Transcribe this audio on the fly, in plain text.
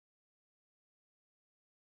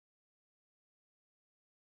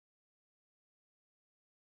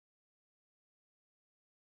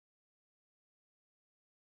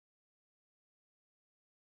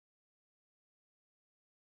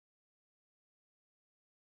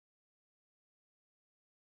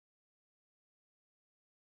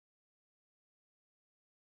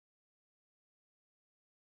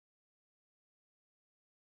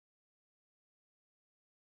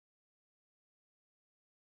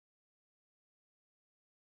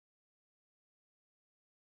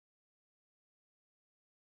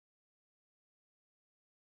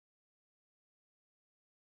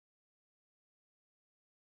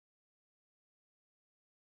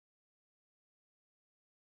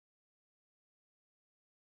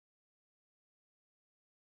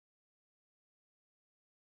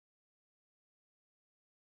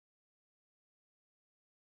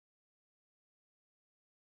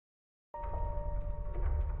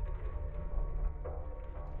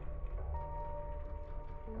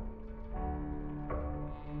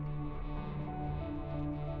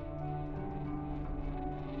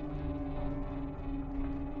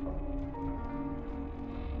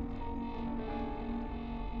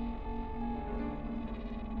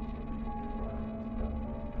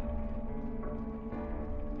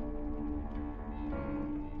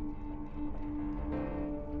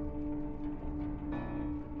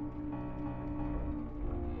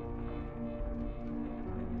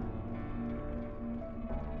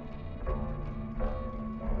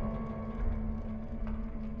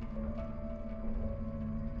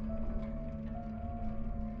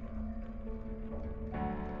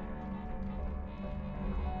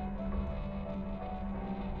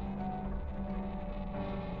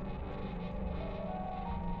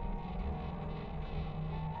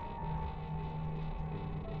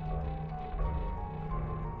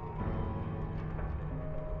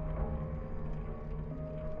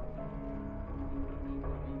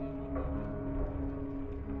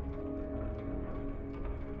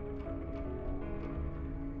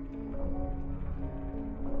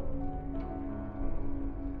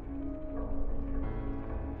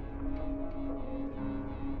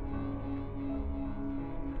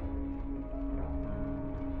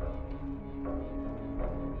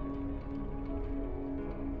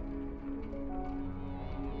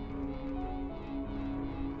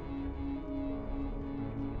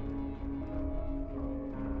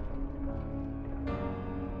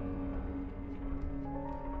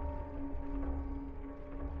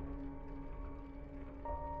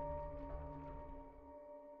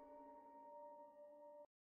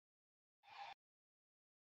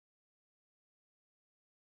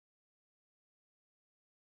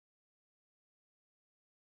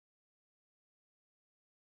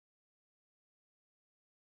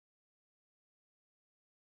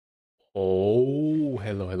Oh,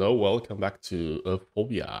 hello, hello. Welcome back to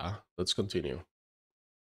Fobia. Let's continue.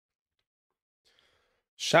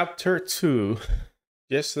 Chapter 2.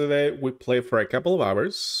 Yesterday, we played for a couple of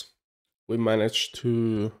hours. We managed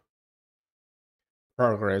to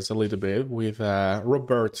progress a little bit with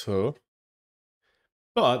Roberto,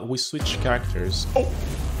 but we switched characters. Oh!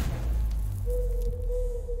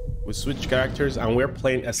 We switched characters and we're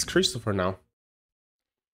playing as Christopher now,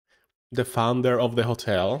 the founder of the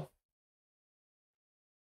hotel.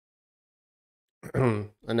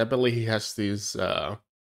 And I believe he has this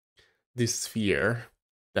sphere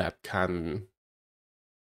that can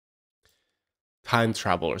time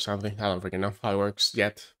travel or something. I don't freaking know how it works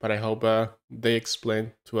yet, but I hope they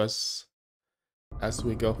explain to us as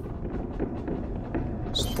we go.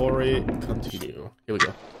 Story continue. Here we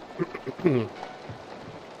go.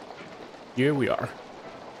 Here we are.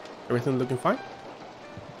 Everything looking fine?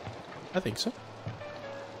 I think so.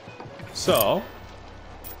 So,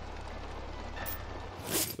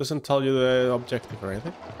 doesn't tell you the objective or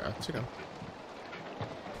anything. Yeah, check out.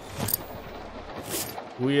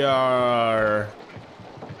 We are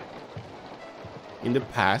in the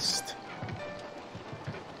past,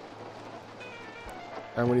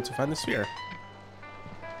 and we need to find the sphere.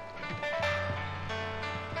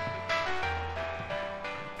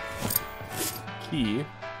 Key.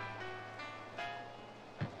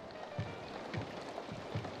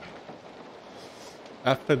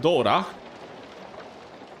 A fedora.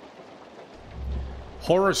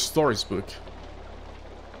 Horror stories book.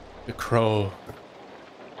 The Crow.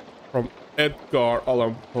 From Edgar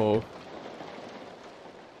Allan Poe.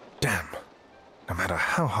 Damn. No matter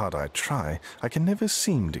how hard I try, I can never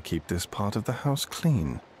seem to keep this part of the house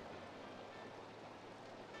clean.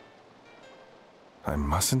 I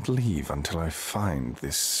mustn't leave until I find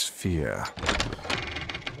this sphere.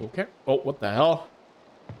 Okay. Oh, what the hell?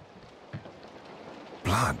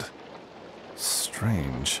 Blood.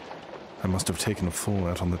 Strange. I must have taken a fall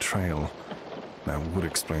out on the trail. That would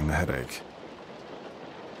explain the headache.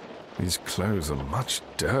 These clothes are much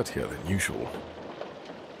dirtier than usual.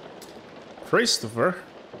 Christopher?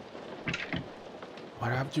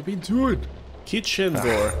 What have you been doing? Kitchen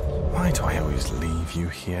door. Why do I always leave you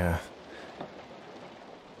here?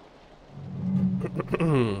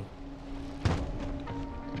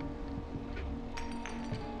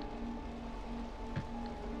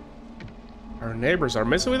 Our neighbors are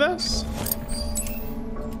messing with us?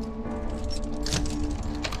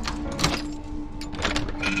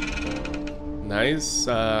 Nice.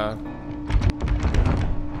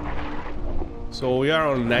 So we are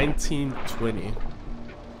on 1920.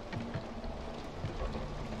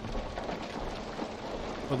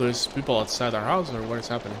 Oh, there's people outside our house, or what is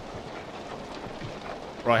happening?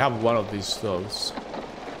 Bro, I have one of these stoves.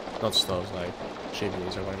 Not stoves, like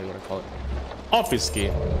chimneys or whatever you want to call it. Office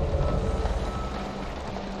key.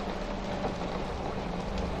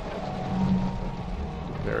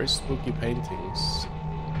 Very spooky paintings.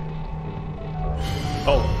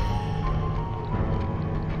 Oh.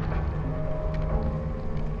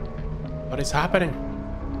 What is happening?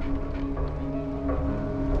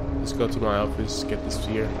 Let's go to my office, get this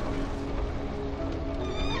sphere.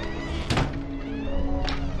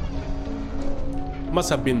 Must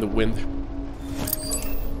have been the wind.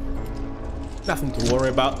 Nothing to worry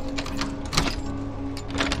about.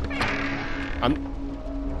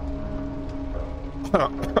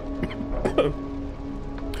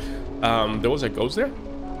 There was a ghost there?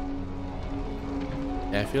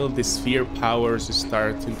 Yeah, I feel the sphere powers is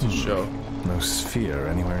starting to show. No sphere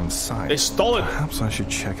anywhere in sight. They stole it! Perhaps I should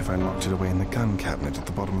check if I locked it away in the gun cabinet at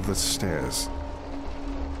the bottom of the stairs.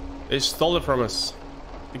 They stole it from us.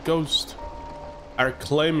 The ghost are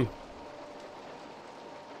claiming.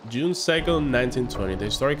 June 2nd, 1920.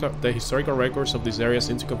 The historical records of this area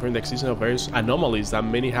seem to confirm the existence of various anomalies that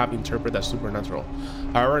many have interpreted as supernatural.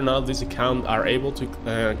 However, none of these accounts are able to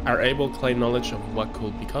claim knowledge of what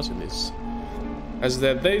could be causing this. As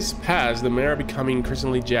the days pass, the men are becoming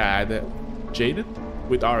increasingly jaded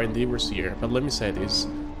with our endeavors here. But let me say this: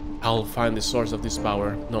 I'll find the source of this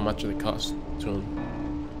power, no matter the cost. July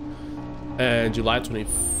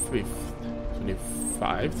 25th.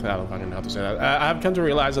 I don't fucking know how to say that. I have come to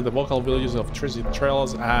realize that the local villages of Trizzy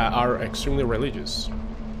Trails are extremely religious.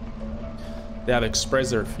 They have expressed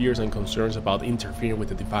their fears and concerns about interfering with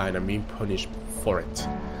the divine and being punished for it.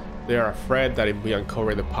 They are afraid that if we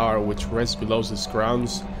uncover the power which rests below these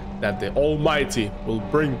grounds, that the Almighty will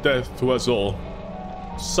bring death to us all.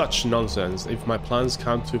 Such nonsense. If my plans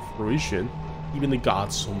come to fruition, even the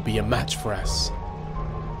gods won't be a match for us.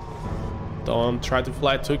 Don't try to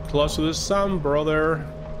fly too close to the sun, brother.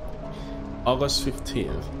 August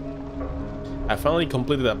 15th. I finally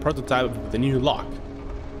completed a prototype of the new lock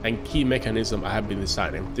and key mechanism I have been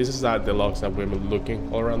designing. This is the locks that we've been looking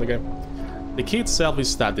all around the game. The key itself is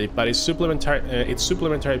static, but its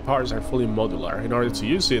supplementary parts are fully modular. In order to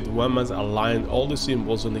use it, one must align all the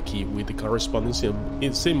symbols on the key with the corresponding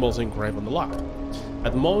symbols engraved on the lock.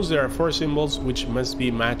 At most, there are 4 symbols which must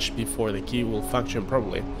be matched before the key will function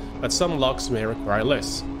properly, but some locks may require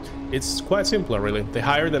less. It's quite simple, really. The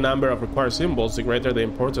higher the number of required symbols, the greater the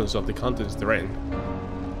importance of the contents therein.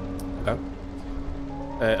 Okay.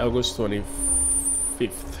 August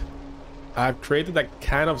 25th. I've created a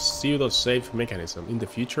kind of pseudo-safe mechanism. In the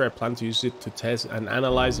future, I plan to use it to test and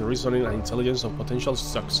analyze the reasoning and intelligence of potential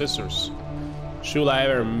successors. Should I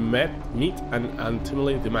ever meet and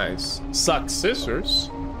ultimately demise? Successors?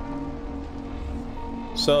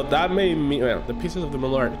 So that may mean, well, the pieces of the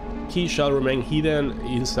modular key shall remain hidden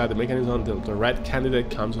inside the mechanism until the right candidate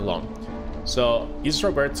comes along. So is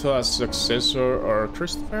Roberto a successor or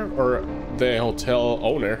Christopher or the hotel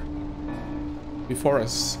owner before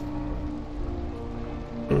us?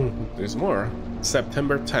 There's more.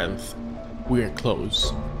 September 10th. We are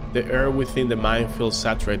close. The air within the mine feels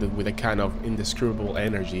saturated with a kind of indescribable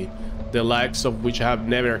energy, the likes of which I have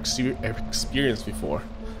never experienced before.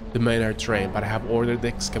 The men are trained, but I have ordered the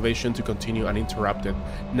excavation to continue uninterrupted.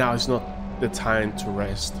 Now is not the time to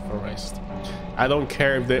rest for rest. I don't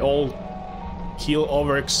care if they all kill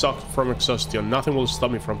over from exhaustion. Nothing will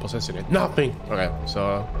stop me from possessing it. Nothing! Okay,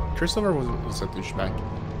 so Christopher was a douchebag.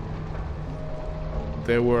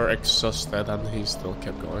 They were exhausted and he still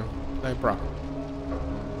kept going. Like, bro.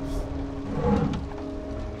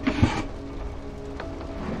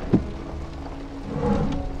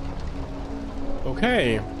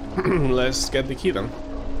 Okay, let's get the key then.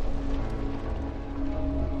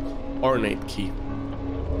 Ornate key.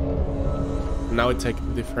 Now we take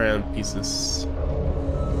different pieces.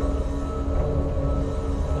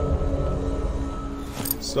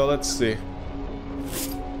 So let's see.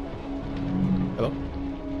 Hello?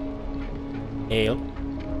 Ale.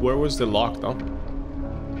 Where was the lock though?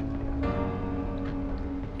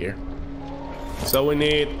 Here. So we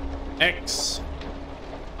need X,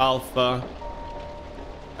 Alpha,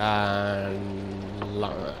 and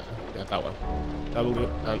yeah, that one. W,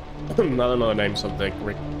 and I don't know the names of the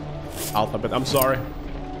Greek alphabet. I'm sorry.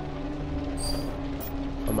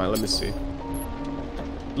 Come on, let me see.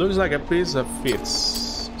 Looks like a piece that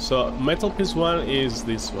fits. So metal piece 1 is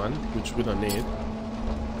this one, which we don't need.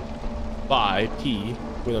 By P,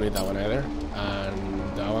 we don't need that one either,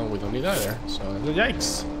 and that one we don't need either. So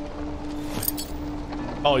yikes!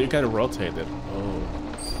 Oh, you can rotate it. Oh.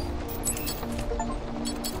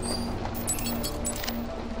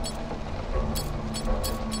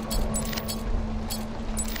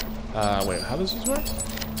 Wait, how does this work?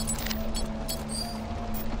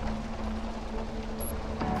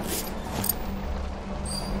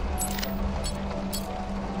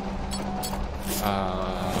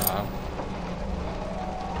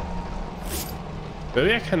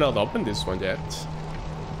 Maybe I cannot open this one yet.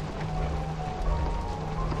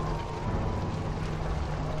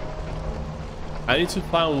 I need to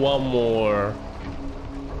find one more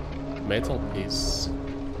metal piece.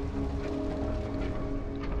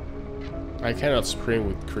 I cannot spring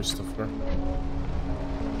with Christopher.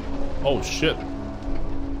 Oh shit.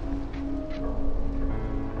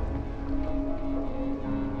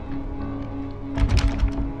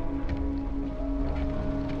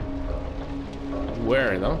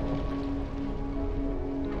 Where, no?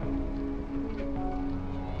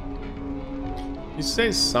 He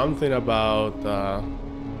says something about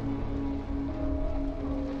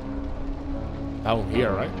down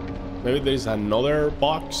here, right? Maybe there's another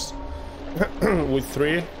box with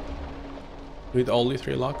only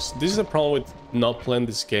 3 locks. This is the problem with not playing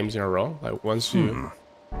these games in a row. Like once you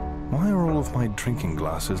Why are all of my drinking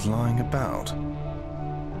glasses lying about?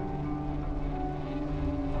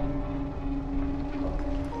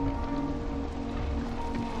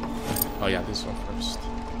 Oh yeah, this one first.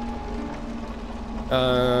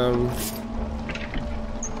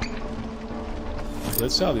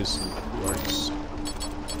 Let's see how this works.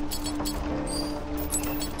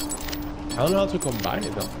 I don't know how to combine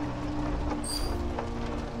it though.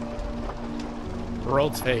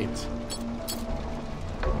 Rotate.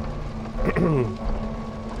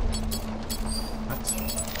 What?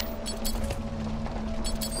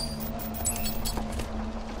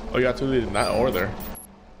 Oh, you have to do it in that order.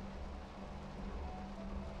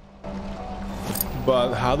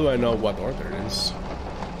 But how do I know what order it is?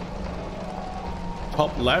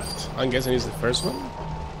 Top left, I'm guessing is the first one.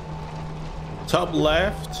 Top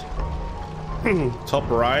left, top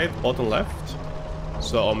right, bottom left.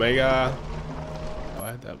 So Omega,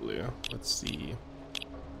 YW. Let's see.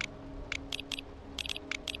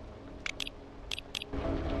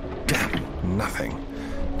 Damn, nothing.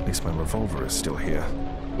 At least my revolver is still here.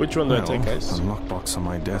 Which one do I take, guys? The lockbox on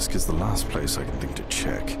my desk is the last place I can think to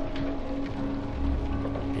check.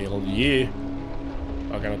 Hell yeah.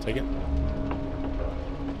 I'm gonna take it.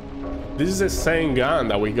 This is the same gun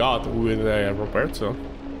that we got with Roberto.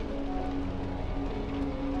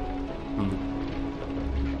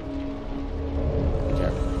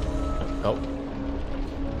 Okay. Oh.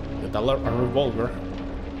 Get a revolver.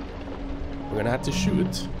 We're gonna have to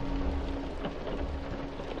shoot.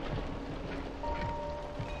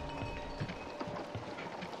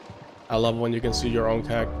 I love when you can see your own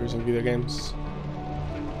characters in video games.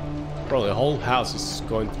 Bro, the whole house is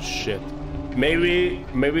going to shit. Maybe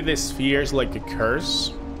the sphere is like a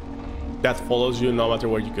curse that follows you no matter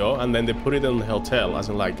where you go, and then they put it in the hotel as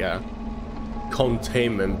in like a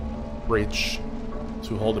containment breach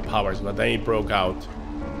to hold the powers, but then it broke out.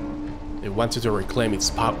 They wanted to reclaim its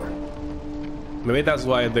power. Maybe that's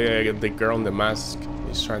why the girl in the mask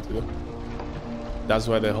is trying to do. That's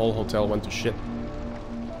why the whole hotel went to shit.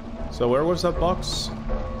 So where was that box?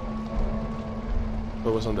 It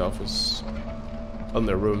was on the office. On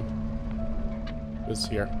the room. It's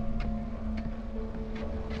here.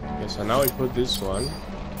 Okay, so now we put this one.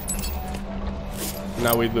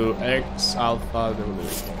 Now we do X, alpha, then we do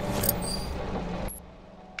it. Okay.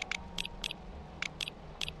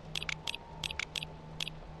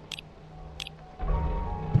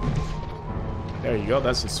 There you go,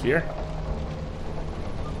 that's the sphere.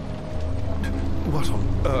 What on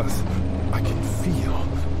earth? I can feel.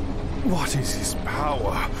 What is his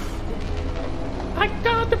power? I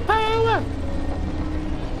got the power!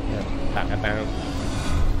 Yeah, back it down.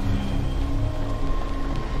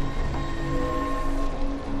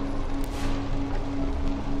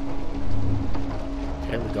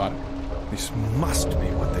 Okay, we got it. This must be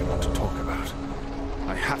what they want to talk about.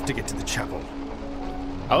 I have to get to the chapel.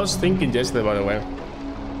 I was thinking yesterday, by the way,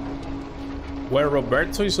 where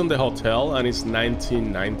Roberto is on the hotel and it's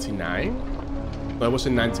 1999. Well, it was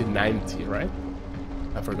in 1990, right?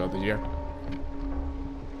 I forgot the year.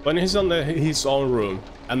 When he's on his own room,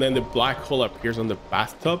 and then the black hole appears on the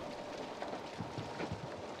bathtub,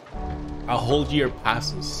 a whole year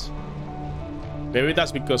passes. Maybe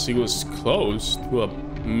that's because he was close to a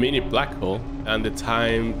mini black hole, and the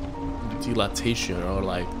time dilatation, or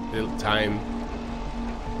like the time,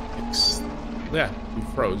 yeah, he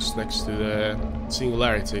froze next to the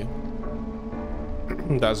singularity.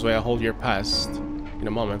 That's why a whole year passed in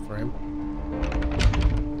a moment for him.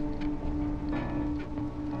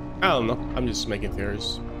 I don't know, I'm just making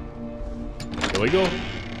theories. Here we go.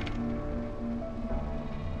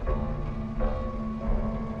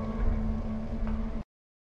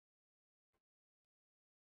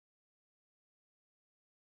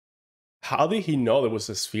 How did he know there was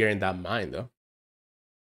a sphere in that mine, though?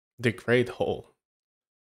 The Great Hole.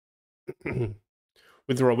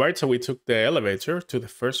 With Roberto, we took the elevator to the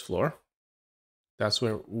first floor. That's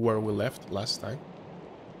where we left last time.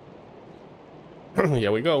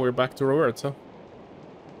 Here we go, we're back to Roberto.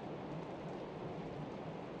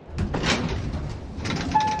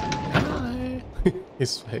 Hi!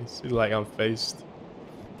 His face, he's like unfazed.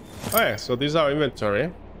 Alright, so this is our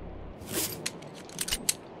inventory.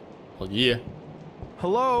 Oh yeah.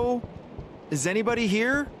 Hello? Is anybody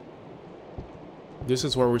here? This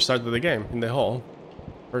is where we started the game, in the hall.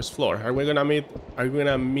 First floor. Are we gonna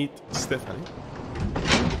meet Stephanie?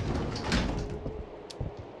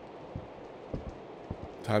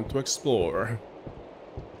 Time to explore.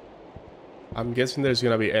 I'm guessing there's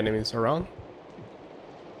gonna be enemies around.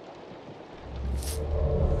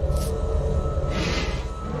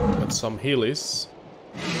 Got some healies.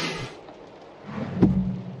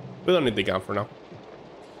 We don't need the gun for now.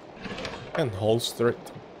 And holster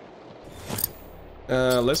it.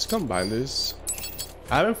 Let's combine this.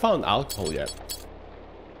 I haven't found alcohol yet.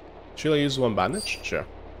 Should I use one bandage? Sure.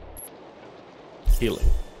 Healing.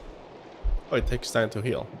 Oh, it takes time to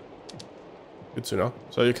heal. Good to know.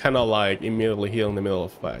 So you cannot like immediately heal in the middle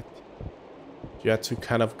of a fight. You have to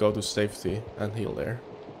kind of go to safety and heal there.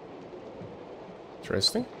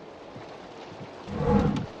 Interesting.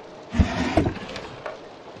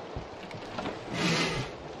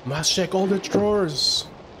 Must check all the drawers.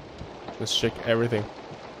 Let's check everything.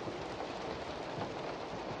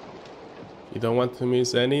 You don't want to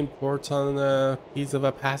miss any important piece of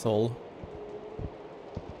a puzzle.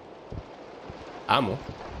 Ammo.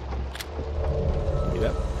 Give me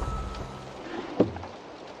that.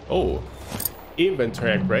 Oh,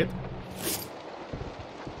 inventory upgrade.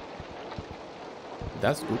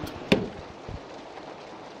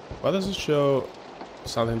 Why does it show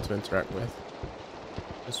something to interact with?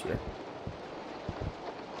 That's weird.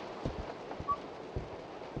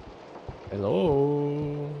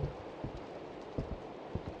 Hello.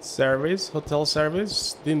 Service, hotel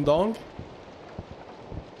service, ding dong.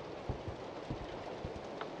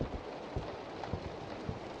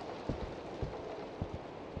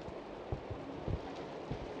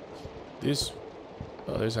 This,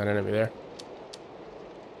 oh, there's an enemy there.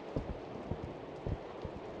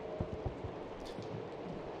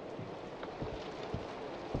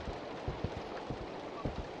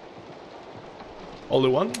 Only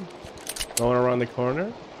one. Going around the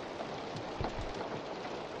corner.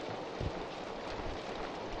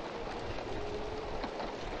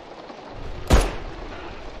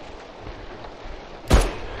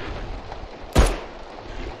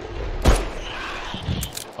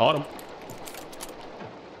 Got him.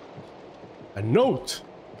 A note.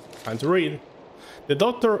 Time to read. The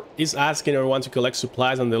doctor is asking everyone to collect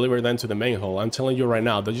supplies and deliver them to the main hall. I'm telling you right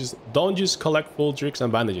now, don't just collect full drinks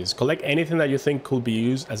and bandages. Collect anything that you think could be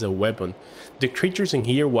used as a weapon. The creatures in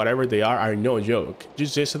here, whatever they are no joke.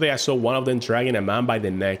 Just yesterday I saw one of them dragging a man by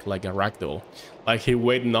the neck like a ragdoll. Like he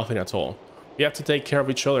weighed nothing at all. We have to take care of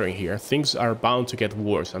each other in here. Things are bound to get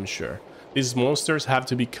worse, I'm sure. These monsters have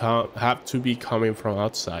to be coming from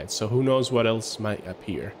outside, so who knows what else might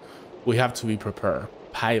appear. We have to be prepared.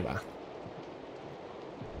 Paiva.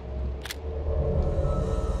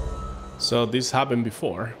 So this happened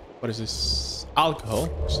before. What is this? Alcohol.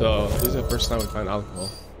 So this is the first time we find alcohol.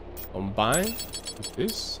 Combine with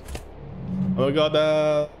this. And we got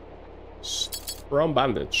a strong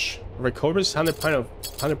bandage. Recovers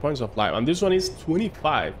 100 points of life. And this one is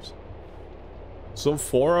 25. So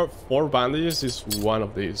four bandages is one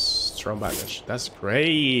of these strong bandage. That's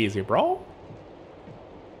crazy, bro.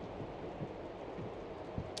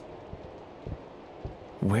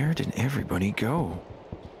 Where did everybody go?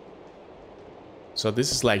 So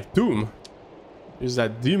this is like Doom. There's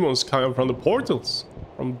that demons coming from the portals,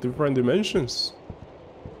 from different dimensions.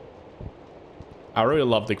 I really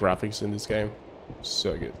love the graphics in this game.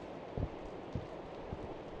 So good.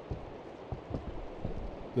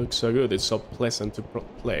 Looks so good. It's so pleasant to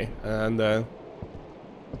play, and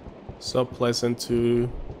so pleasant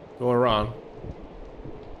to go around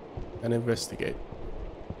and investigate.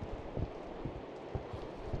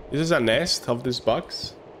 This is a nest of these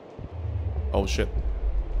bugs. Oh shit.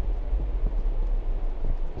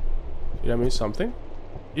 Did I miss something?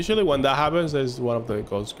 Usually when that happens, there's one of the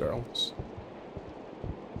ghost girls.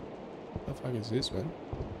 What the fuck is this, man?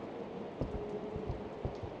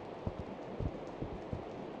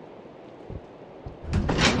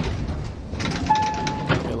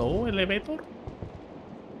 Hello, elevator?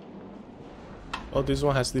 Oh, this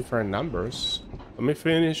one has different numbers. Let me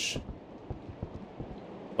finish.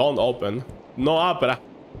 Don't open. No opera.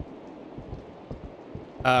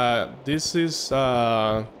 This is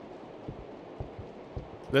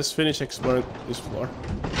let's finish exploring this floor.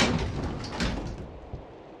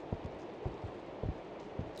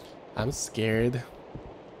 I'm scared.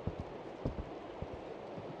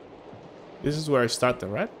 This is where I started,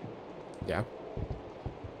 right? Yeah.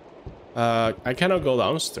 I cannot go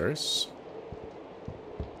downstairs.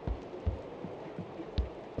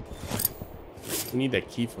 We need a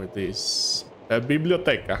key for this.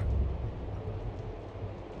 Biblioteca.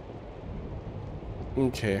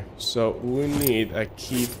 Okay, so we need a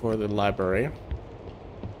key for the library.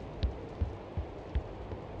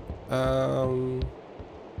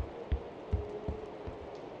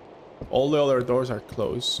 All the other doors are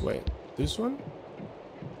closed. Wait, this one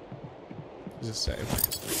is the same.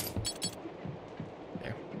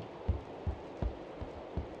 Yeah.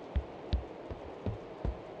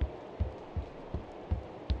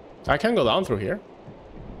 I can go down through here.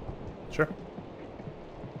 Sure.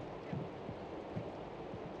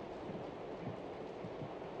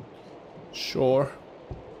 Sure.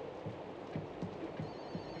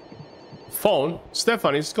 Phone.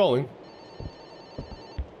 Stephanie's calling.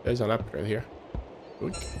 There's an upgrade here.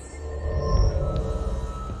 Good.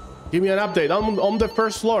 Give me an update. I'm on the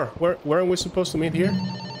first floor. Where are we supposed to meet here?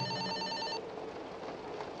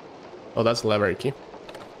 Oh, that's the library key.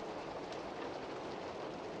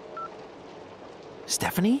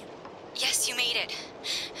 Stephanie? Yes, you made it.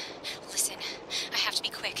 Listen, I have to be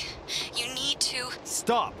quick. You need to...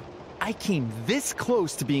 Stop! I came this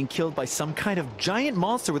close to being killed by some kind of giant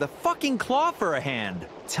monster with a fucking claw for a hand.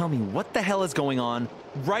 Tell me what the hell is going on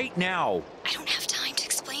right now. I don't have time to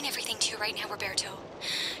explain everything to you right now, Roberto.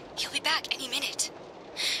 He'll be back any minute.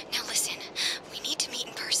 Now listen, we need to meet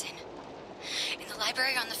in person. In the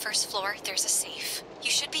library on the first floor, there's a safe. You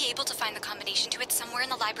should be able to find the combination to it somewhere in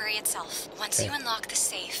the library itself. Once you unlock the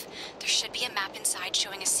safe, there should be a map inside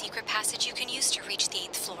showing a secret passage you can use to reach the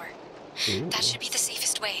 8th floor. Ooh. That should be the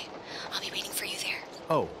safest way. I'll be waiting for you there.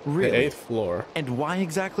 Oh, really? The 8th floor. And why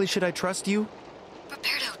exactly should I trust you?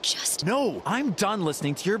 Roberto, just... No, I'm done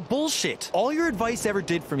listening to your bullshit. All your advice ever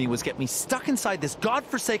did for me was get me stuck inside this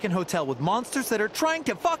godforsaken hotel with monsters that are trying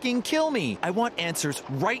to fucking kill me. I want answers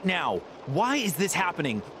right now. Why is this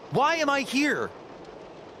happening? Why am I here?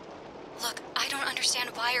 Look, I don't understand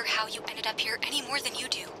why or how you ended up here any more than you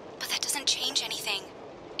do. But that doesn't change anything.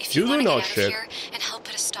 If you want to get out of here and help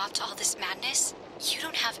put a stop to all this madness, you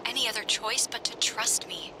don't have any other choice but to trust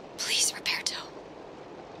me. Please, Roberto.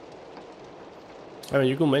 I mean,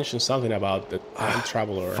 you could mention something about the time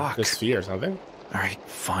travel or the sphere or something. All right,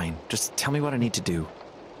 fine. Just tell me what I need to do.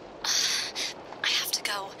 I have to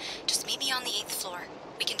go. Just meet me on the 8th floor.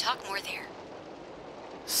 We can talk more there.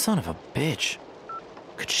 Son of a bitch.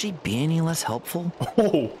 Could she be any less helpful?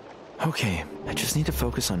 Oh! Okay, I just need to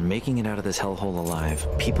focus on making it out of this hellhole alive.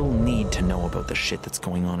 People need to know about the shit that's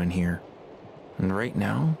going on in here. And right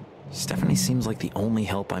now, Stephanie seems like the only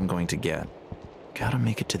help I'm going to get. Gotta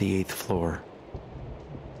make it to the 8th floor.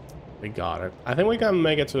 We got it. I think we can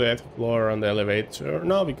make it to the 8th floor on the elevator.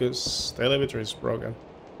 No, because the elevator is broken.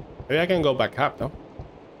 Maybe I can go back up, though.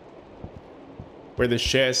 Where the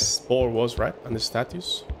chess board was, right? And the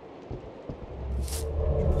statues.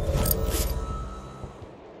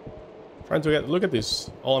 Trying to get... Look at this.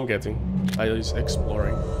 All I'm getting. I is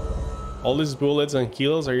exploring. All these bullets and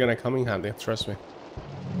kills are gonna come in handy. Trust me.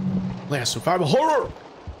 Like a survival horror!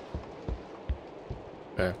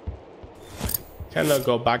 Okay. Cannot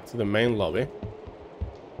go back to the main lobby.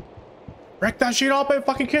 Wreck that shit up and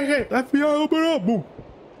fucking kick it! FBI, open up! Boom!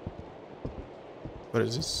 What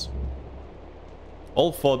is this?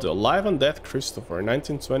 Old photo. Live and Death Christopher.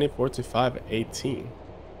 1920, 45, 18.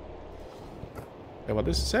 And what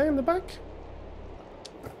does it say in the back?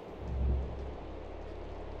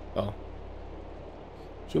 Oh.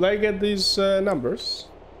 Should I get these numbers?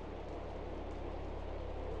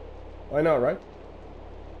 Why not, right?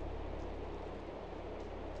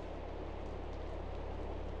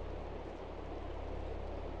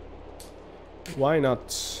 Why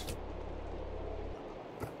not?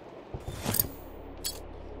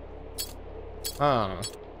 Ah.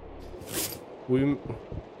 We...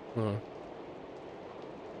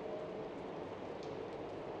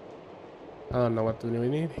 I don't know what do we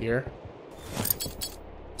need here.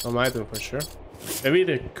 Some item for sure. Maybe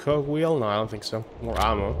the cogwheel? No, I don't think so. More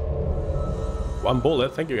ammo. One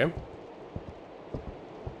bullet, thank you, game.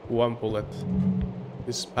 One bullet.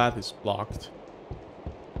 This path is blocked.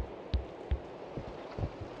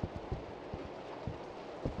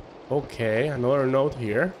 Okay, another note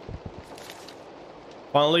here.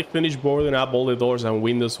 Finally finished boarding up all the doors and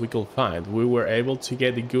windows we could find. We were able to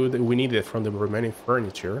get the good we needed from the remaining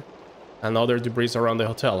furniture and other debris around the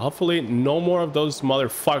hotel. Hopefully no more of those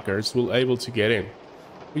motherfuckers will able to get in.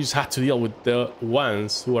 We just have to deal with the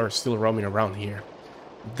ones who are still roaming around here.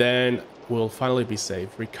 Then we'll finally be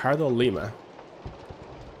safe. Ricardo Lima.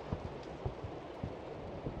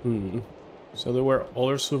 So there were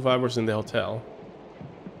other survivors in the hotel.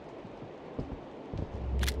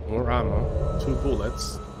 More ammo. 2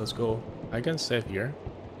 bullets. Let's go. I can save here.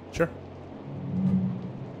 Sure.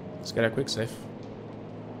 Let's get a quick save.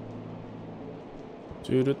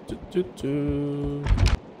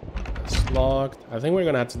 That's locked. I think we're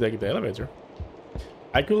gonna have to take the elevator.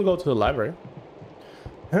 I could go to the library.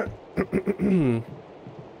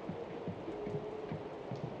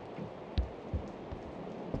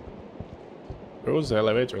 Where was the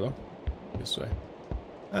elevator though? This way.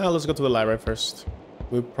 Let's go to the library first.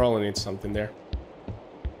 We probably need something there.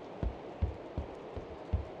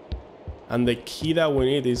 And the key that we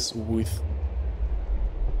need is with...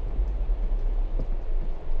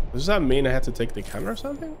 Does that mean I have to take the camera or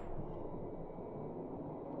something?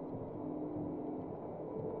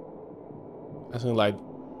 I think like...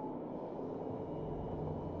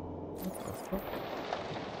 What the fuck?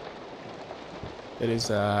 It is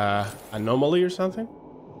a anomaly or something?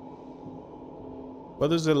 What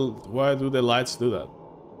does the... Why do the lights do that?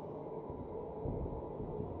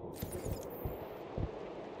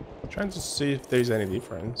 Trying to see if there's any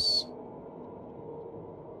difference.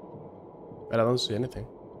 But I don't see anything.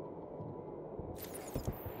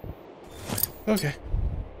 Okay.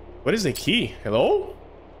 What is the key? Hello?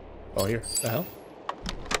 Oh, here. What the hell?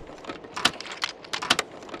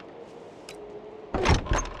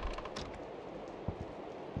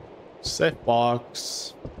 Safe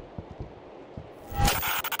box.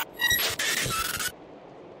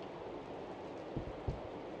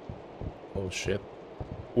 shit.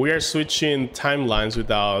 We are switching timelines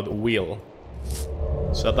without wheel.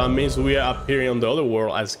 So that means we are appearing on the other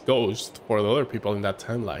world as ghosts for the other people in that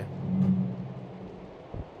timeline.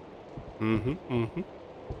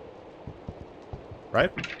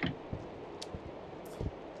 Right?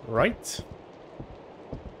 Right?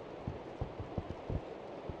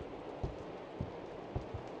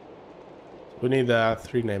 We need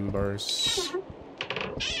 3 numbers.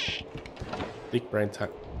 Big brain time.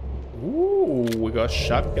 Ooh, we got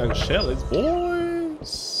shotgun shells,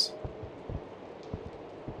 boys.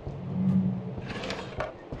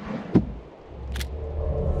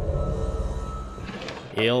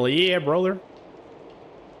 Hell yeah, brother.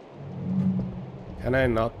 Can I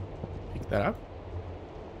not pick that up?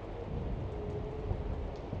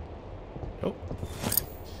 Nope.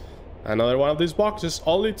 Another one of these boxes.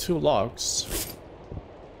 Only 2 logs.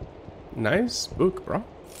 Nice book, bro.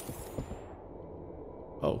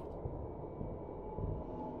 Oh.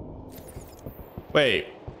 Wait.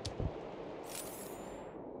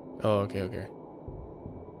 Oh, okay, okay.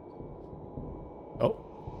 Oh.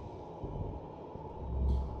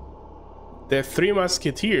 The 3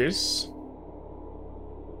 Musketeers.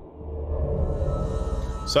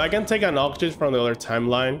 So I can take an object from the other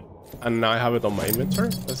timeline and now I have it on my inventory.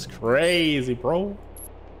 That's crazy, bro.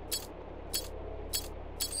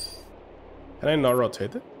 Can I not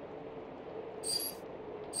rotate it?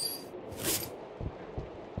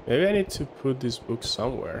 Maybe I need to put this book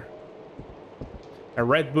somewhere. A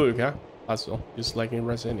red book, huh? Puzzle, just like in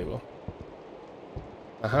Resident Evil.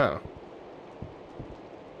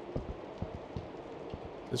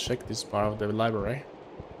 Let's check this part of the library.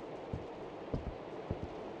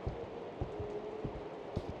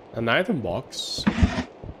 An item box.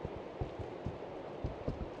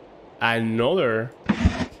 Another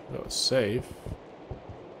save.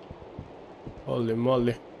 Holy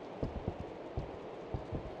moly.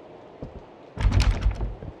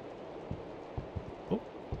 Oh.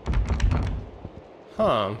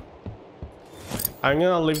 Huh. I'm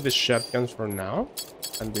gonna leave the shotguns for now.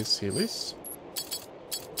 And these healies.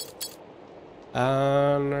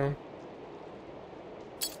 And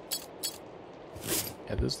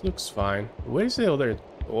yeah, this looks fine. Where's the other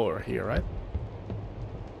door here, right?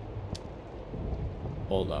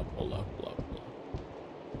 Hold up.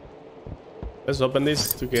 Let's open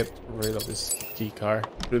this to get rid of this key card.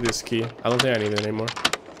 Through this key. I don't think I need it anymore.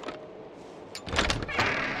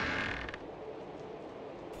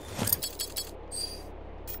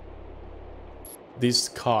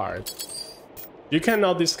 Discard. You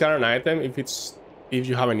cannot discard an item if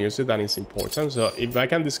you haven't used it and it's important. So if I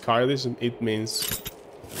can discard this, it means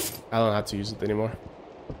I don't have to use it anymore.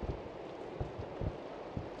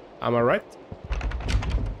 Am I right?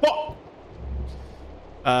 Oh!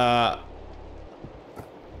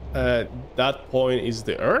 That point is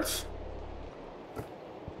the Earth.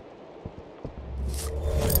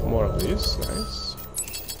 More of this, nice.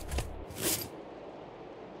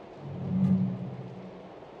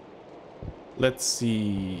 Let's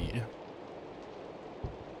see.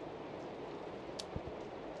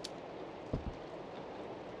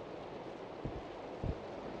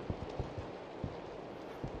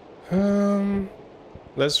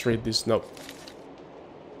 Let's read this note.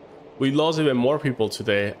 We lost even more people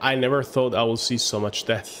today. I never thought I would see so much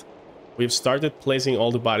death. We've started placing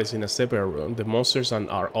all the bodies in a separate room, the monsters on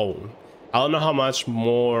our own. I don't know how much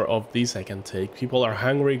more of this I can take. People are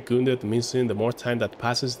hungry, wounded, missing. The more time that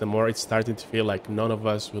passes, the more it's starting to feel like none of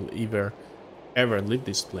us will ever leave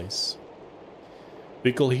this place.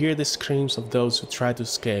 We could hear the screams of those who tried to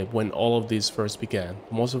escape when all of this first began.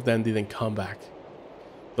 Most of them didn't come back.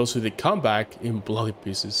 Those who did come back in bloody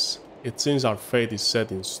pieces. It seems our fate is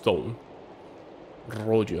set in stone.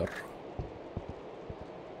 Roger.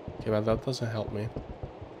 Okay, but that doesn't help me.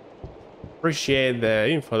 Appreciate the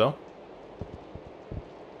info though.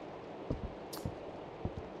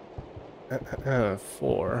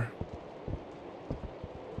 4.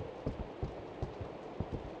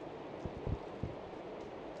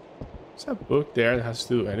 Is that book there that has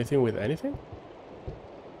to do anything with anything?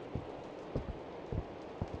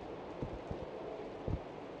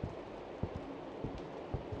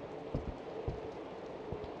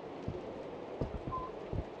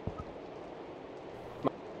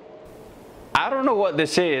 I don't know what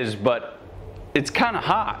this is, but it's kind of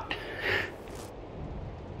hot.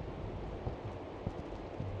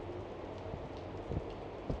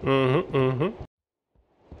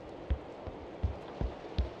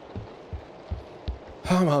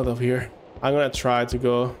 I'm out of here. I'm gonna try to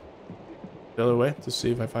go the other way to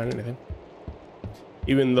see if I find anything.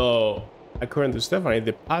 Even though, according to Stephanie,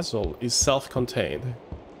 the puzzle is self-contained.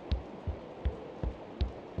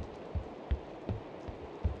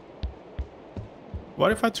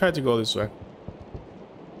 What if I try to go this way?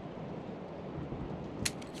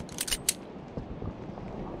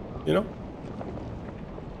 You know?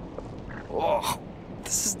 Oh,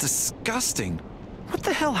 this is disgusting. What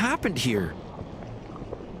the hell happened here?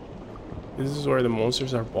 This is where the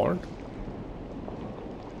monsters are born.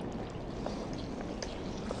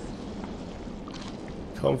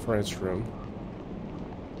 Conference room.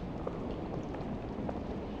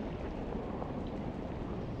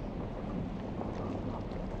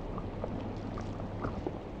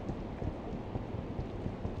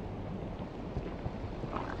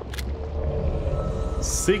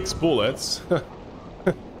 Six bullets.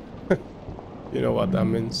 You know what that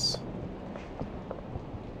means.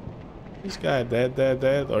 This guy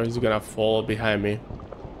dead, or is he gonna fall behind me?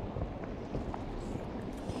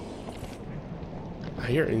 I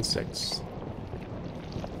hear insects.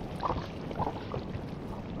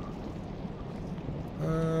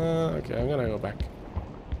 Okay, I'm gonna go back.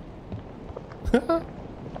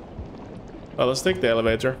 Well, let's take the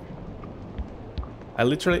elevator. I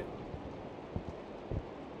literally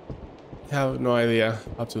have no idea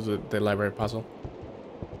how to do the library puzzle.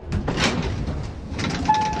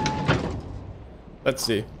 Let's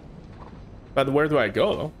see. But where do I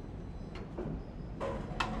go though?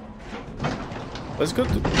 Let's go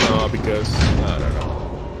to... No, because... I don't know.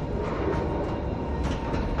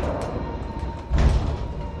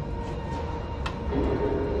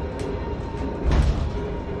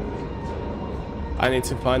 I need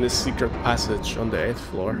to find a secret passage on the 8th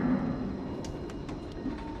floor.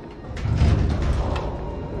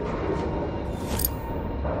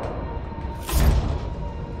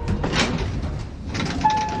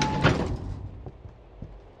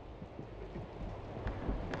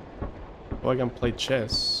 Oh, I can play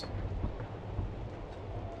chess.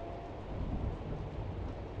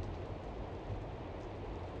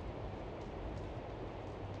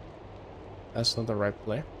 That's not the right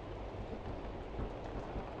play.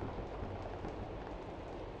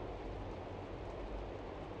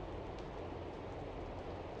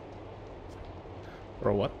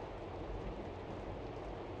 Or what?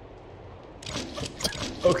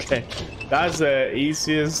 Okay, that's the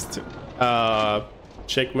easiest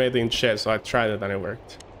checkmate in chess, so I tried it and it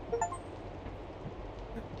worked.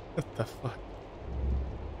 What the fuck?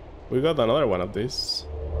 We got another one of these.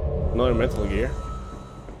 Another Metal Gear.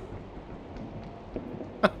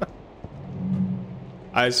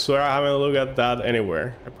 I swear I haven't looked at that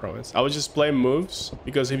anywhere, I promise. I was just playing moves,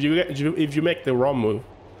 because if you make the wrong move,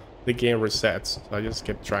 the game resets. So I just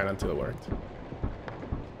kept trying until it worked.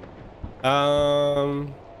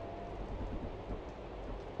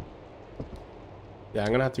 Yeah,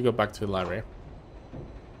 I'm gonna have to go back to the library.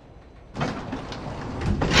 We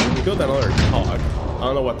got another cog. I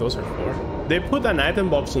don't know what those are for. They put an item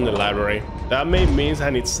box in the library. That means I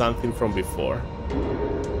need something from before.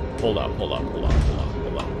 Hold up.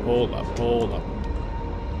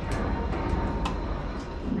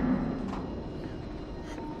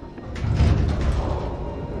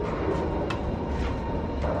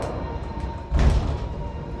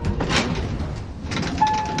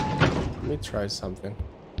 Let me try something.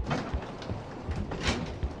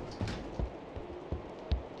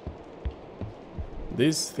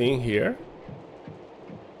 This thing here.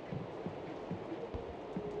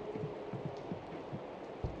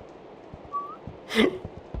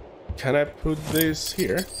 Can I put this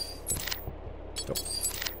here? Nope.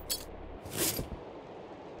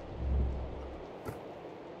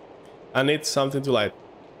 I need something to like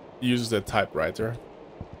use the typewriter.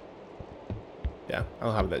 Yeah, I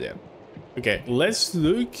don't have that yet. Okay, let's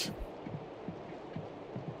look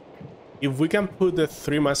if we can put the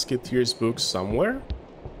Three Musketeers book somewhere.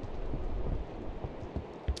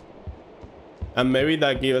 And maybe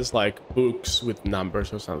that gives us like books with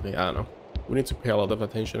numbers or something. I don't know. We need to pay a lot of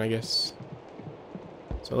attention, I guess.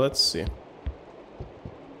 So let's see.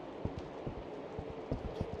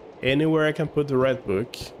 Anywhere I can put the red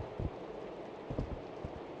book.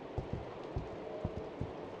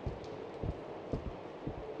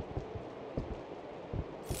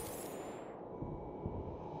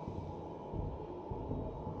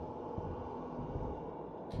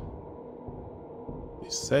 The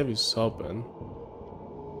save is open.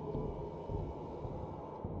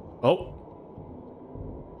 Oh.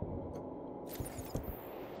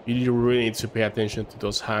 You really need to pay attention to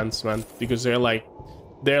those hands, man, because they're like,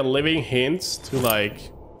 they're living hints to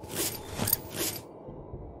like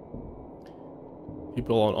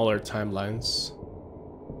people on other timelines.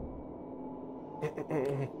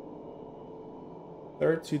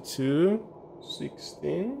 32,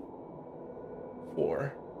 16,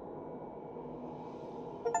 4.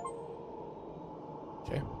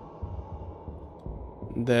 Okay.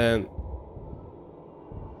 Then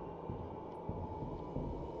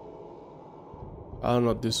I don't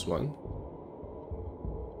know this one.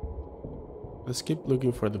 Let's keep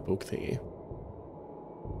looking for the book thingy.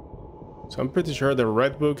 So I'm pretty sure the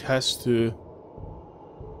red book has to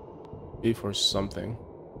be for something.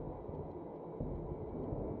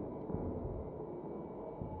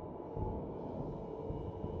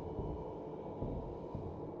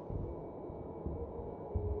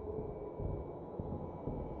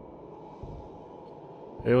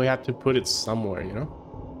 Maybe we have to put it somewhere, you know?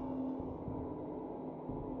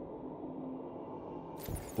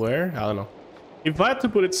 Where? I don't know. If I had to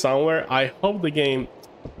put it somewhere, I hope the game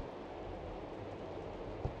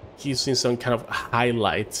gives me some kind of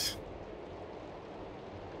highlight.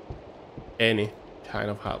 Any kind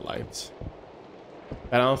of highlight.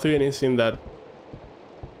 I don't think anything that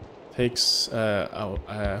takes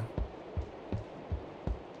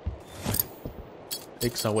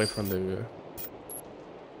takes away from the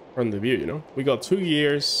view, you know. We got 2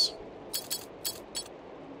 years.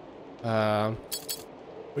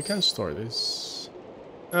 We can store this.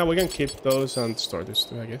 We can keep those and store this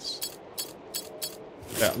too, I guess.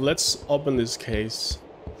 Yeah, let's open this case.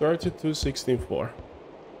 3216-4.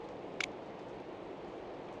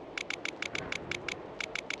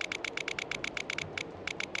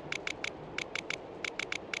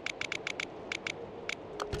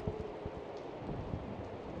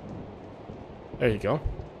 There you go.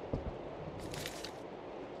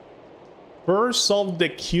 First, solve the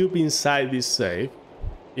cube inside this safe.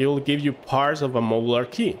 It will give you parts of a modular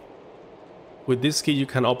key. With this key, you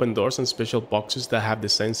can open doors and special boxes that have the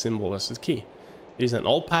same symbol as the key. It is an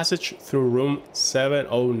old passage through room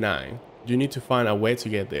 709. You need to find a way to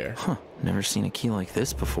get there. Huh, never seen a key like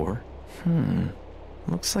this before.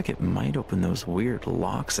 Looks like it might open those weird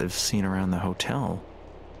locks I've seen around the hotel.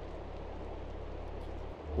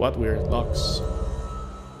 What weird locks?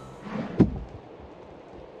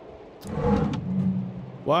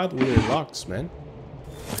 What weird locks, man?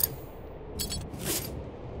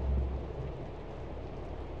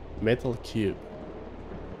 Metal cube.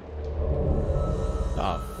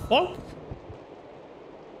 The fuck?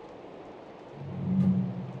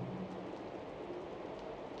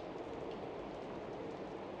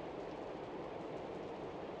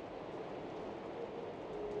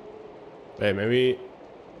 Wait, maybe...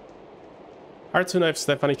 Hard to know if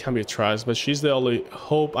Stephanie can be trusted, but she's the only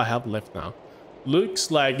hope I have left now. Looks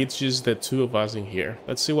like it's just the two of us in here.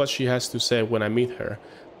 Let's see what she has to say when I meet her.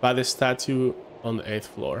 By the statue on the 8th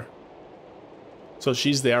floor. So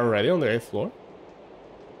she's there already on the 8th floor?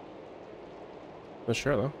 Not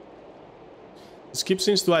sure though. This keep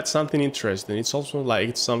seems to add something interesting. It's also like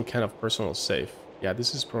it's some kind of personal safe. Yeah,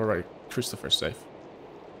 this is probably Christopher's safe.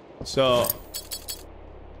 So...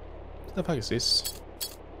 what the fuck is this?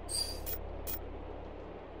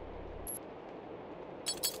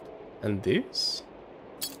 And this?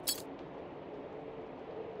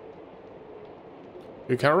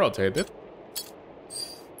 You can rotate it.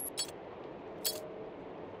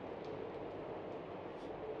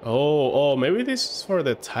 Oh, maybe this is for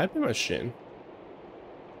the typing machine.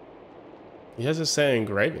 It has the same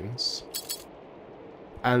engravings.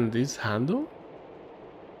 And this handle?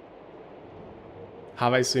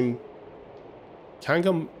 Have I seen...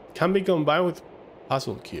 Can be combined with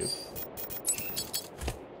puzzle cube.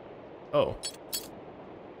 Oh.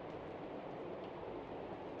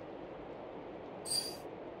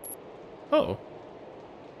 Oh.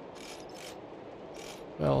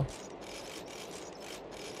 Well.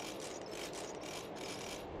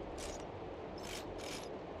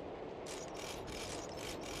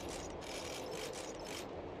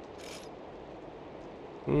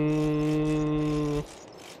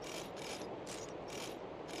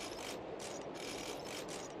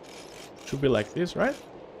 Should be like this, right?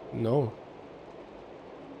 No.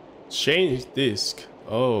 Change disk.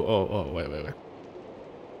 Oh, wait.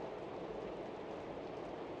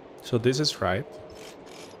 So this is right.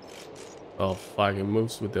 Oh, fuck, it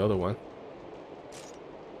moves with the other one.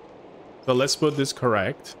 So let's put this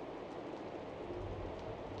correct.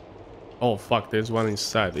 Oh, fuck, there's one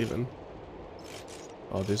inside even.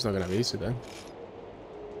 Oh, this is not gonna be easy then.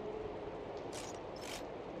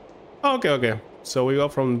 Okay. So we go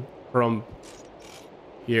from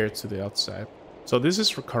here to the outside. So this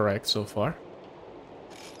is correct so far.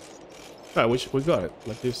 Right, we got it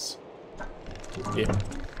like this. Yeah.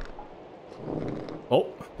 Oh,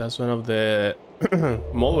 that's one of the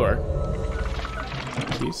molar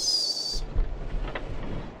keys.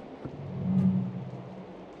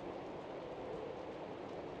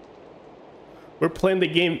 We're playing the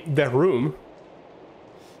game The Room.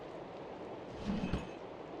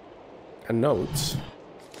 a note.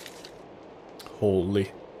 Holy.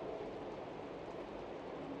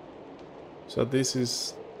 So this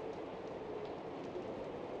is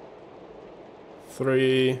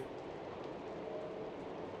 3.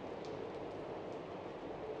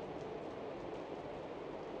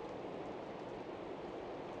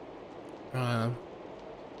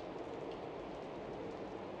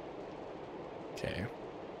 Okay.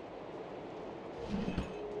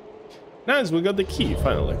 Nice, we got the key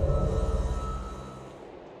finally.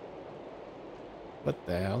 What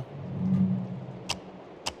the hell?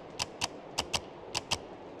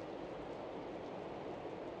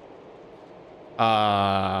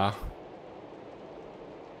 I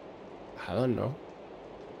don't know.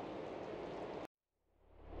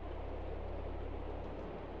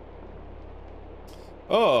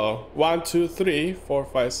 Oh, 1, 2, 3, 4,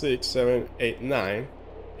 5, 6, 7, 8, 9,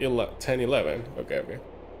 10, 11. Okay, okay.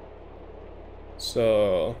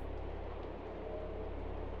 So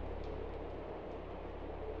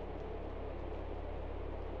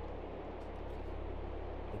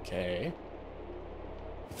okay.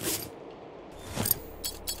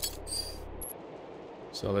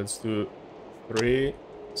 So let's do 3,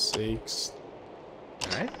 6,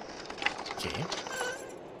 9. Okay.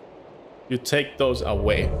 You take those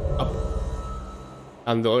away. Up.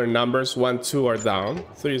 And the other numbers 1, 2 are down.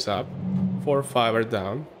 3 is up. 4, 5 are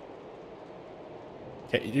down.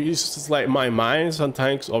 Okay, it's just like my mind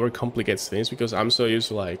sometimes overcomplicates things because I'm so used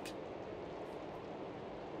to like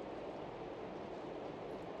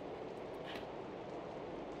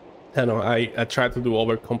I know I try to do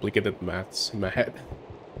overcomplicated maths in my head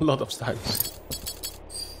a lot of times.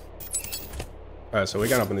 Alright, so we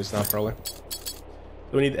can open this now probably.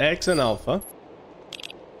 So we need X and alpha.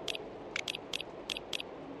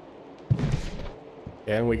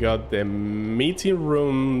 And we got the meeting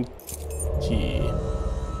room key.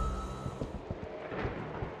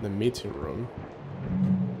 The meeting room.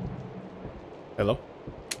 Hello?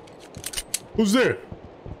 Who's there?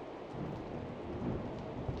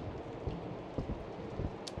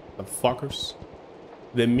 The fuckers.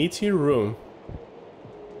 The meeting room.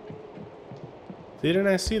 Didn't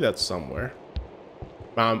I see that somewhere?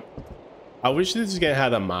 I wish this game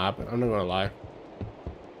had a map. I'm not gonna lie.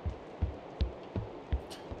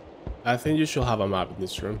 I think you should have a map in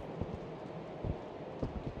this room.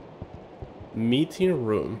 Meeting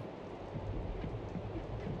room.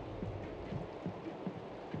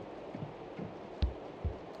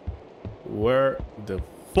 Where the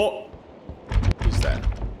fuck is that?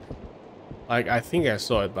 Like, I think I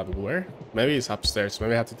saw it, but where? Maybe it's upstairs.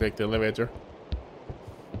 Maybe I have to take the elevator.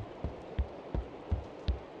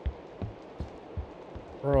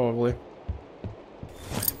 Probably.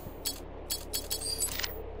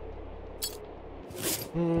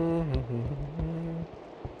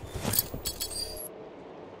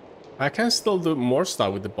 I can still do more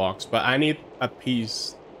stuff with the box, but I need a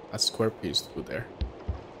piece, a square piece to put there.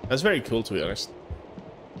 That's very cool, to be honest.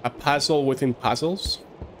 A puzzle within puzzles.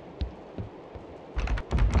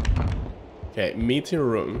 Okay, meeting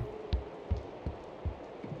room.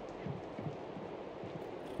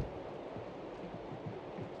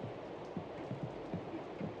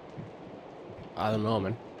 I don't know,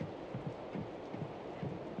 man.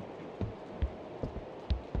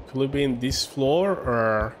 Could it be in this floor,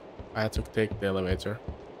 or I had to take the elevator?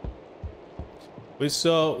 We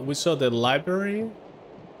saw the library,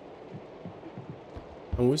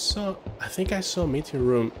 and we saw, I think I saw meeting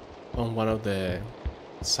room on one of the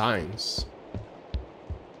signs,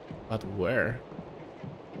 but where?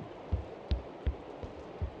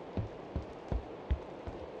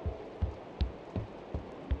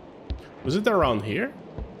 Was it around here?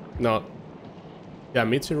 No. Yeah,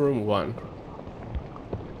 meeting room 1.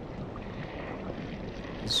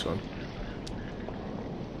 This one.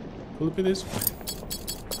 Could it be this one?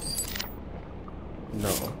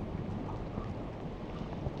 No.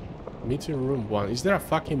 Meeting room 1. Is there a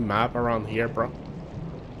fucking map around here, bro?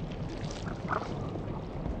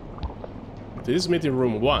 This is meeting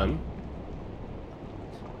room 1.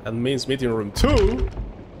 That means meeting room 2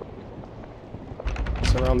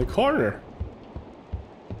 is around the corner.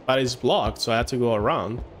 But it's blocked, so I had to go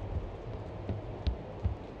around.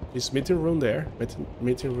 Is meeting room there?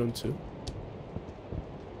 Meeting room 2.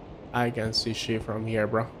 I can see shit from here,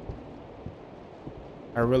 bro.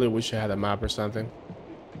 I really wish I had a map or something.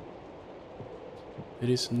 There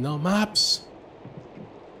is no maps.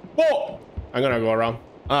 Oh! I'm gonna go around.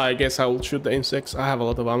 I guess I will shoot the insects. I have a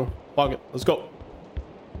lot of ammo. Fuck it. Let's go.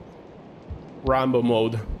 Rambo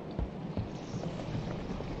mode.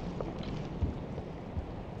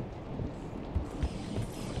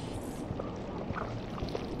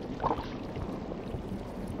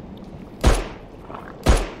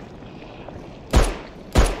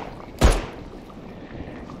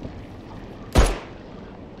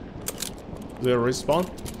 They respawn?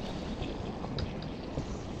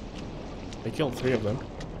 I killed 3 of them.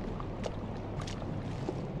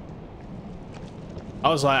 I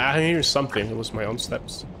was like, I hear something. It was my own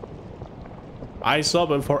steps. Eyes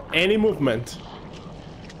open for any movement.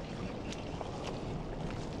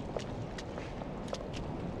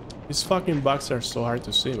 These fucking bugs are so hard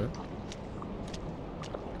to see, man.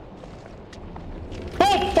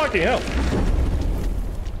 Oh, fucking hell!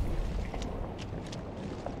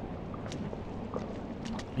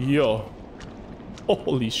 Yo.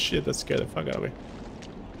 Holy shit, that scared the fuck out of me.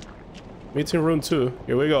 Meeting room 2.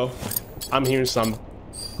 Here we go. I'm hearing some...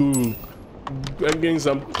 Ooh. I'm getting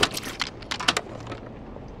some...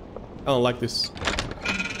 I don't like this.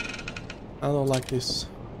 I don't like this.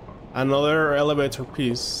 Another elevator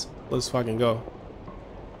piece. Let's fucking go.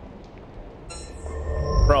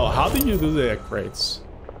 Bro, how do you do the crates?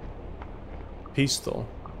 Pistol.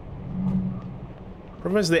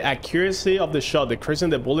 Prevents the accuracy of the shot, decreasing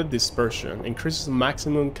the bullet dispersion. Increases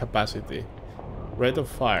maximum capacity. Rate of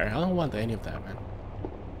fire. I don't want any of that, man.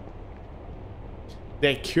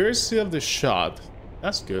 The accuracy of the shot.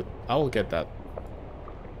 That's good. I will get that.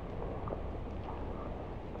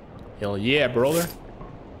 Hell yeah, brother.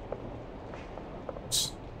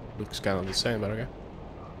 Looks kind of the same, but okay.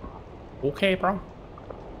 Okay, bro.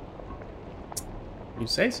 You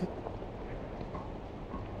say so.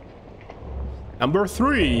 Number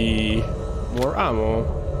 3. More ammo.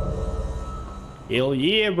 Hell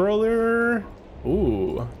yeah, brother.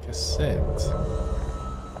 Ooh, cassette.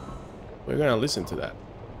 We're gonna listen to that.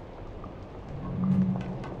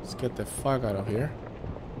 Let's get the fuck out of here.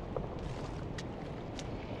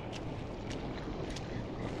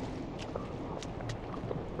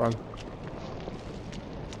 Run.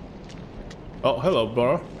 Oh, hello,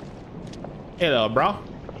 bro. Hello, bro.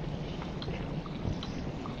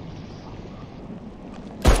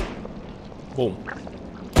 Boom.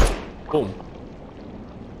 Boom.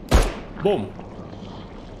 Boom.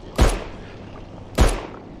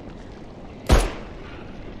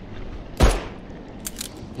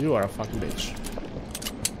 You are a fucking bitch.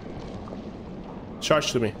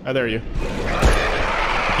 Charge to me. I dare you.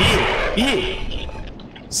 You.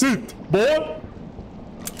 Sit, boy.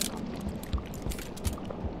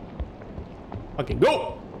 Fucking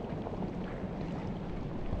go.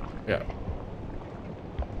 Yeah.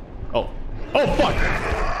 Oh. Oh fuck.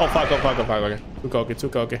 Oh fuck. Oh fuck. Oh fuck. Okay. Too cocky. Too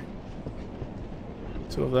cocky.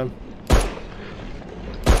 2 of them.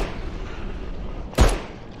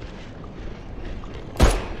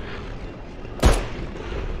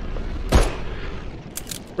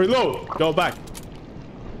 Reload. Go back.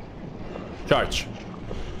 Charge.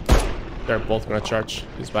 They're both gonna charge.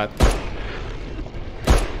 It's bad.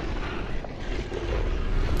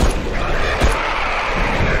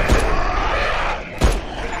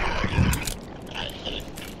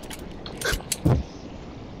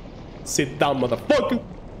 Sit down, motherfucker.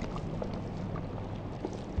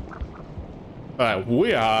 Alright,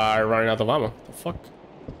 we are running out of ammo. The fuck?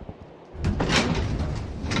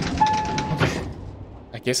 Okay.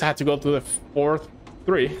 I guess I had to go to the 4th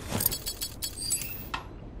 3.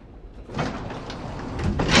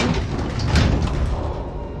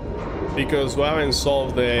 Because we haven't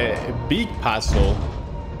solved the big puzzle.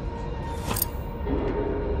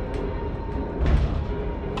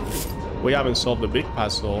 We haven't solved the big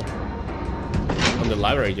puzzle on the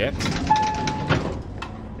library yet.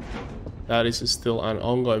 That is still an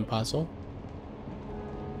ongoing puzzle.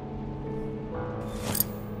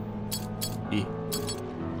 E.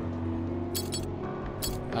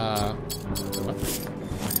 What?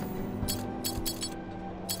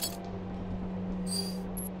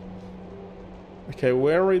 Okay,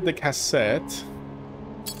 where is the cassette?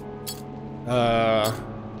 Do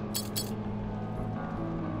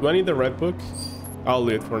I need the red book? I'll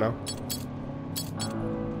leave it for now.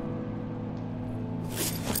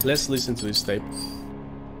 Let's listen to this tape.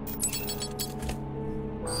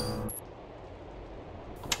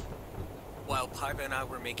 While Paiva and I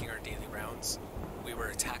were making our daily rounds, we were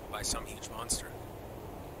attacked by some huge monster.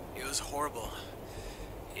 It was horrible.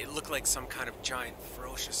 It looked like some kind of giant,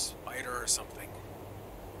 ferocious spider or something.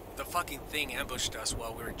 The fucking thing ambushed us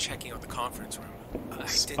while we were checking out the conference room. I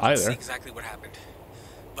didn't see exactly what happened,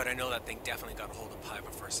 but I know that thing definitely got a hold of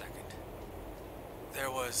Paiva for a second. There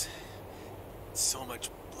was so much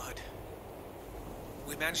blood.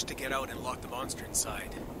 We managed to get out and lock the monster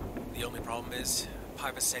inside. The only problem is,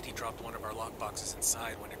 Paiva said he dropped one of our lockboxes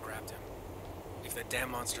inside when it grabbed him. If that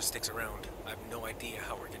damn monster sticks around, I have no idea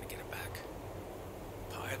how we're gonna get it back.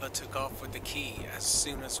 Paiva took off with the key as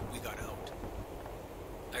soon as we got out.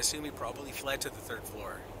 I assume he probably fled to the 3rd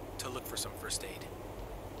floor to look for some first aid.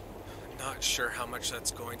 not sure how much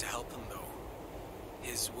that's going to help him, though.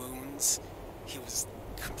 His wounds, he was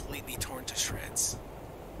completely torn to shreds.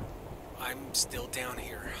 I'm still down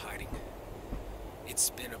here, hiding. It's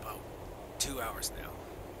been about 2 hours now.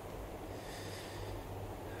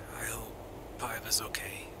 I hope Paiva's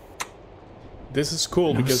okay. This is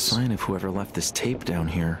cool No because... sign of whoever left this tape down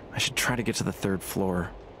here. I should try to get to the 3rd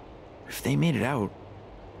floor. If they made it out,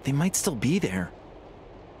 they might still be there.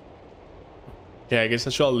 Yeah, I guess I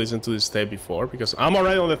should have listened to this tape before because I'm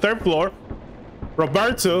already on the 3rd floor.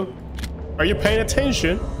 Roberto, are you paying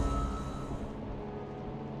attention?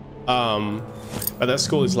 But that's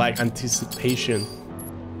cool. It's like anticipation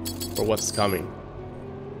for what's coming.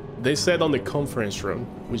 They said on the conference room,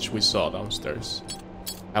 which we saw downstairs,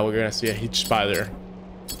 and we're gonna see a hitch spider,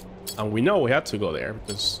 and we know we had to go there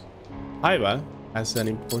because Paiva has an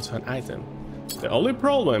important item. The only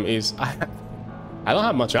problem is I don't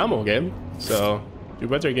have much ammo, game, so you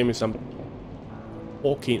better give me some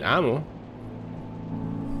fucking ammo.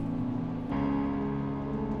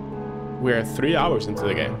 We're 3 hours into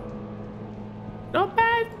the game. Not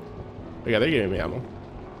bad. Okay, they're giving me ammo.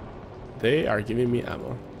 They are giving me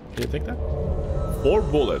ammo. Can you take that? 4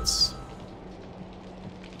 bullets.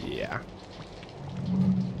 Yeah.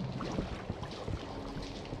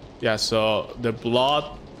 Yeah, so the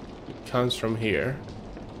blood comes from here.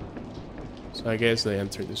 So I guess they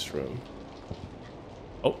enter this room.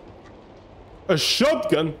 Oh. A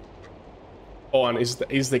shotgun! Oh, and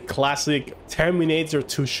is the classic Terminator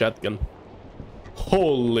 2 shotgun.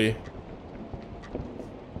 Holy.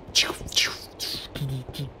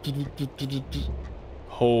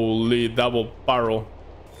 Holy double barrel.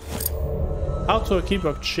 How to equip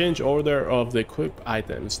a change order of the equip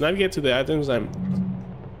items. Navigate to the items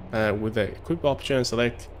and with the equip option,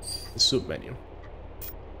 select the sub menu.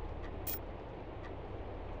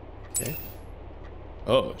 Okay.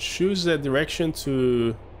 Oh, choose the direction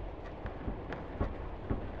to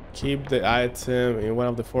keep the item in one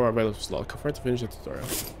of the 4 available slots. Confirm to finish the tutorial.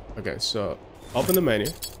 Okay, so open the menu,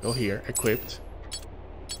 go here, equipped.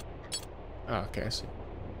 Ah, okay, I see.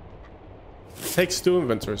 Takes 2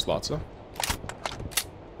 inventory slots, huh?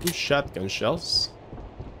 2 shotgun shells.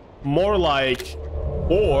 More like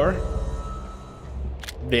 4.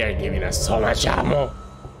 They are giving us so much ammo.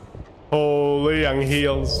 Holy young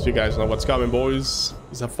heels. You guys know what's coming, boys.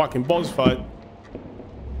 It's a fucking boss fight.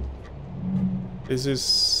 This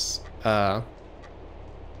is who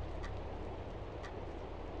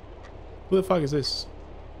the fuck is this?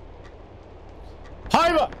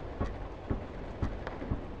 Paiva!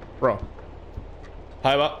 Bro.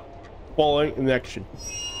 Paiva. Following in action.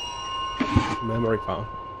 Memory found.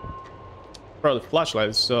 Bro, the flashlight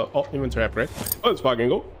is oh, inventory upgrade. Oh, let's fucking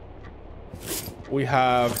go. We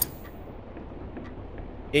have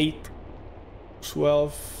 8,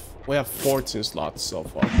 12. We have 14 slots so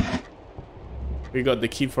far. We got the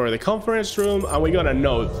key for the conference room, and we got a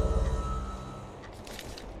note.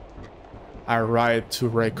 I write to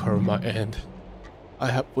record my end.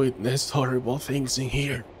 I have witnessed horrible things in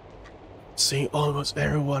here. Seen almost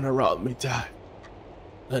everyone around me die.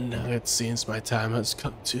 And now it seems my time has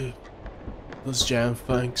come too. Those jam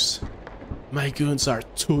funks. My goons are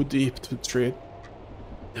too deep to treat.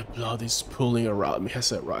 The blood is pooling around me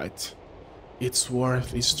as I write. Its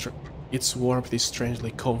warmth is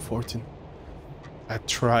strangely comforting. I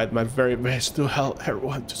tried my very best to help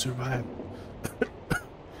everyone to survive.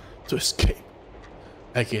 To escape.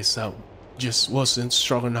 I guess I just wasn't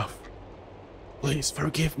strong enough. Please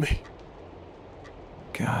forgive me.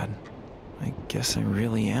 God, I guess I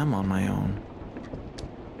really am on my own.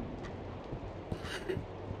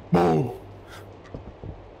 Boom.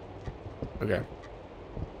 Okay.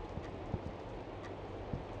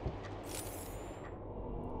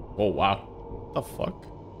 Oh wow. What the fuck?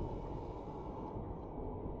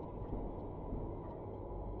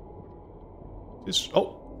 This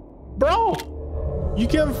bro! You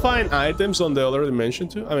can find items on the other dimension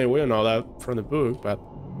too? I mean, we don't know that from the book, but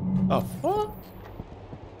oh fuck.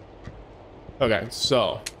 Okay,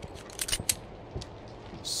 so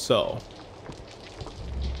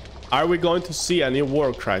are we going to see a new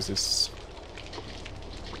world crisis?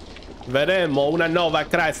 Veremo una nuova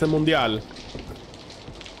crisis mundial.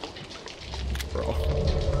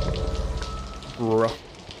 Bro.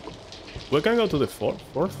 We can go to the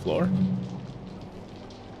fourth floor.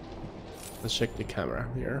 Let's check the camera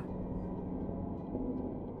here.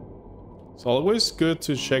 It's always good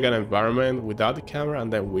to check an environment without the camera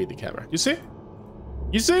and then with the camera. You see?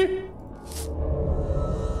 You see?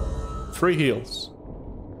 3 heals.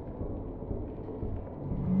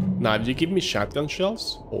 Now, if you give me shotgun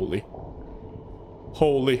shells, holy.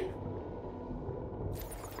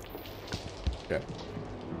 Okay.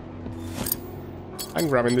 I'm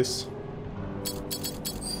grabbing this.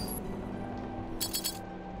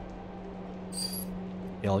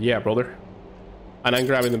 Hell yeah, brother. And I'm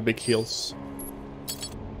grabbing the big heels.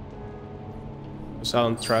 So I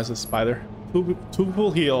don't trust the spider. Two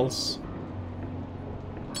full heals.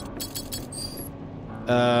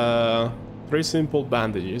 3 simple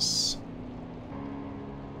bandages.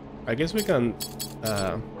 I guess we can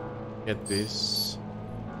get this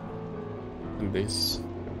and this.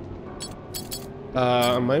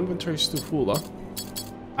 My inventory is too full, huh?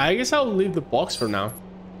 I guess I'll leave the box for now.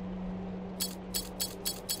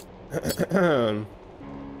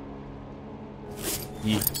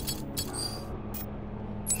 Yeah.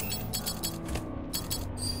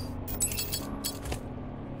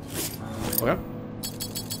 Okay.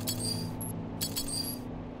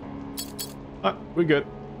 Ah, we're good.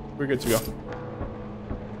 We're good to go.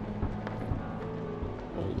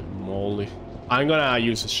 Holy moly. I'm gonna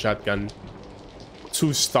use a shotgun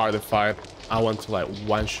to start the fight. I want to like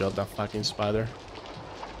one-shot that fucking spider.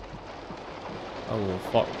 Oh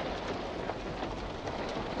fuck.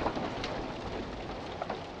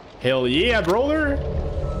 Hell yeah, brother!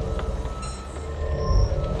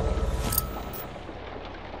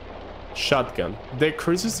 Shotgun.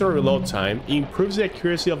 Decreases the reload time, improves the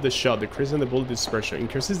accuracy of the shot, decreasing the bullet dispersion,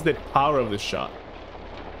 increases the power of the shot,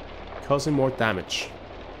 causing more damage.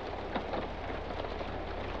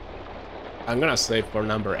 I'm gonna save for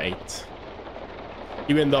number 8.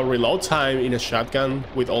 Even though reload time in a shotgun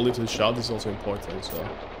with only 2 shots is also important, so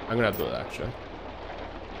I'm gonna do that actually.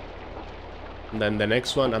 And then the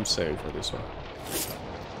next one I'm saving for this one.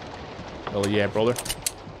 Oh yeah, brother.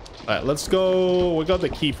 Alright, let's go. We got the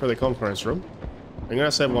key for the conference room. I'm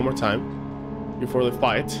gonna save one more time before the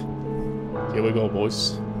fight. Here we go,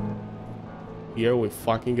 boys. Here we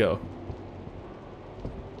fucking go.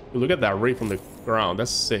 Look at that reef on the ground. That's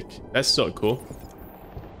sick. That's so cool.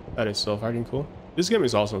 That is so fucking cool. This game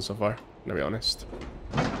is awesome so far, to be honest.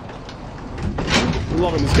 I'm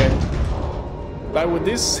loving this game. But with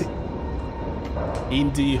this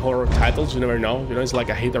indie horror titles, you never know. You know, it's like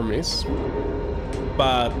a hit or miss.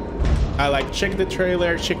 But I like check the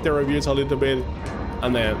trailer, check the reviews a little bit,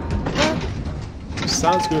 and then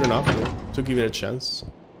sounds good enough to give it a chance.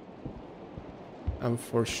 And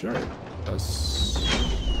for sure, that's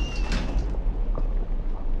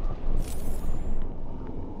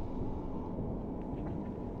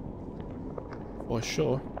for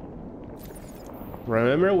sure.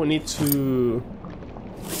 Remember, we need to.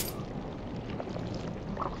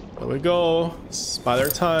 There we go. Spider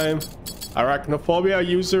time. Arachnophobia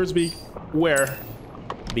users, beware.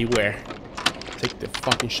 Beware. Take the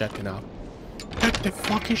fucking shotgun out. Take the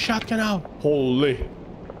fucking shotgun out. Holy.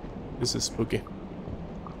 This is spooky.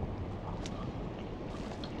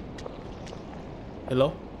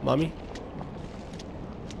 Hello, mommy?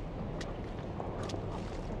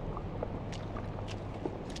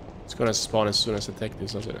 It's gonna spawn as soon as I take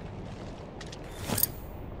this, doesn't it?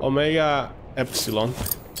 Omega Epsilon.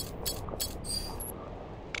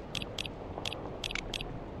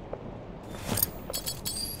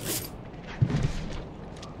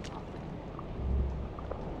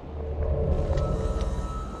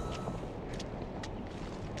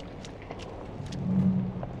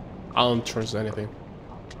 I don't trust anything.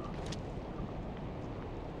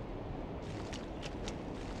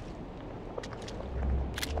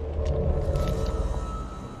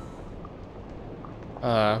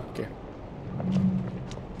 Okay.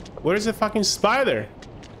 Where is the fucking spider?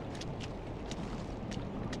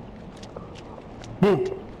 Boom.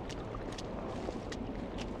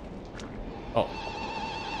 Oh.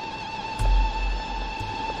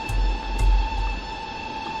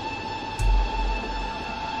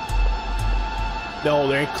 No,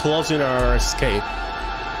 they're closing our escape.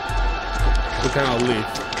 We cannot leave.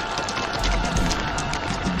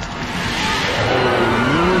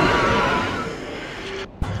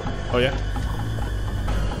 Oh yeah?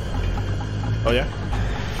 Oh yeah?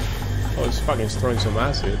 Oh, he's fucking throwing some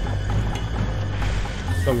acid.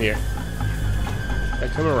 Come here. Yeah,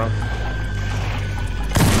 come around.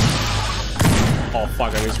 Oh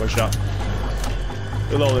fuck, I missed one shot.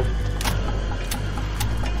 Reloading.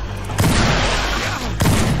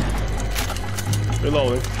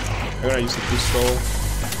 Reloading. I'm gonna use the pistol.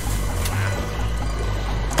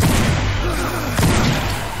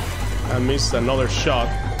 I missed another shot.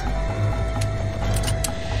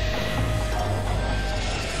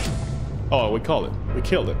 Oh, we called it. We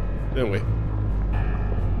killed it, didn't we?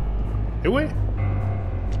 Did we?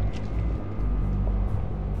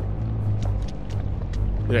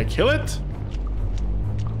 Did I kill it?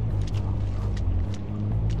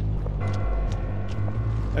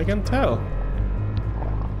 I can tell.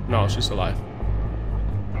 No, she's alive.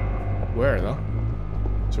 Where though?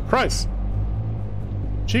 Surprise!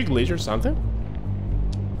 She glitch or something?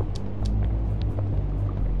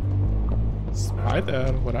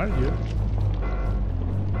 Spider, what are you?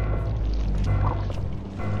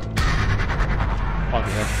 Fuck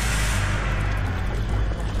yeah.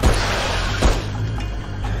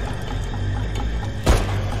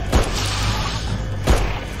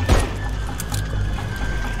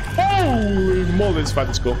 Holy moly, this fight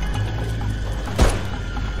is cool.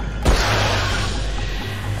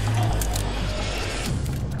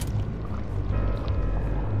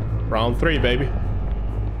 Round 3, baby.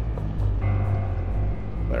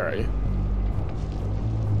 Where are you?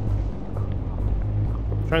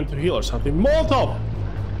 Trying to heal or something. Molotov!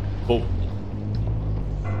 Oh.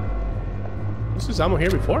 Was this ammo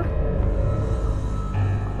here before?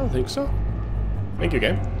 I don't think so. Thank you,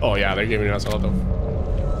 game. Oh yeah, they're giving us a lot of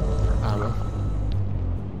ammo.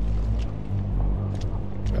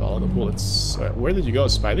 All the bullets. Where did you go,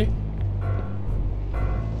 Spidey?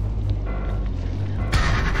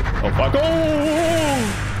 Oh fuck! Oh!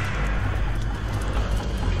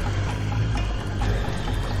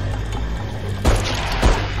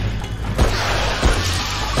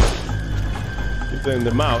 It's in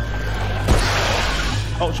the mouth.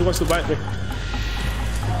 Oh, she wants to bite me.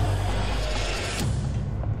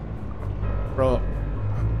 Bro.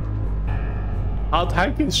 How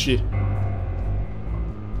tank is she?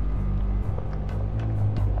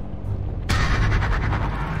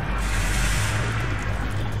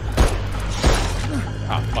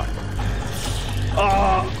 Ah, fuck.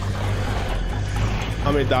 Oh!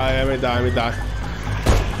 I may die, I may die, I may die.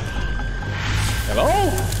 Hello?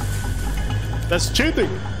 That's cheating.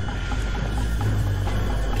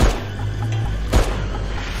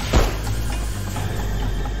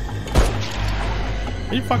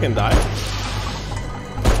 Did you fucking die?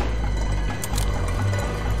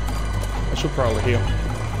 I should probably heal.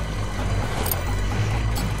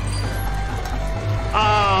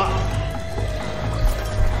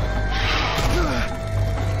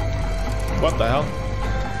 What the hell?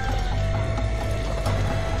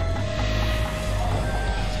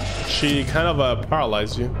 She kind of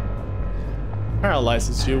paralyzes you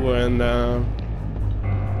when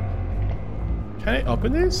can I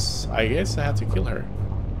open this? I guess I have to kill her.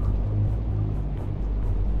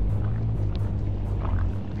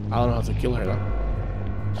 I don't know how to kill her though.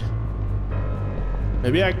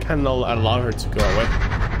 Maybe I cannot allow her to go away.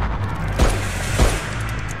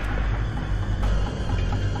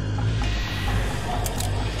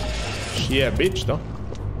 She a bitch though.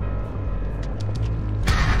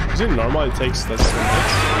 Is it normal it takes less than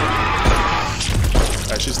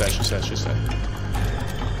this? She's dead, she's dead, she's dead.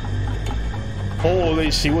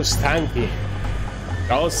 Holy, she was tanky.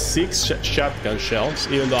 That was 6 shotgun shells,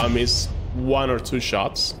 even though I missed 1 or 2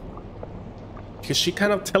 shots. Because she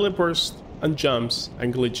kind of teleports and jumps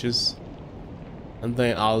and glitches. And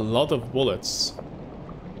then a lot of bullets.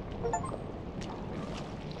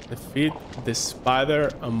 Defeat the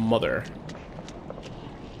spider and mother.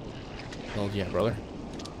 Oh yeah, brother.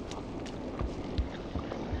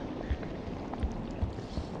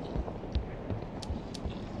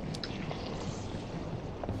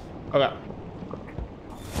 Okay.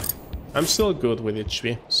 I'm still good with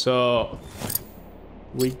HP, so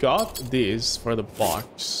we got this for the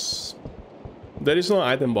box. There is no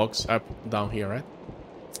item box up down here, right?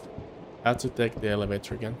 I have to take the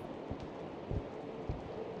elevator again.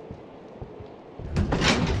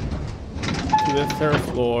 To the 3rd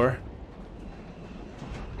floor.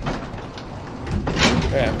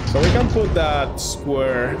 Yeah, so we can put that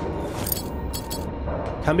square.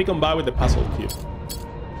 Can be combined with the puzzle cube.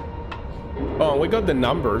 Oh, we got the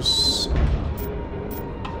numbers.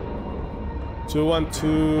 2, 1,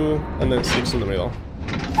 2, and then 6 in the middle.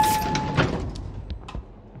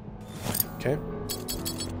 Okay.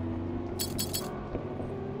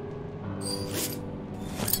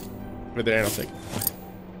 Right there, I don't think.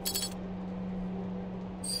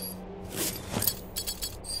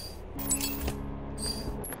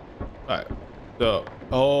 Alright. So,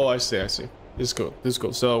 oh, I see, I see. This is cool. This is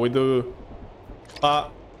cool. So we do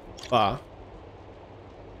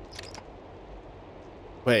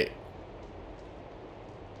wait.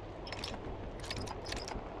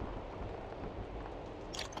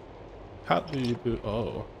 How do you do?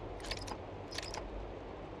 Oh.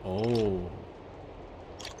 Oh.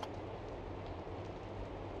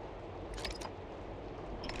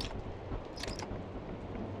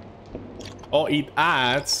 Oh, it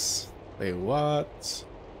adds. Wait, what?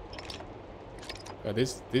 Oh,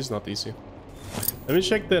 this is not easy. Let me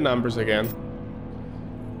check the numbers again.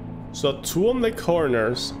 So 2 on the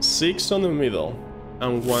corners, 6 on the middle,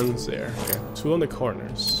 and 1's there. Okay, 2 on the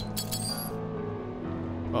corners.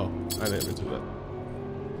 Oh, I didn't even do that.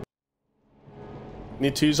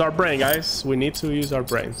 Need to use our brain, guys. We need to use our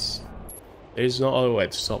brains. There is no other way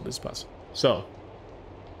to solve this puzzle. So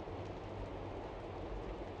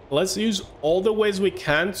let's use all the ways we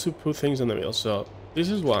can to put things in the middle. So this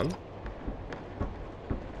is one.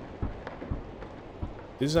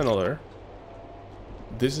 This is another.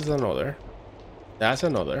 This is another. That's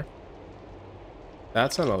another.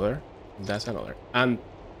 That's another. That's another. And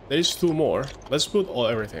there's 2 more. Let's put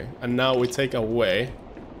everything. And now we take away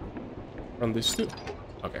from these 2.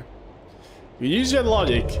 Okay. You use your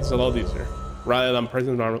logic, it's a lot easier. Rather than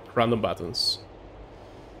pressing random buttons.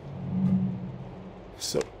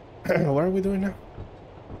 So, what are we doing now?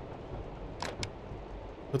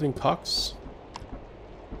 Putting cocks.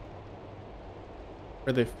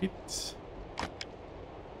 Where they fit.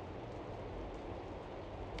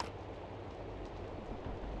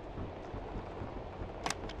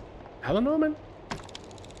 I don't know, man.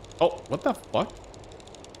 Oh, what the fuck?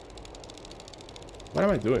 What am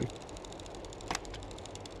I doing?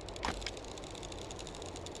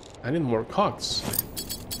 I need more cogs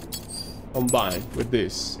combined with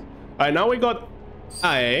this. Alright, now we got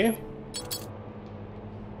A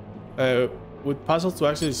with puzzles to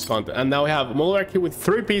access this content. And now we have modular key with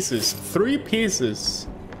 3 pieces. 3 pieces.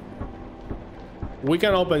 We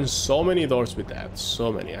can open so many doors with that.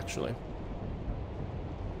 So many, actually.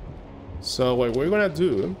 So what we're gonna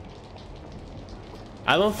do,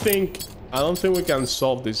 I don't think we can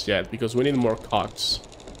solve this yet because we need more cogs.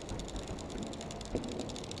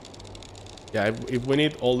 Yeah, if we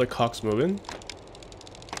need all the cogs moving,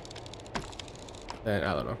 then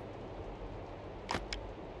I don't know.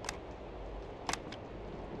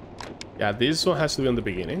 Yeah, this one has to be on the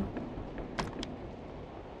beginning.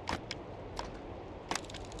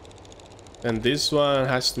 And this one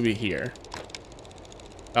has to be here.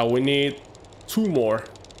 We need 2 more.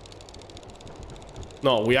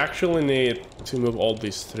 No, we actually need to move all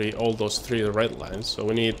those 3 red lines. So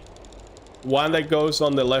we need 1 that goes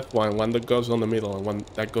on the left, one that goes on the middle, and 1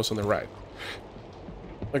 that goes on the right.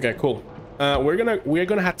 Okay, cool. We're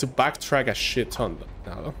gonna have to backtrack a shit ton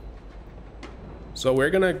now. So we're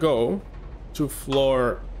gonna go to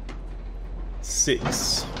floor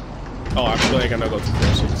 6. Oh, actually, I cannot go to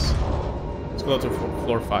floor 6. Let's go to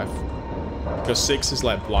floor 5. Because 6 is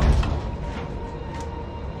like blocked.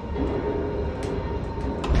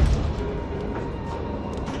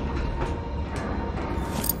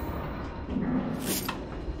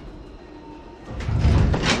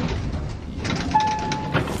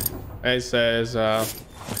 It says I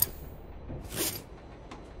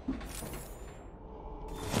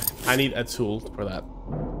need a tool for that.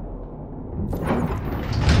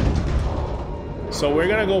 So we're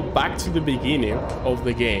gonna go back to the beginning of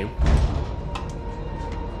the game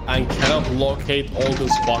and cannot locate all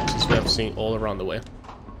those boxes we have seen all around the way.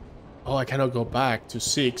 Oh, I cannot go back to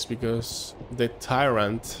 6 because the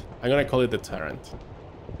tyrant, I'm gonna call it the tyrant,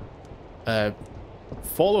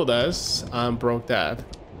 followed us and broke that.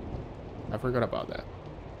 I forgot about that.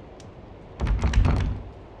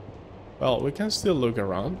 Well, we can still look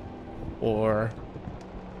around, or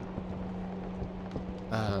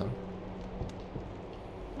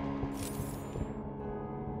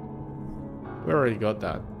we already got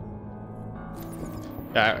that.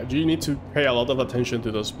 Yeah, you need to pay a lot of attention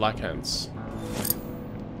to those black hands.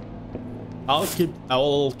 I'll keep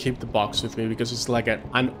the box with me because it's like an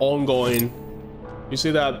ongoing. You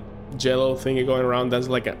see that jello thingy going around? That's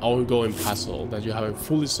like an ongoing puzzle that you haven't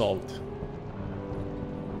fully solved.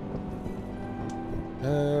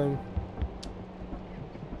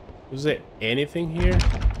 Is there anything here?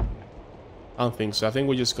 I don't think so. I think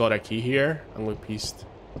we just got a key here and we pieced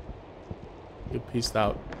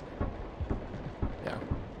out. Yeah.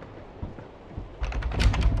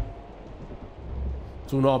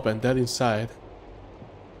 Do not open that inside.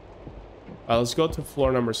 Let's go to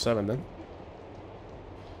floor number 7 then.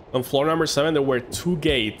 On floor number 7 there were 2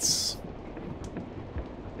 gates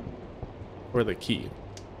for the key.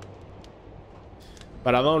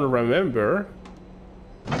 But I don't remember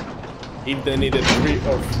if they needed 3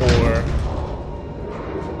 or 4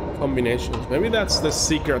 combinations. Maybe that's the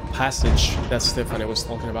secret passage that Stephanie was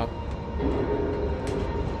talking about.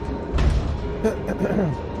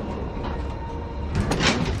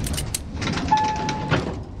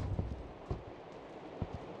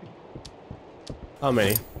 How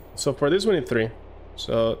many? So for this we need 3.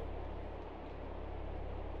 So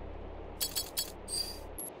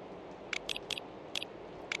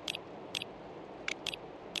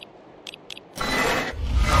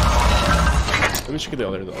Let me check the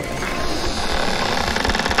other door.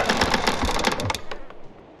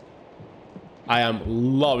 I am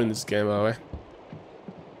loving this game, by the way.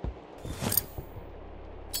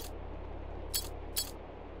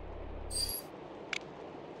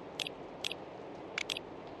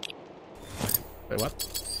 Wait, what?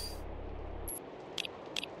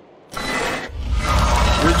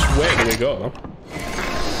 Which way do we go?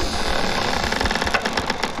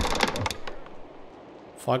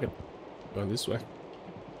 Fuck it. Going this way.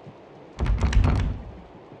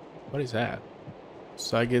 What is that?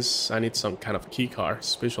 So I guess I need some kind of key car,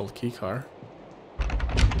 special key car.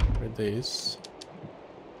 For this.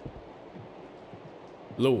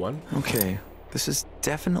 Blue one. Okay, this is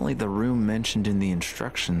definitely the room mentioned in the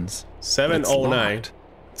instructions. 709.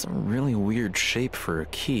 It's a really weird shape for a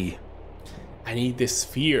key. I need the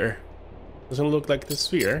sphere. Doesn't look like the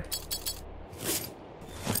sphere.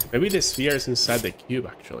 Maybe the sphere is inside the cube,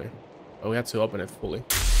 actually. But we have to open it fully.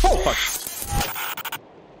 Oh, fuck!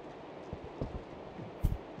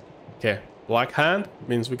 Okay, black hand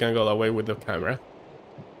means we can go away with the camera.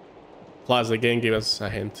 Plus, the game gave us a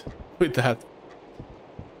hint with that.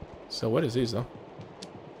 So what is this, though?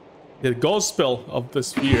 The ghost spell of the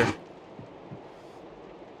sphere.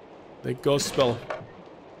 The ghost spell.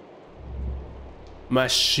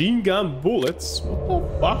 Machine gun bullets? What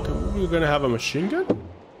the fuck? We're gonna have a machine gun?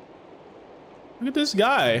 Look at this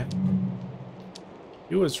guy.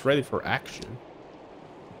 He was ready for action.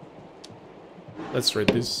 Let's read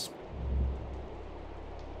this.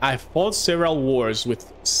 I fought several wars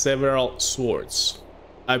with several swords.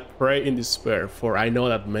 I pray in despair, for I know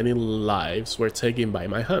that many lives were taken by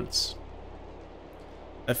my hands.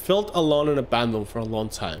 I felt alone and abandoned for a long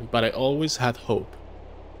time, but I always had hope.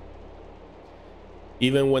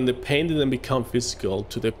 Even when the pain didn't become physical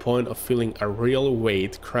to the point of feeling a real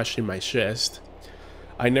weight crushing my chest,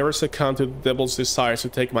 I never succumbed to the devil's desire to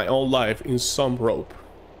take my own life in some rope.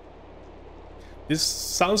 This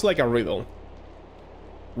sounds like a riddle.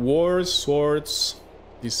 Wars, swords,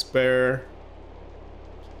 despair,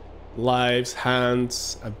 lives,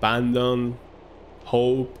 hands, abandon,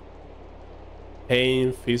 hope,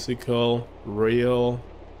 pain, physical, real,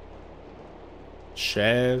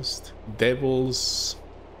 chest, devils,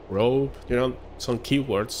 rope, you know, some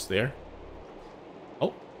keywords there.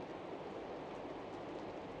 Oh.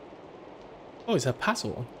 Oh, it's a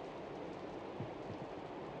puzzle.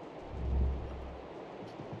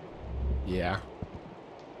 Yeah.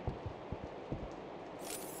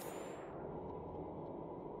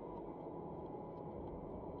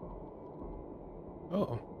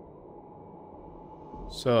 Oh.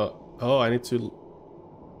 So, oh, I need to...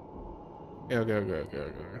 Okay.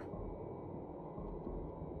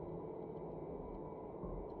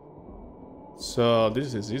 So,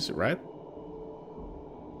 this is easy, right?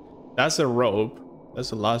 That's a rope.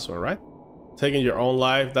 That's the last one, right? Taking your own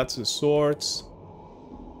life, that's the swords.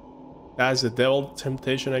 That's the devil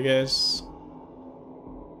temptation, I guess.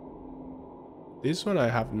 This one, I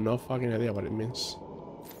have no fucking idea what it means.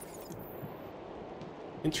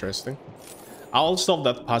 Interesting. I'll solve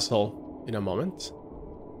that puzzle in a moment.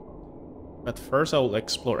 But first, I will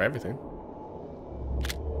explore everything.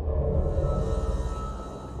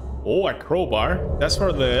 Oh, a crowbar. That's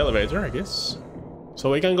for the elevator, I guess.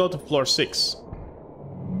 So we can go to floor 6.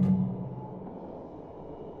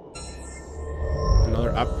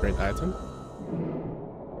 Another upgrade item.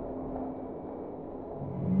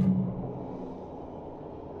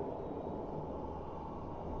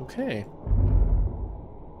 Okay.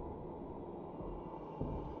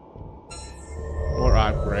 More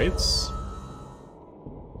upgrades.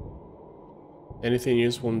 Anything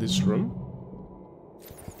useful in this room?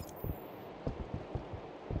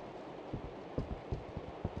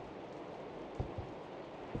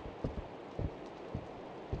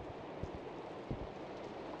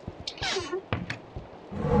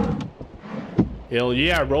 Hell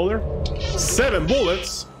yeah, roller. 7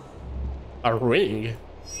 bullets. A ring.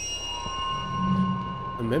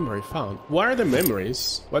 A memory found. What are the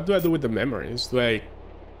memories? What do I do with the memories?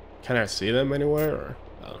 Can I see them anywhere? Or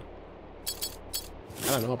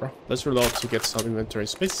I don't know, bro. Let's reload to get some inventory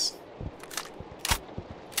space.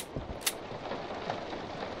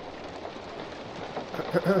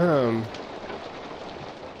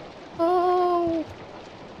 Oh.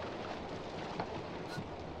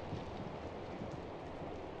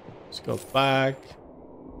 Let's go back.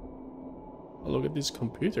 Oh, look at these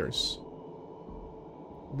computers.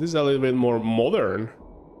 This is a little bit more modern.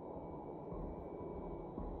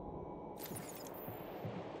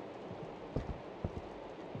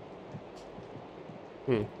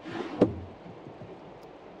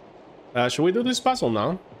 Should we do this puzzle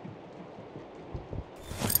now?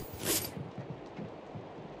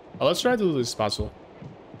 Let's try to do this puzzle.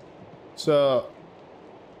 So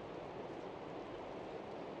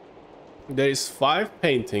there is 5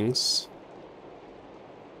 paintings,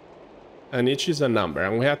 and each is a number,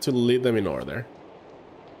 and we have to lead them in order.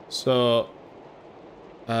 So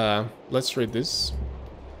let's read this.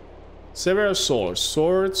 Several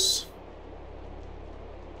swords.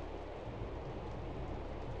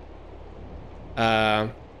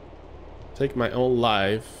 Take my own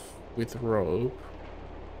life with rope.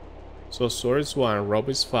 So sword is 1, rope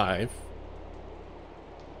is 5.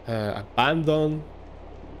 Abandon.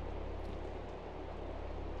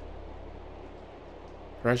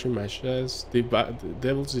 Crushing my chest. The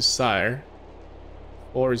devil's desire.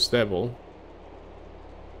 4 is devil.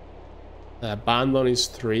 Abandon is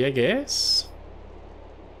 3, I guess.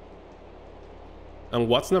 And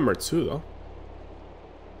what's number 2 though?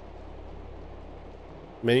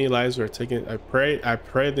 Many lives were taken. I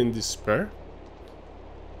prayed in despair.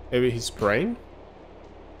 Maybe he's praying.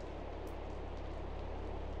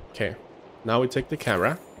 Okay, now we take the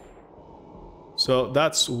camera. So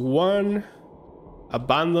that's 1.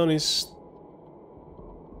 Abandon is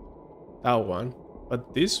that one,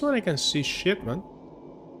 but this one I can see shit, man.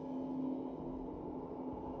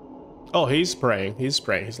 Oh, he's praying. He's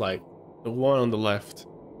praying. He's like the one on the left.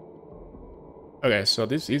 Okay, so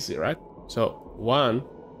this is easy, right? So 1,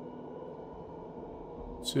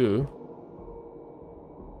 2.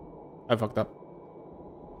 I fucked up.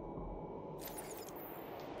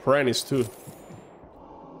 Praying is 2.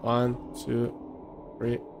 1, 2,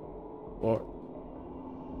 3, 4,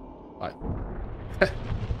 5.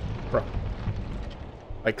 Bro.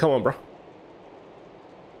 Like, come on, bro.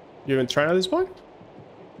 You even trying at this point?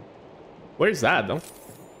 Where is that, though?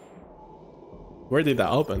 Where did that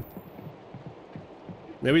open?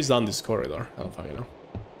 Maybe it's down this corridor. I don't fucking know.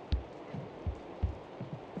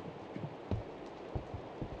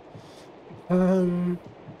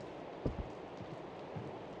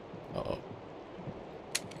 Uh-oh.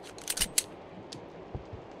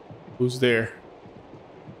 Who's there?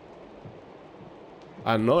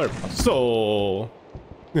 Another puzzle.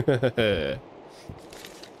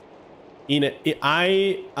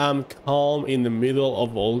 I am calm in the middle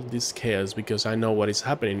of all this chaos because I know what is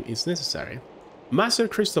happening is necessary. Master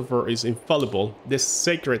Christopher is infallible. The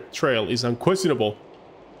sacred trail is unquestionable.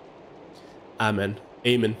 Amen.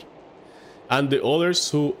 Amen. And the others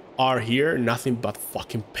who are here, nothing but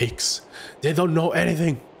fucking pigs. They don't know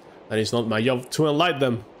anything. And it's not my job to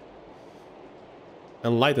enlighten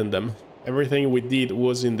them. Everything we did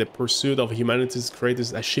was in the pursuit of humanity's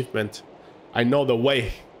greatest achievement. I know the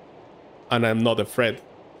way, and I'm not afraid.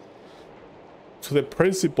 To the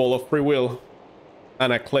principle of free will,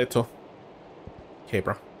 Anacleto. Okay,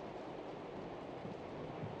 bro.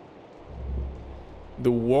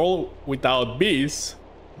 The world without bees.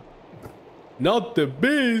 Not the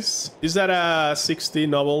bees. Is that a 60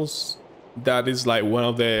 novels? That is like one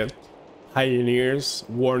of the pioneers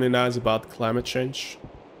warning us about climate change.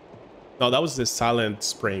 No, that was the Silent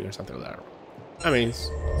Spring or something like that. I mean, it's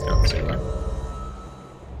kind of the same, right?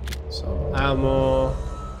 So, ammo.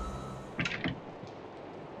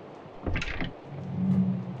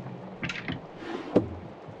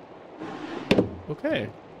 Okay.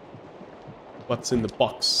 What's in the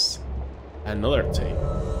box? Another thing.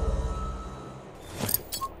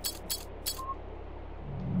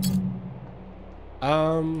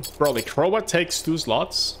 Bro, the crowbar takes 2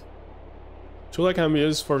 slots. Tool that can be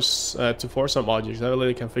used for to force some objects. That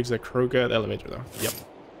ability can fix the crooked elevator though. Yep.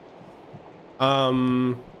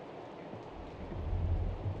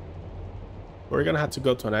 We're gonna have to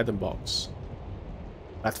go to an item box.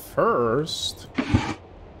 At first,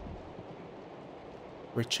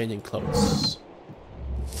 we're changing clothes.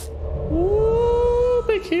 Ooh,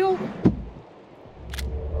 big heal.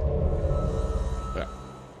 Yeah.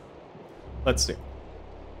 Let's see.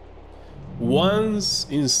 Once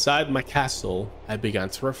inside my castle, I began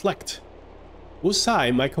to reflect. Was I,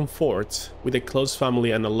 my comfort, with a close family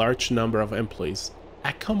and a large number of employees,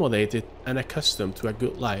 accommodated and accustomed to a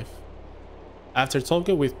good life? After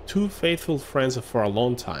talking with 2 faithful friends for a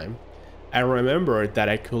long time, I remembered that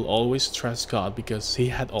I could always trust God because He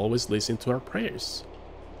had always listened to our prayers.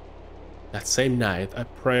 That same night, I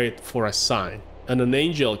prayed for a sign, and an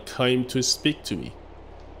angel came to speak to me.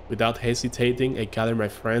 Without hesitating, I gathered my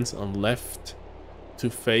friends and left to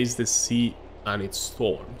face the sea and its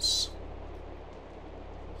storms.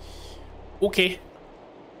 Okay.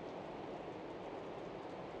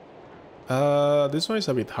 This one is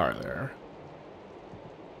a bit harder.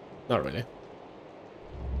 Not really.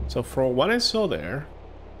 So from what I saw there,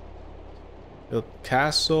 the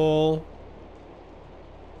castle,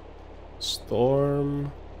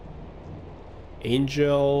 storm,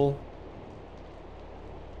 Angel.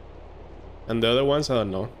 And the other ones, I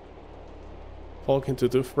don't know. Talking to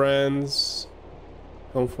two friends.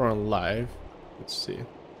 Come from live. Let's see.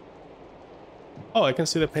 Oh, I can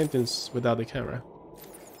see the paintings without the camera.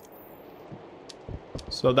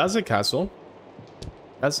 So that's the castle.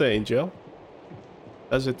 That's the angel.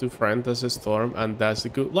 That's the two friends. That's the storm. And that's the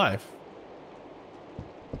good life.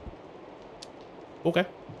 Okay.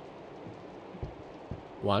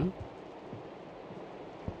 1,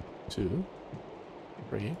 2,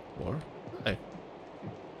 3, 4, 5.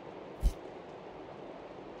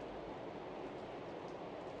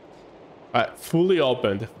 Alright, fully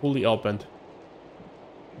opened. Fully opened.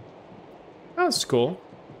 That's cool.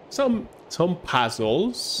 Some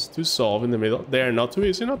puzzles to solve in the middle. They're not too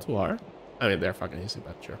easy, not too hard. I mean, they're fucking easy,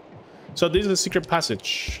 but sure. So this is the secret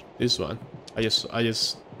passage. This one. I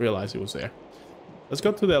just realized it was there. Let's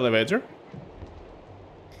go to the elevator.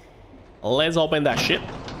 Let's open that shit.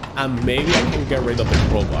 And maybe I can get rid of the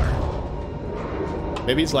crowbar.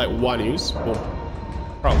 Maybe it's like one use. Boom.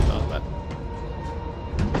 Probably not, but...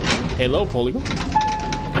 Hello, polygon.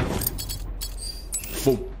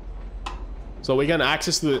 Boom. So we can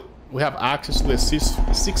access the... We have access to the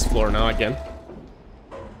sixth floor now again.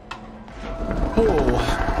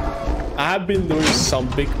 Oh. I have been doing some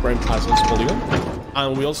big brain puzzles, polygon.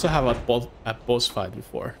 And we also have a boss fight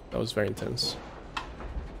before. That was very intense.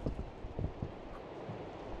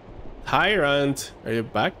 Tyrant, are you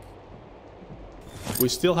back? We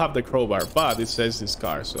still have the crowbar, but it says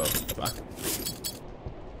discard, so back.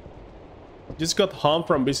 Just got home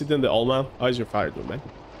from visiting the old man. How's your fire doing, man?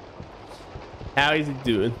 How is he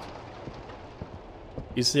doing?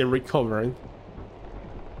 Is he recovering?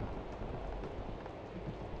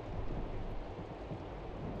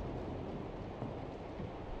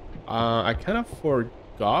 I kind of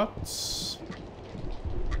forgot.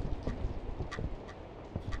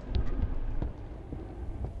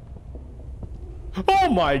 Oh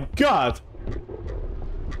my god!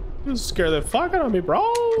 You scared the fuck out of me, bro!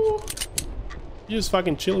 You just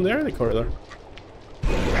fucking chilling there in the corridor.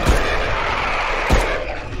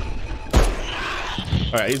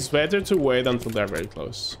 Alright, it's better to wait until they're very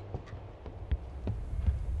close.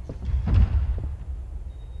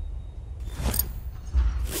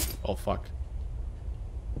 Oh fuck.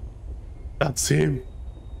 That's him.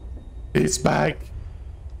 He's back.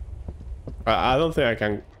 I don't think I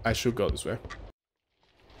can. I should go this way.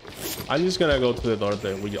 I'm just gonna go to the door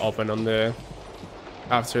that we open on the...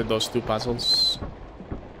 After those two puzzles.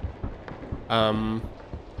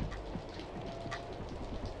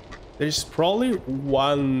 There's probably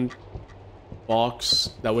one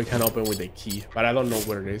box that we can open with a key, but I don't know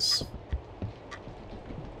where it is.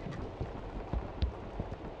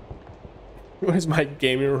 Where's my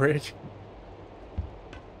gaming rig?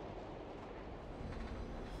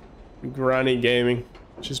 Granny gaming.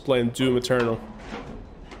 She's playing Doom Eternal.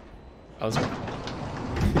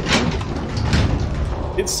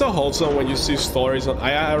 It's so wholesome when you see stories on...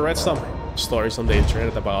 I read some stories on the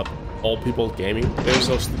internet about old people gaming.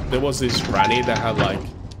 There was this granny that had like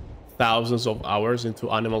thousands of hours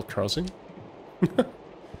into Animal Crossing. I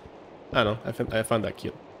don't know. I found that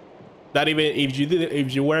cute. That even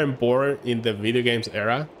if you weren't born in the video games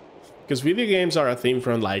era, because video games are a thing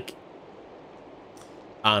from like,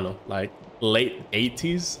 I don't know, like late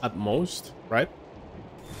 80s at most, right?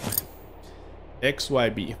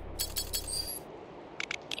 XYB.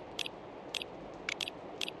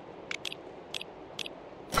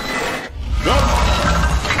 Go!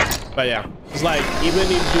 But yeah, it's like even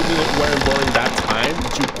if you weren't born in that time,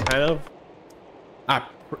 you kind of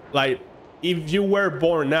like. If you were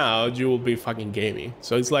born now, you will be fucking gaming.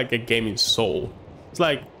 So it's like a gaming soul. It's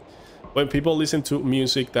like when people listen to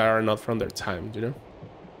music that are not from their time, you know?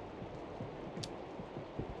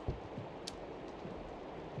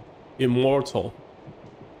 Immortal.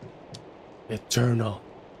 Eternal.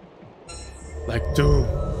 Like Doom.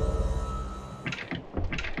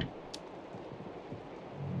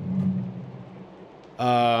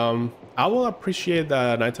 I will appreciate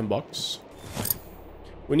an item box.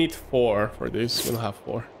 We need 4 for this. We'll have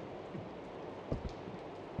 4.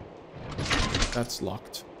 That's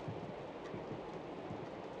locked.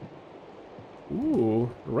 Ooh,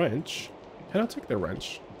 wrench. Can I take the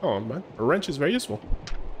wrench? Oh man, a wrench is very useful.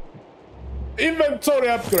 Inventory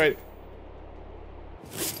upgrade.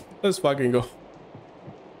 Let's fucking go.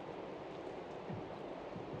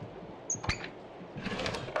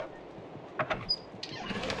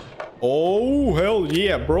 Oh hell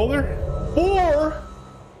yeah, brother!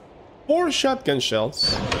 4 shotgun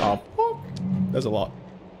shells. Oh fuck, that's a lot.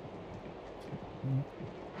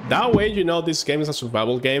 That way, you know, this game is a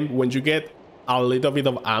survival game. When you get a little bit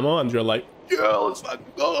of ammo and you're like, yeah, let's fucking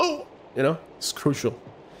go. You know, it's crucial.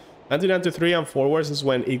 1993 and forwards is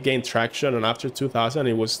when it gained traction, and after 2000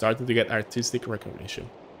 it was starting to get artistic recognition.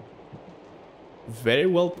 Very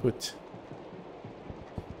well put.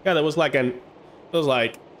 Yeah, there was like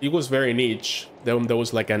it was very niche. Then there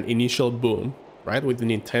was like an initial boom, right, with the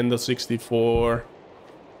Nintendo 64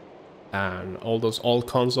 and all those old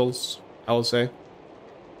consoles, I would say,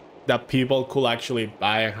 that people could actually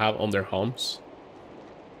buy and have on their homes,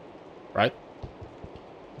 right?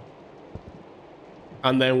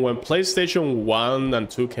 And then when PlayStation 1 and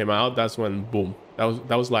 2 came out, that's when boom.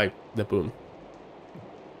 That was like the boom.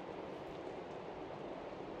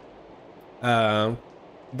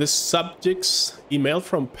 The subject's email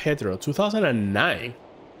from Pedro, 2009.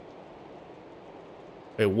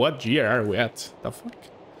 Wait, what year are we at? The fuck?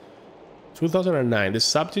 2009. The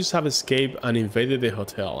subjects have escaped and invaded the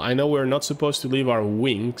hotel. I know we're not supposed to leave our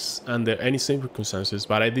wings under any circumstances,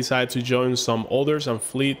 but I decided to join some others and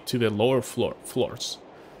flee to the lower floors.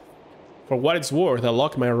 For what it's worth, I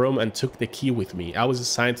locked my room and took the key with me. I was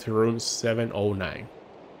assigned to room 709.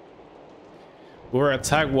 We were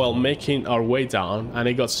attacked while making our way down, and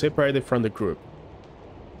I got separated from the group.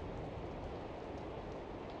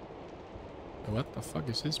 What the fuck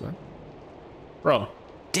is this, man? Bro.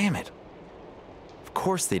 Damn it. Of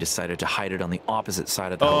course they decided to hide it on the opposite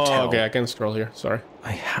side of the hotel. Oh, okay, I can scroll here. Sorry.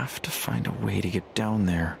 I have to find a way to get down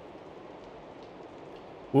there.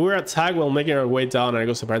 We were attacked while making our way down, and I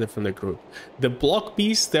got separated from the group. The Block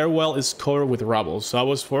B stairwell is covered with rubble, so I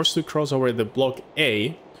was forced to cross over the Block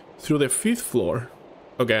A through the 5th floor.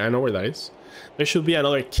 Okay, I know where that is. There should be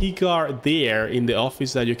another keycard there in the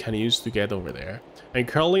office that you can use to get over there. I'm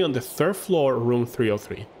currently on the 3rd floor, room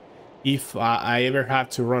 303. If I ever have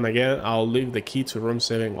to run again, I'll leave the key to room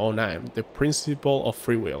 709. The principle of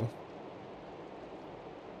free will.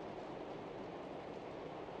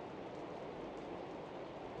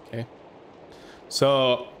 Okay.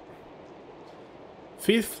 So,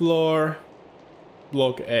 5th floor,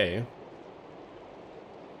 Block A.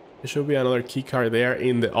 There should be another keycard there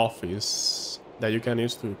in the office that you can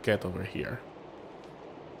use to get over here.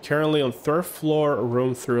 Currently on 3rd floor,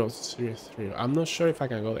 room 303. I'm not sure if I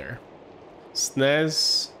can go there.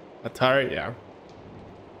 SNES, Atari, yeah.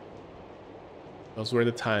 Those were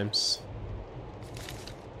the times.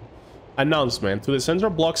 Announcement to the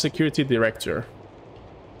Central Block Security Director.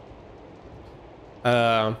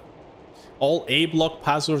 All A block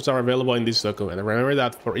passwords are available in this document. Remember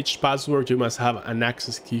that for each password you must have an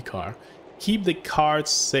access key card. Keep the cards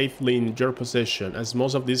safely in your possession, as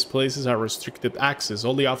most of these places are restricted access.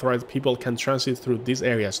 Only authorized people can transit through these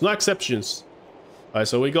areas. No exceptions. Alright,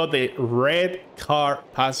 so we got the red card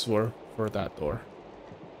password for that door.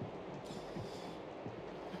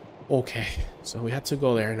 Okay, so we had to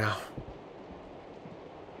go there now.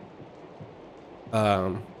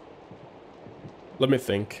 Let me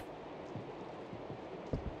think.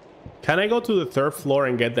 Can I go to the 3rd floor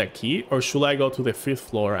and get that key, or should I go to the 5th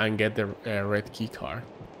floor and get the red key card?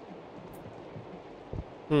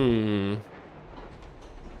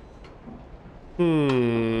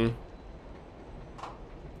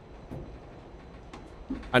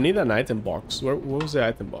 I need an item box. Where was the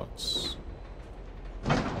item box?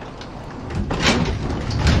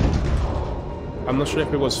 I'm not sure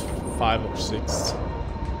if it was 5 or 6.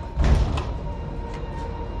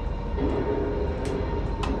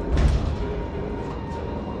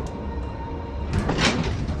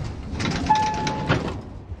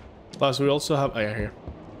 Plus, we also have air here.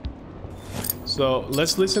 So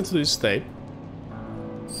let's listen to this tape.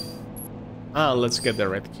 And let's get the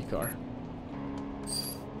red key card.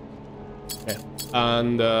 Okay.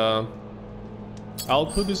 And I'll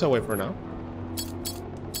put this away for now.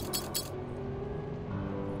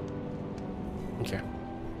 Okay.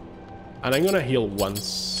 And I'm gonna heal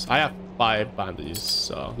once. I have 5 bandages,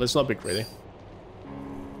 so let's not be greedy.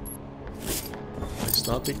 Let's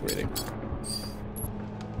not be greedy.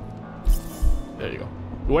 There you go.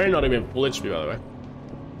 We're not even full HP, by the way.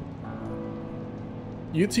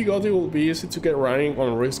 UT Gotti will be easy to get running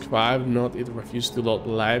on Risk 5, not it refused to load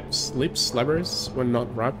lips libraries when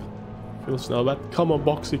not wrapped. Feels no bad. Come on,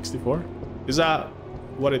 Box 64. Is that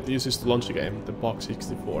what it uses to launch the game? The Box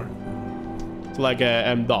 64. It's like a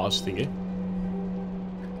MDOS thingy.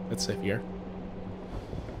 Let's save here.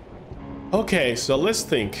 Okay, so let's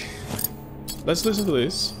think. Let's listen to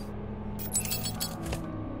this.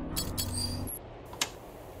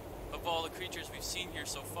 Of all the creatures we've seen here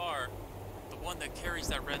so far, the one that carries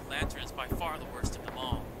that red lantern is by far the worst of them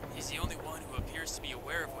all. He's the only one who appears to be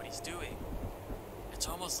aware of what he's doing. It's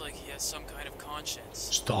almost like he has some kind of conscience.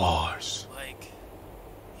 Stars. Like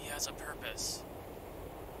he has has a purpose.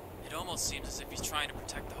 It almost seems as if he's trying to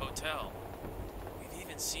protect the hotel. We've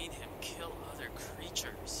even seen him kill other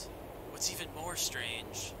creatures. What's even more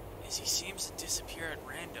strange is he seems to disappear at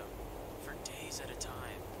random for days at a time.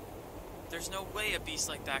 There's no way a beast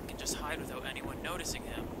like that can just hide without anyone noticing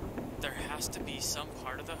him. There has to be some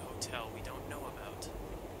part of the hotel we don't know about.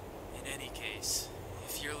 In any case,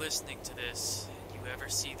 if you're listening to this and you ever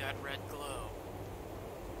see that red glow,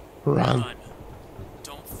 Run. run.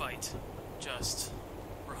 Don't fight. Just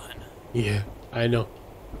run. Yeah, I know.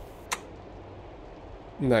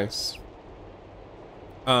 Nice.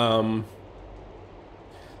 So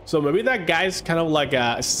maybe that guy's kind of like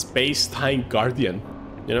a space-time guardian,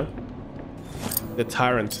 you know? The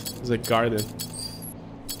tyrant is a guardian.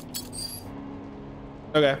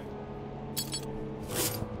 Okay.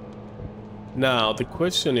 Now the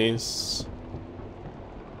question is,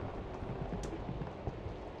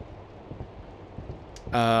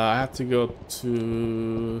 I have to go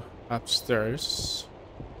to upstairs.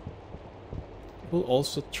 We'll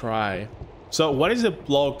also try. So what is the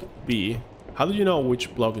block B? How do you know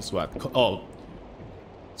which block is what? Oh,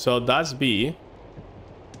 so that's B.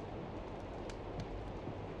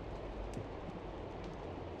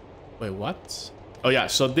 Wait, what? Oh yeah,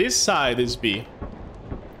 so this side is B.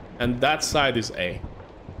 And that side is A.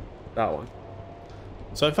 That one.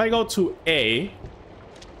 So if I go to A,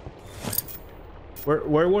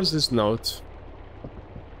 where was this note?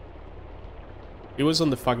 It was on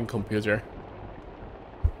the fucking computer.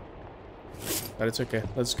 But it's okay.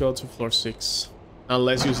 Let's go to floor 6. And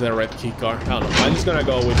let's use the red key card. I don't know. I'm just gonna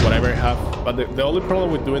go with whatever I have. But the only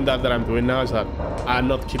problem with doing that I'm doing now is that I'm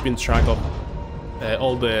not keeping track of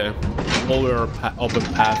all the open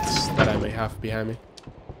paths that I may have behind me.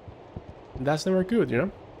 And that's never good, you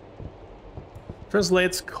know?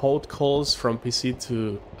 Translates code calls from PC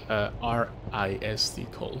to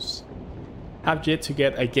RISD calls. Have yet to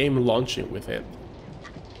get a game launching with it.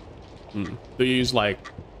 Do you use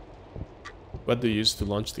like... What do you use to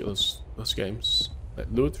launch those games? Like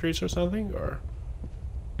loot trees or something? Or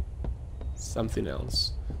something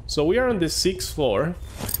else? So we are on the 6th floor.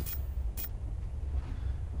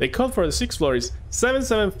 The code for the 6th floor is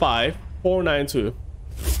 775492.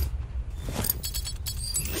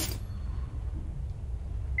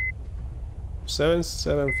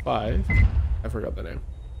 I forgot the name.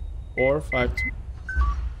 452.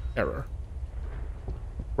 Error.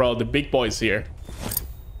 Bro, the big boy's here.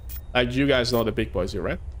 Like you guys know the big boys here,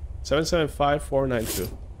 right?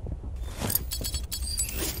 775492.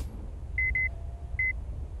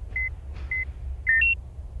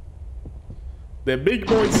 The big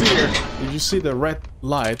boy's here. Did you see the red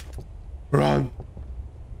light? Run.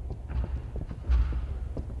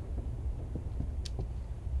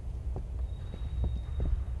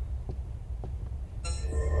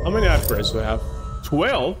 How many upgrades do I have?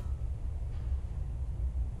 12?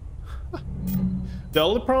 The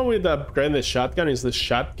only problem with upgrading the shotgun is the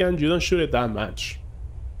shotgun, you don't shoot it that much.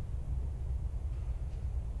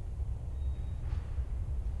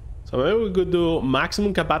 So maybe we could do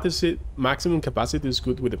maximum capacity. Maximum capacity is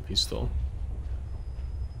good with the pistol.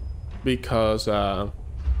 Because all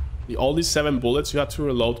these 7 bullets, you have to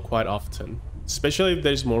reload quite often. Especially if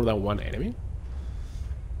there's more than one enemy.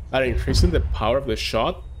 That increasing the power of the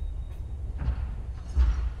shot.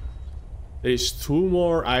 There's 2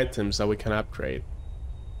 more items that we can upgrade.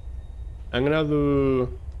 I'm gonna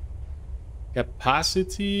do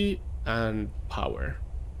capacity and power.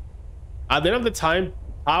 At the end of the time,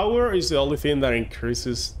 power is the only thing that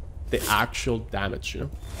increases the actual damage, you know?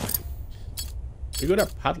 We got a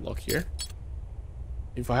padlock here.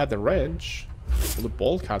 If I had the wrench, or the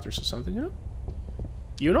bolt cutters or something, you know?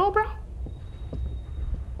 You know, bro?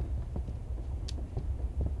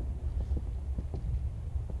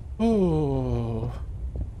 Oh.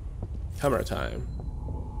 Camera time.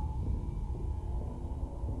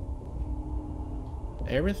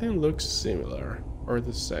 Everything looks similar or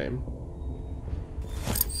the same.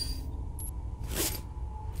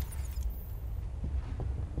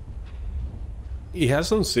 He has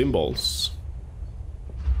some symbols.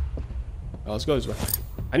 Oh, let's go this way.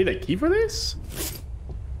 I need a key for this?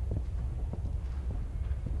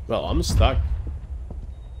 Well, I'm stuck.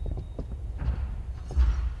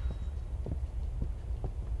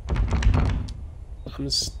 I'm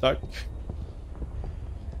stuck.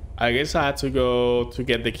 I guess I had to go to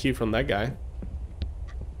get the key from that guy.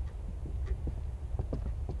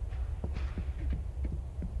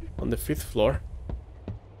 On the 5th floor.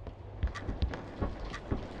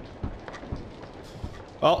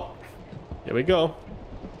 Oh, here we go.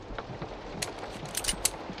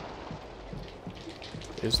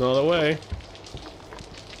 There's no other way.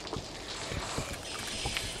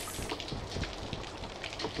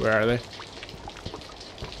 Where are they?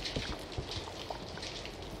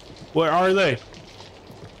 Where are they?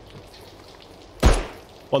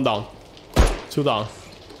 1 down. 2 down.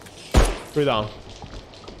 3 down.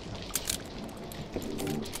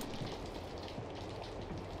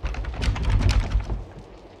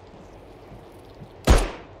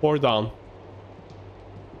 Four down.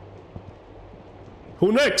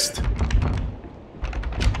 Who next?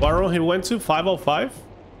 What room he went to? 505?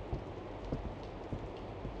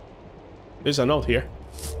 There's a note here.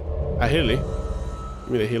 A Healy. Give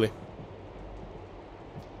me the Healy.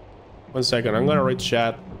 1 second. I'm gonna read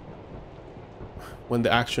chat when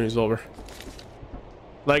the action is over.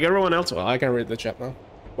 Like everyone else. Well, I can read the chat now.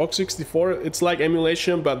 Box 64. It's like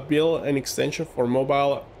emulation, but build an extension for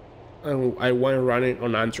mobile. And I want running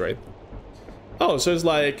on Android. Oh, so it's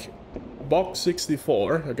like Box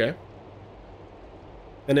 64. Okay.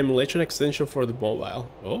 An emulation extension for the mobile.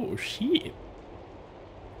 Oh shit.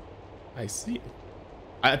 I see.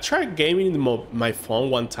 I tried gaming my phone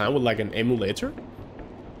one time with like an emulator.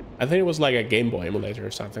 I think it was like a Game Boy emulator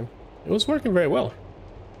or something. It was working very well.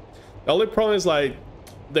 The only problem is like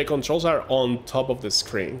the controls are on top of the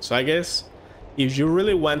screen. So I guess if you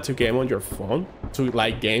really want to game on your phone, to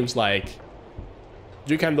like games like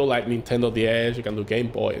you can do like Nintendo DS, you can do Game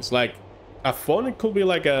Boy. It's like a phone. It could be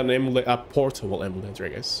like a portable emulator, I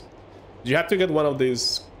guess. You have to get one of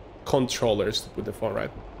these controllers with the phone,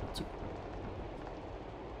 right?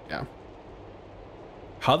 Yeah.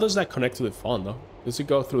 How does that connect to the phone though? Does it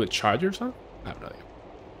go through the charger or something? I have no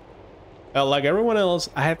idea. Like everyone else,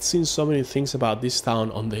 I had seen so many things about this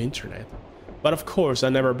town on the internet. But of course, I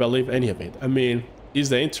never believed any of it. I mean, it's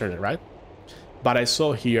the internet, right? But I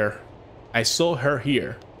saw her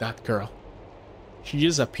here, that girl. She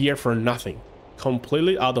just appeared for nothing,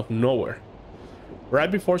 completely out of nowhere.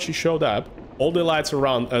 Right before she showed up, all the lights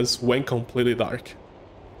around us went completely dark.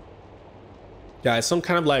 Yeah, it's some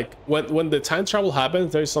kind of like, when the time travel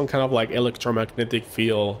happens, there's some kind of like electromagnetic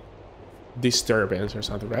field disturbance or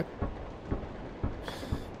something, right?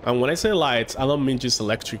 And when I say lights, I don't mean just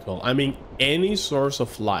electrical. I mean any source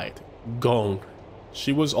of light. Gone.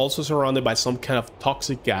 She was also surrounded by some kind of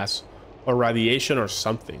toxic gas or radiation or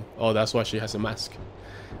something. Oh, that's why she has a mask.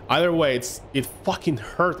 Either way, it fucking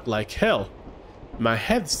hurt like hell. My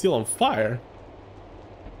head's still on fire.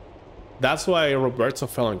 That's why Roberto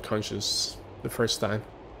fell unconscious the first time.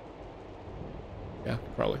 Yeah,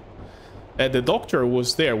 probably. The doctor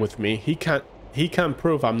was there with me. He can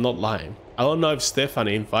prove I'm not lying. I don't know if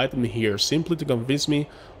Stephanie invited me here simply to convince me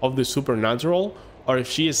of the supernatural, or if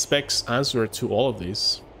she expects answer to all of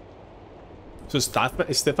this. So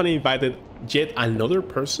Stephanie invited yet another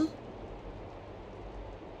person?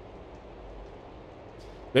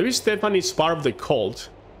 Maybe Stephanie's part of the cult,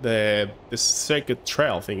 the Sacred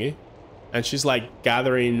Trail thingy, and she's like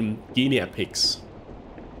gathering guinea pigs.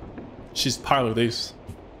 She's part of this.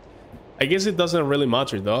 I guess it doesn't really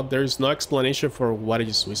matter though. There's no explanation for what I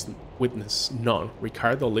just witnessed. None.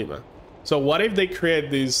 Ricardo Lima. So what if they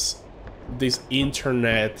create this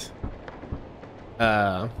internet,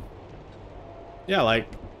 yeah, like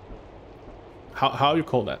how you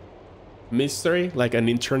call that? Mystery? Like an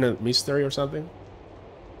internet mystery or something?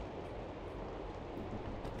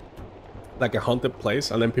 Like a haunted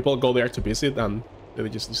place, and then people go there to visit and they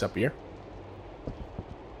just disappear.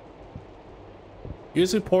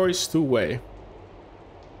 Usually port is two-way.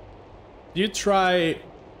 Do you try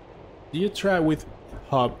with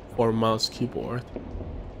hub or mouse keyboard?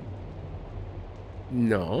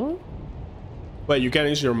 No. Wait, you can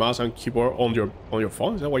use your mouse and keyboard on your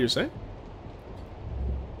phone? Is that what you're saying?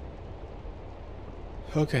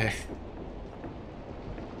 Okay.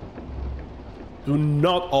 Do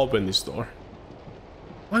not open this door.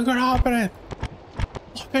 I'm gonna open it.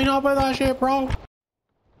 Fucking open that shit, bro.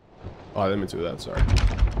 Oh, I didn't mean to do that, sorry.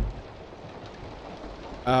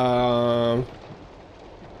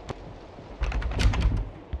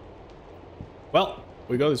 Well,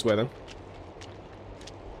 we go this way then.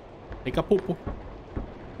 Take a poo-poo.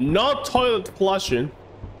 No toilet flushing.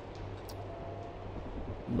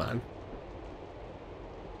 Man.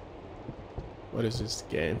 What is this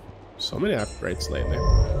game? So many upgrades lately.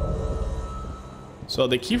 So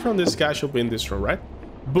the key from this guy should be in this room, right?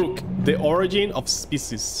 Book The Origin of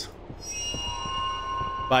Species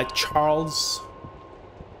by Charles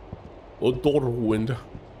O'Dorwind.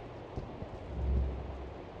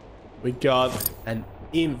 We got an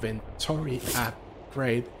inventory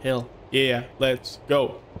upgrade. Hell yeah, let's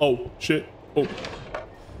go. Oh shit. Oh,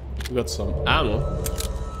 we got some ammo.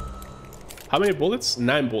 How many bullets?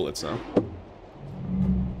 9 bullets now.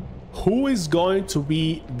 Who is going to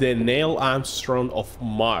be the Neil Armstrong of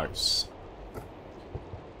Mars?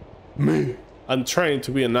 Me. I'm trying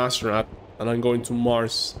to be an astronaut and I'm going to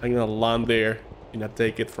Mars. I'm gonna land there in a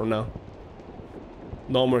decade from now.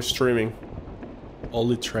 No more streaming.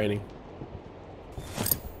 Only training.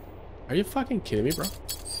 Are you fucking kidding me, bro?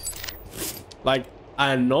 Like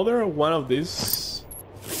another one of these.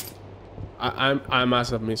 I must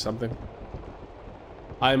have missed something.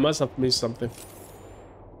 I must have missed something.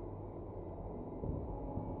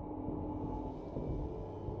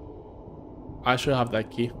 I should have that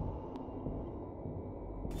key.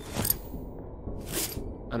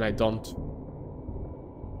 And I don't.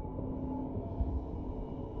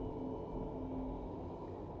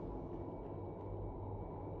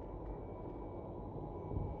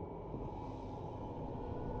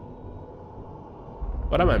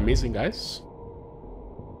 What am I missing, guys?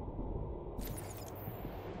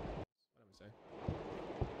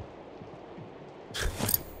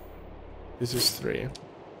 This is 3.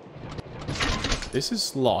 This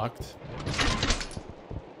is locked.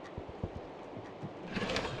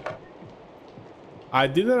 I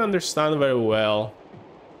didn't understand very well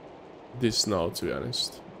this note, to be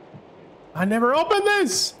honest. I never opened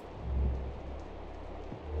this!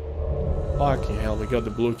 Fucking hell, we got the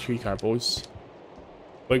blue key card, boys.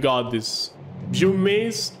 We got this. You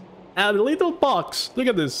missed a little box. Look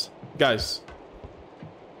at this, guys.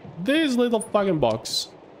 This little fucking box.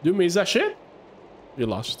 You miss that shit? You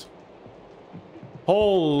lost.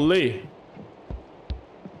 Holy.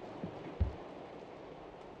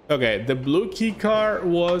 Okay, the blue key card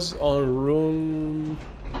was on room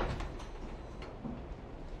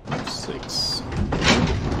 6.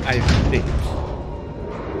 I think.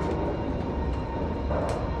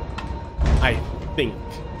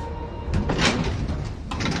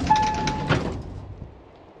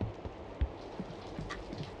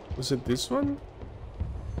 Was it this one?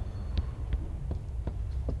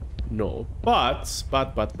 No, but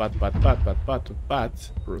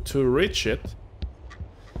to reach it,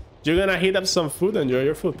 you're gonna heat up some food. Enjoy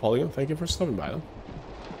your food, Polygon. Thank you for stopping by.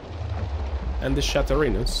 And the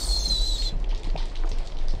Chatterinus.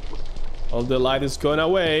 All the light is going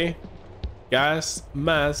away. Gas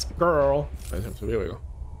mask girl. Here we go.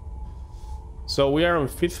 So we are on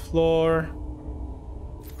 5th floor.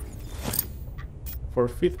 For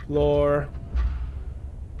 5th floor.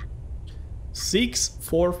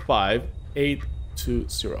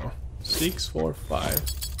 645820. 645.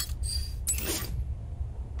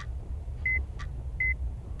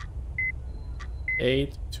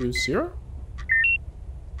 820.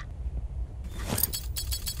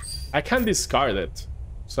 I can't discard it,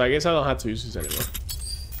 so I guess I don't have to use this anymore.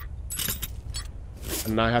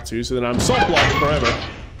 And now I have to use it, and I'm so blocked forever.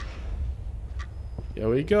 Here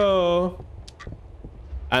we go.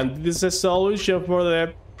 And this is a solution for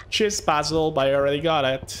the cheese puzzle, but I already got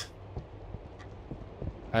it.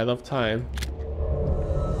 I love time.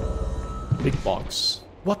 Big box.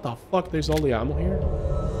 What the fuck? There's all the ammo here?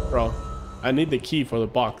 Bro, I need the key for the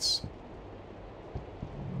box.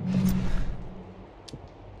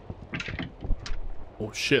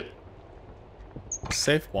 Oh shit.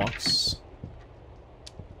 Safe box.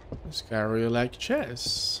 This guy really like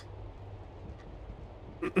chess.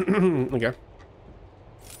 Okay.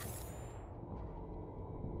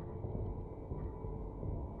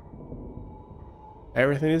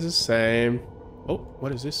 Everything is the same. Oh,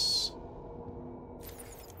 what is this?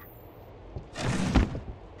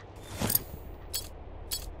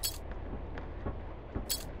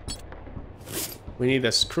 We need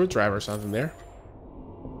a screwdriver or something there.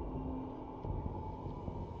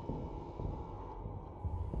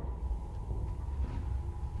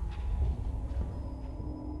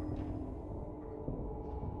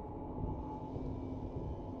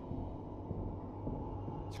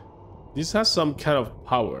 This has some kind of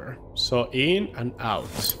power. So in and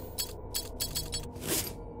out.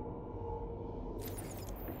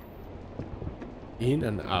 In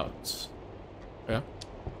and out. Yeah.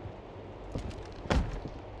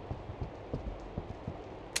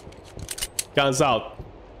 Guns out.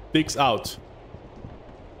 Dicks out.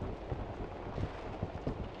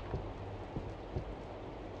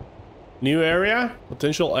 New area?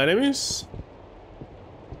 Potential enemies?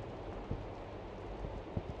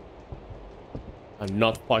 I'm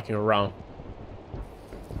not fucking around.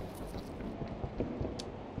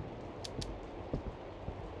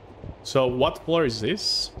 So what floor is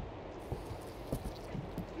this?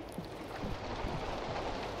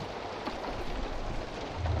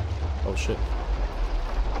 Oh shit.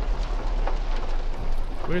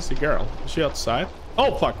 Where's the girl? Is she outside?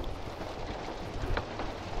 Oh fuck.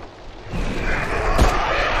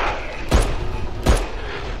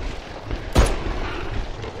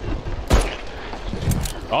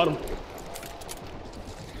 Got him.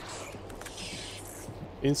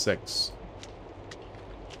 Insects.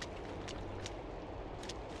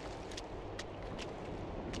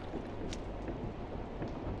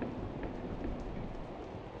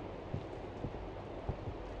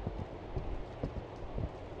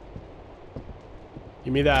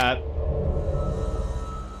 Give me that.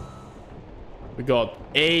 We got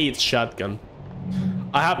 8 shotgun.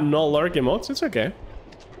 I have no lurk emotes. It's okay.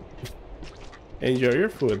 Enjoy your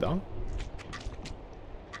food, though.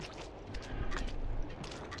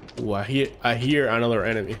 Ooh, I hear another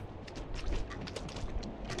enemy.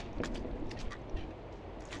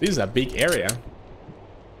 This is a big area.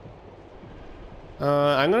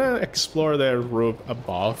 I'm gonna explore the roof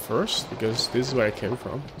above first because this is where I came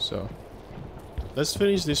from. So let's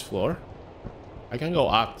finish this floor. I can go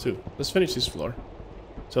up too. Let's finish this floor.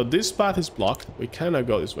 So this path is blocked. We cannot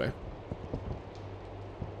go this way.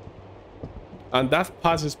 And that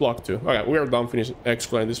path is blocked too. Okay, we are done finishing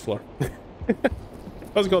exploring this floor.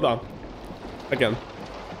 Let's go down. Again.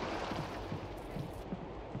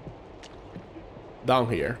 Down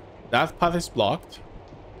here. That path is blocked.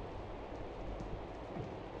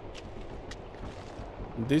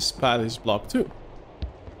 This path is blocked too.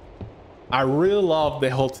 I really love the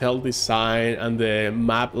hotel design and the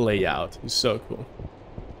map layout. It's so cool.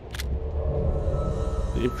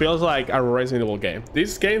 It feels like a Resident Evil game.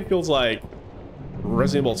 This game feels like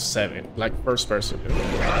Resident Evil 7, like first person.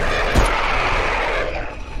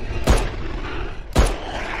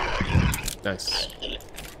 Nice.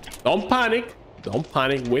 Don't panic. Don't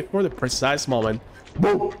panic. Wait for the precise moment.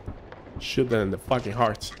 Boom. Shoot them in the fucking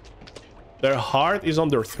heart. Their heart is on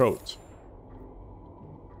their throat.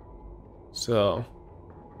 So.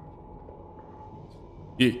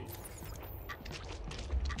 Yeah.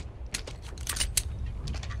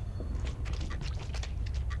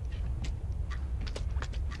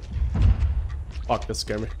 Fuck, that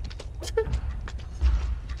scared me.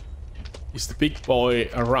 Is the big boy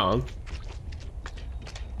around?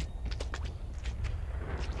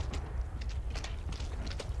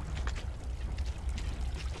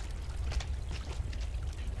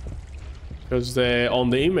 Because on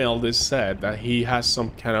the email they said that he has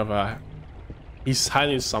some kind of a... He's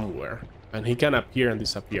hiding somewhere. And he can appear and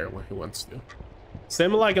disappear when he wants to.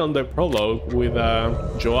 Same like on the prologue with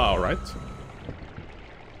Joao, right?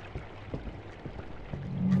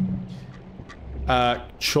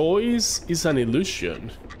 Choice is an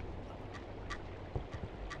illusion.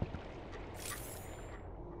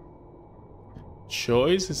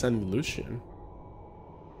 Choice is an illusion.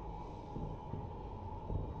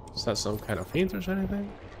 Is that some kind of hint or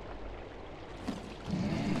anything?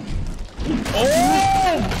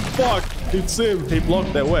 Oh! Fuck! It's him. He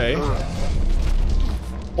blocked that way.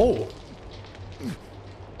 Oh!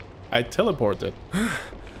 I teleported.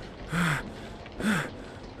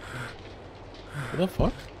 What the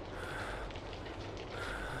fuck?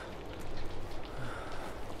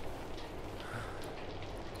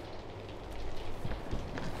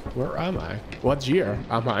 Where am I? What year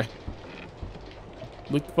am I?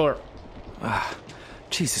 Look for...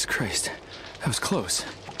 Jesus Christ. That was close.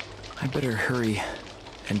 I better hurry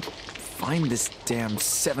and find this damn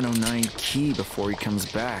 709 key before he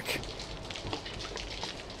comes back.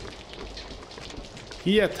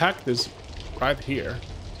 He attacked us right here.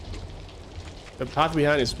 The path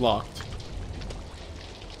behind is blocked.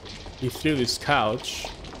 He threw this couch.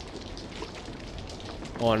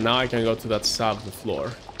 Oh, now I can go to that side of the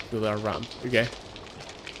floor. To that ramp. Okay.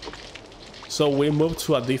 So we moved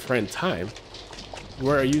to a different time.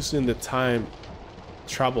 We're using the time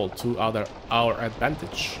travel to our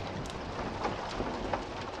advantage.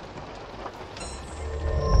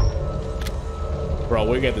 Bro,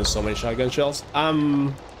 we're getting so many shotgun shells.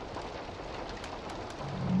 I'm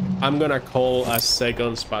gonna call a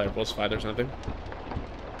second spider boss fight or something.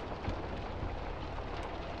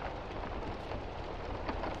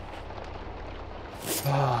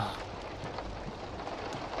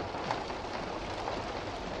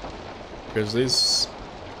 Because this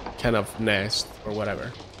kind of nest or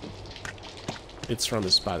whatever, it's from the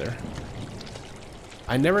spider.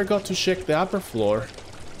 I never got to check the upper floor.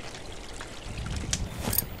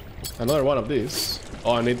 Another one of these.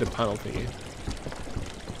 Oh, I need the panel thingy.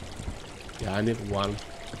 Yeah, I need one.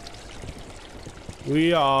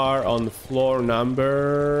 We are on floor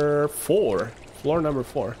number 4. Floor number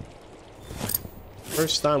 4.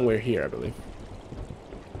 First time we're here, I believe.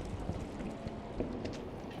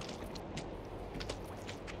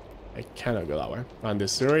 I cannot go that way. And the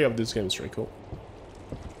scenery of this game is really cool.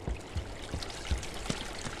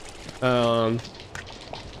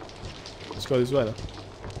 Let's go this way though.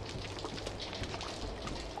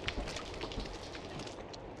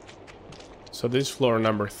 So this is floor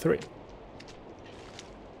number 3.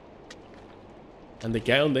 And the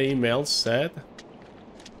guy on the email said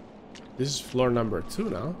this is floor number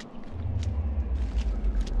 2 now.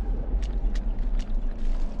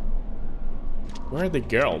 Where are the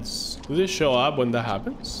girls? Do they show up when that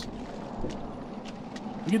happens?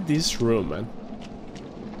 Look at this room, man.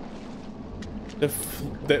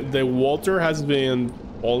 The water has been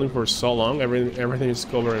falling for so long. Everything is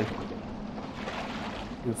covered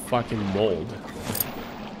in fucking mold.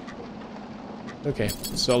 Okay,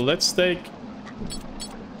 so let's take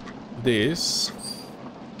this.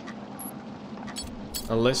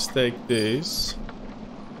 And let's take this.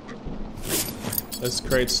 Let's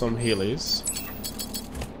create some healies.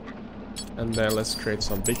 And then let's create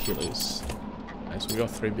some big healies. Nice, we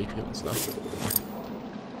got 3 big healies now.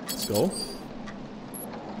 Let's go.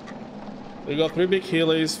 We got 3 big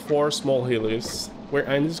healies, 4 small healies.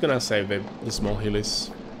 I'm just gonna save the small healies.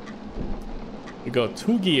 We got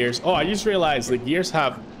 2 gears. Oh, I just realized the gears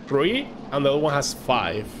have 3 and the other one has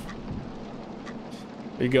 5.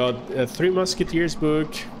 We got a 3 Musketeers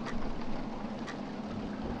book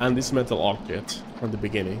and this metal object from the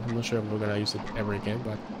beginning. I'm not sure if we're gonna use it ever again,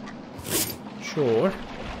 but sure.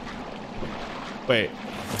 Wait.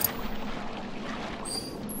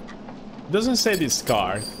 It doesn't say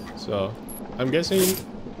discard, so I'm guessing it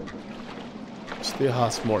still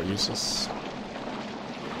has more uses.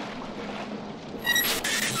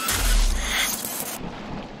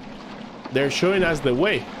 They're showing us the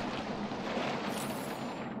way.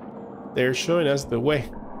 They're showing us the way.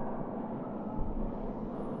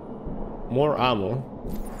 More ammo.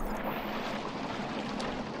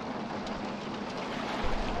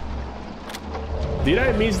 Did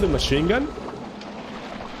I miss the machine gun?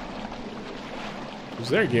 Because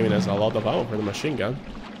they're giving us a lot of ammo for the machine gun.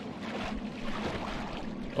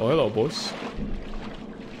 Oh, hello, boys.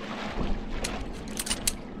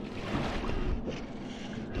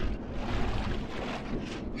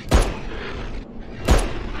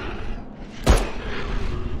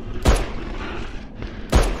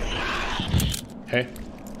 Okay.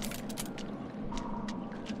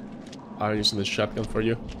 I'm using the shotgun for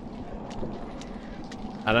you.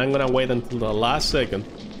 And I'm gonna wait until the last second.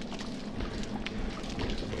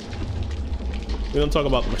 We don't talk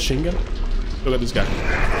about machine gun. Look at this guy.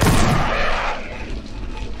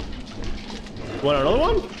 Want another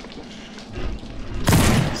one?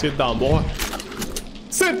 Sit down, boy.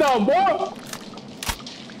 Sit down, boy!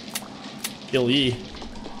 Kill ye.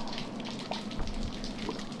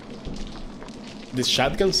 This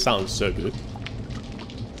shotgun sounds so good.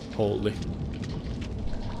 Holy.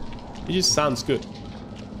 It just sounds good.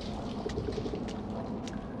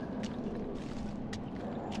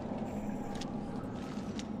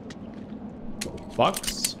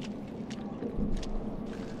 Fox?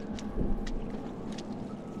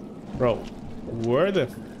 Bro, where the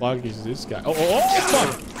fuck is this guy? Oh,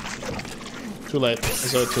 fuck! Too late. I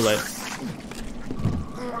saw it too late.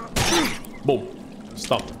 Boom.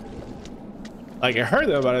 Stop. Like, I heard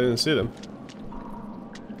them, but I didn't see them.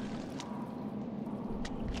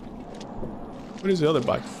 What is the other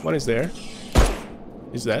bike? One is there.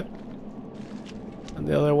 Is that? And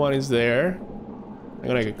the other one is there. I'm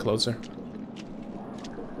gonna get closer.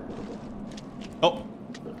 Oh!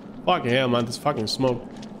 Fucking hell, man. This fucking smoke.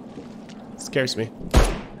 It scares me.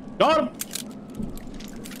 Got him!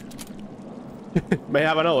 May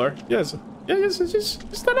have another. Yes. Yeah,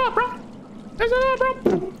 just stand up, bro. Just stand up,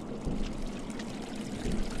 bro.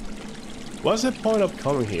 What's the point of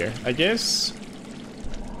coming here? I guess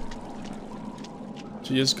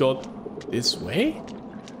to just go this way?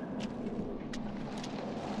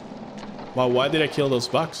 Well, why did I kill those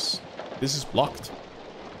bugs? This is blocked.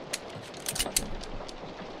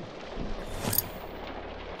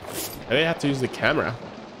 Maybe I have to use the camera.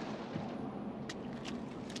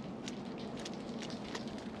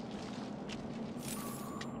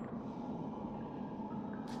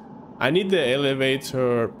 I need the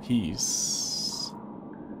elevator piece.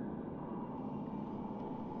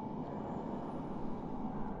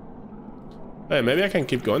 Hey, maybe I can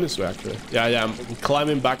keep going this way actually. Yeah, I'm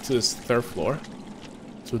climbing back to this 3rd floor.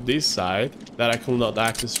 To this side that I could not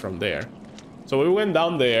access from there. So we went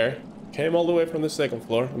down there, came all the way from the 2nd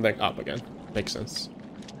floor, and then up again. Makes sense.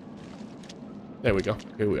 There we go.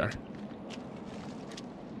 Here we are.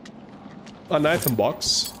 An item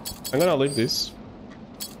box. I'm gonna leave this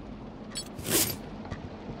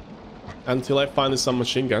until I find some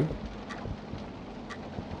machine gun.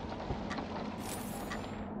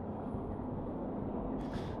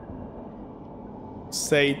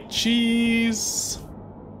 Say cheese.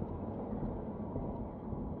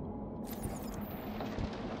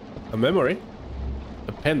 A memory.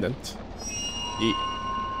 the pendant. Yeah.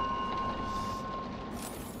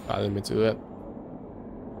 I didn't mean to do that.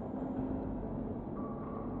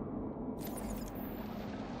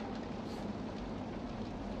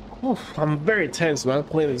 Oof, I'm very tense, man,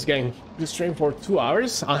 playing this game. This stream for 2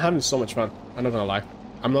 hours. I'm having so much fun. I'm not gonna lie.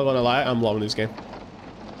 I'm not gonna lie. I'm loving this game.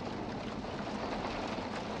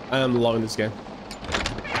 I am loving this game.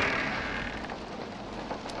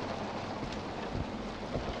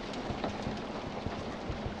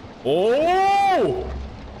 Oh!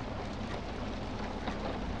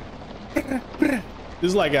 This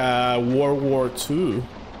is like a World War II.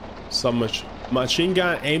 Some machine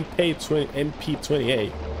gun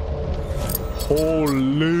MP28.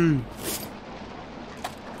 Holy!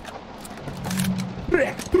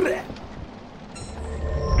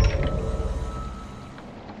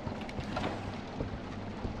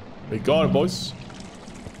 We got it, boys.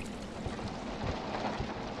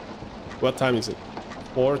 What time is it?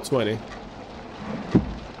 4:20.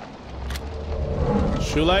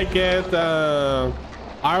 Should I get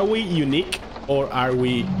are we unique or are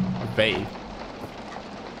we vain?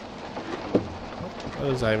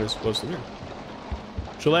 What is that even supposed to mean?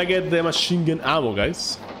 Should I get the machine gun ammo,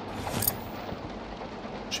 guys?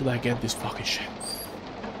 Should I get this fucking shit?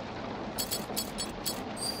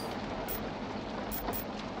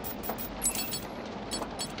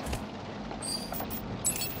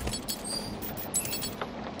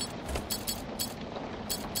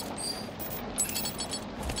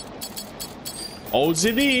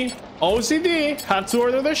 OCD, have to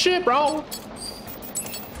order the shit, bro.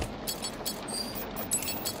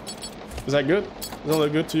 Is that good? Does that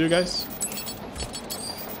look good to you guys?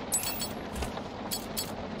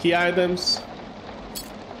 Key items,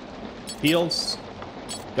 heals,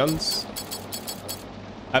 guns.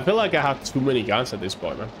 I feel like I have too many guns at this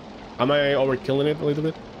point, man. Am I overkilling it a little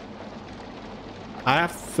bit? I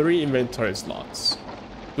have 3 inventory slots.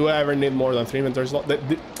 Do I ever need more than 3 inventory slots?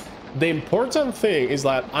 The important thing is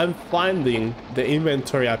that I'm finding the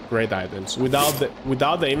inventory upgrade items. Without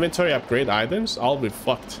the inventory upgrade items, I'll be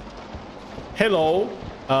fucked. Hello,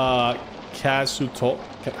 Kazuto.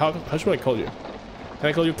 How should I call you? Can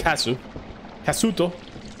I call you Kazu? Kazuto.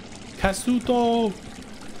 Kazuto.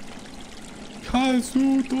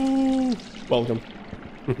 Kazuto. Welcome.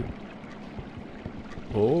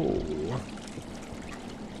 Oh.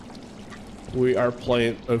 We are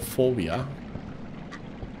playing a Fobia.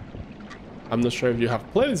 I'm not sure if you have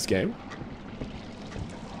played this game.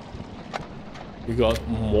 We got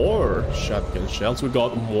more shotgun shells. We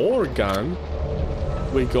got more gun.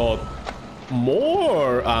 We got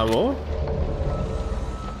more ammo.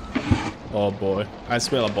 Oh boy, I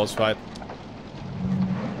smell a boss fight.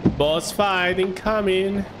 Boss fight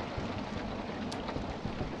incoming.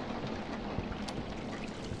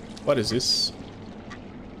 What is this?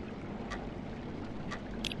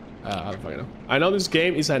 I don't fucking know. I know this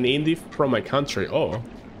game is an indie from my country. Oh,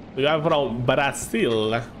 we are from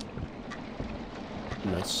Brazil.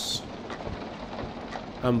 Nice.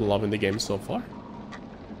 I'm loving the game so far.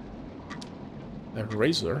 A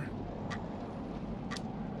razor.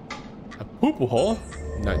 A poo-poo hole.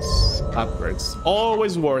 Nice. Upgrades.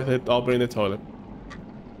 Always worth it opening the toilet.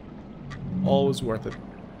 Always worth it.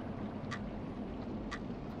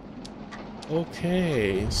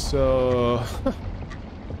 Okay, so...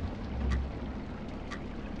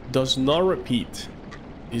 does not repeat.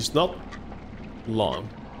 Is not long.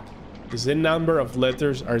 The same number of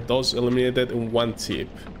letters are thus eliminated in one tip.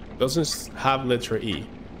 Doesn't have letter E.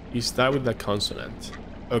 You start with the consonant.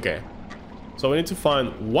 Okay. So we need to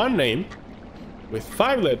find one name with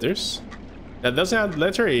 5 letters that doesn't have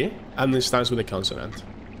letter E and it starts with a consonant.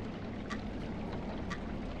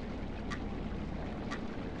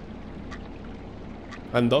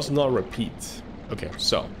 And does not repeat. Okay,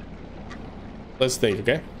 so let's think,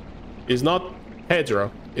 okay? It's not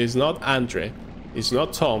Pedro, it's not Andre, it's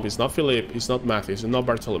not Tom, it's not Philip, it's not Matthew, it's not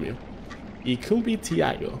Bartholomew. It could be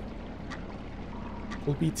Tiago.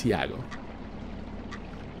 Could be Tiago.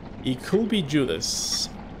 It could be Judas.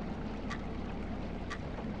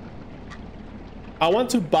 I want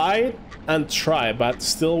to buy it and try, but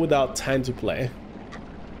still without time to play.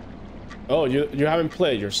 Oh, you haven't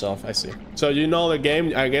played yourself, I see. So you know the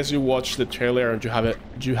game, I guess you watched the trailer and you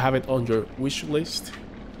have it on your wish list.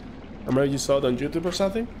 Remember you saw it on YouTube or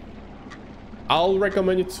something? I'll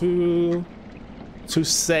recommend you to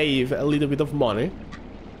save a little bit of money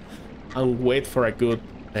and wait for a good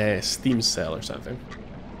Steam sale or something.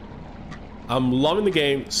 I'm loving the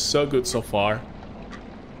game, so good so far.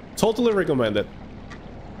 Totally recommend it.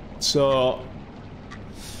 So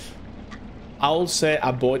I'll say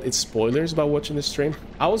avoid its spoilers by watching the stream.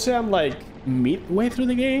 I would say I'm like midway through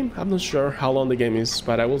the game. I'm not sure how long the game is,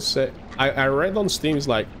 but I will say I read on Steam it's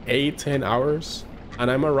like 8-10 hours,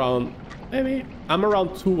 and I'm around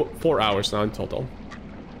 4 hours now in total.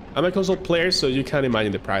 I'm a console player, so you can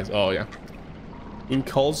imagine the price. Oh yeah, in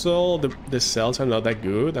console the sales are not that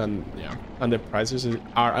good, and yeah, and the prices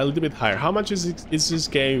are a little bit higher. How much is this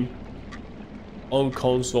game on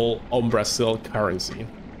console on Brazil currency?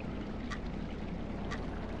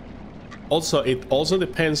 Also, it also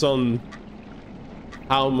depends on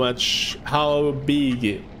how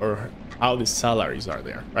big or how the salaries are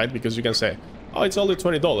there, right? Because you can say, oh, it's only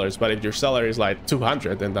 $20, but if your salary is like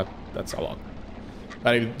 200, then that's a lot.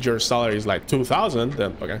 But if your salary is like 2,000,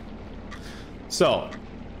 then okay. So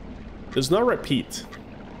there's no repeat.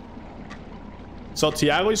 So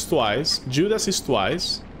Tiago is twice, Judas is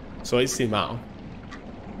twice, so it's Simao.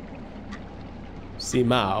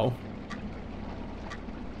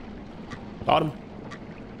 Got him.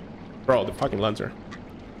 Bro, the fucking lantern.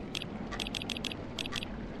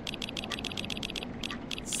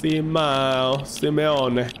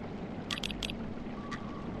 Simeone.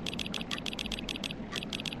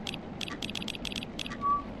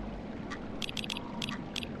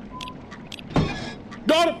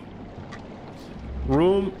 Got it.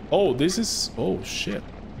 Room. Oh, this is. Oh shit.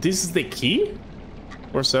 This is the key.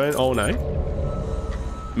 Or 709.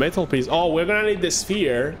 Metal piece. Oh, we're gonna need the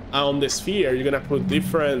sphere. On the sphere, you're gonna put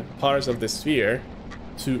different parts of the sphere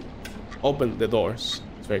to open the doors.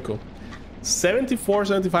 It's very cool.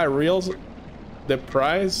 74.75 reals. The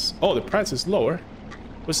price. Oh, the price is lower.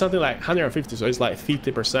 It was something like 150, so it's like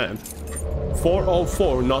 50%.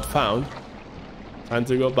 404 not found. Time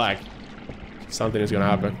to go back. Something is gonna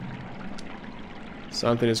happen.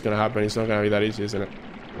 Something is gonna happen. It's not gonna be that easy, isn't it?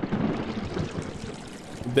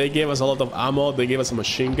 They gave us a lot of ammo. They gave us a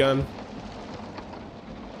machine gun.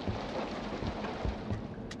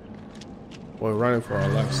 We're running for our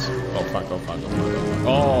lives. Oh fuck, oh fuck, oh fuck.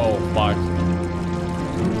 Oh fuck.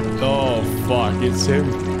 Oh fuck, it's him.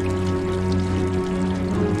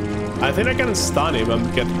 I think I can stun him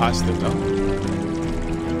and get past him now.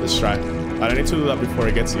 Let's try. But I need to do that before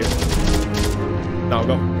he gets here. Now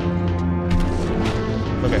go.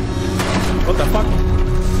 Okay. What the fuck?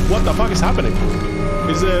 What the fuck is happening?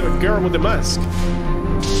 It's a girl with the mask.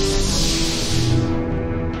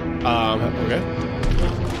 Okay.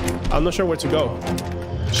 I'm not sure where to go.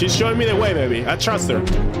 She's showing me the way, maybe. I trust her.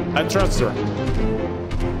 I trust her.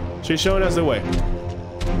 She's showing us the way.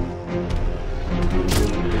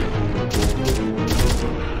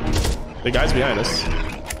 The guy's behind us.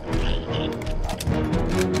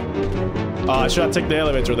 I should have taken the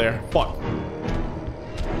elevator there. Fuck.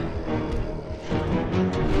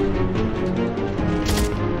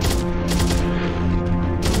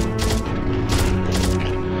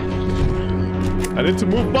 I need to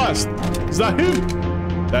move fast. Is that him?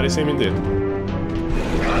 That is him indeed. What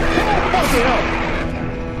the hell?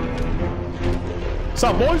 What's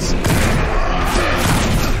up, boys?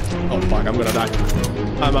 Oh fuck, I'm gonna die.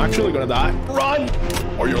 I'm actually gonna die. Run!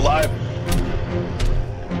 Or you're alive.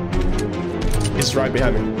 He's right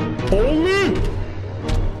behind me. Hold me!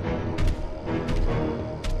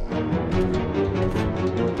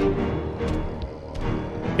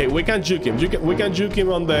 Okay, we can juke him. We can juke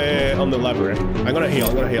him on the library. I'm gonna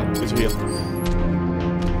heal. Let's heal.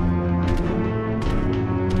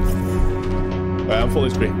 Well, I'm fully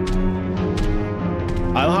free.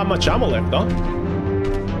 I don't have much ammo left, though.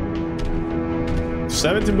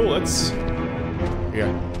 17 bullets.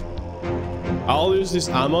 Yeah. I'll use this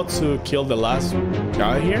ammo to kill the last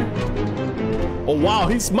guy here. Oh wow,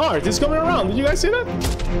 he's smart. He's coming around. Did you guys see that?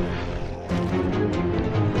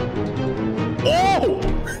 Oh!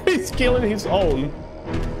 He's killing his own.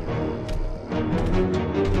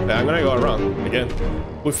 Yeah, I'm gonna go around again.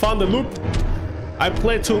 We found the loop. I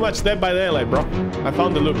played too much Dead by Daylight, bro. I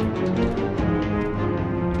found the loop.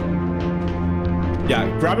 Yeah,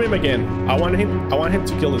 grab him again. I want him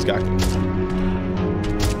to kill this guy.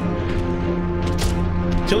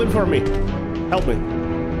 Kill him for me. Help me.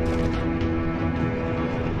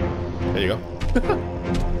 There you go.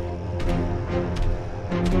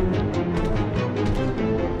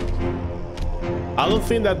 I don't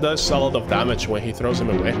think that does a lot of damage when he throws him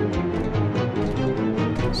away.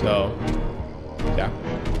 So, yeah.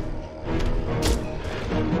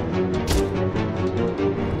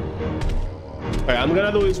 Okay, I'm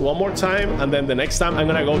gonna do this one more time, and then the next time I'm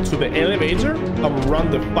gonna go to the elevator and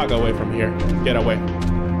run the fuck away from here. Get away.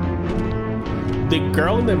 The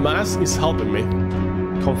girl in the mask is helping me.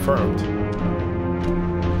 Confirmed.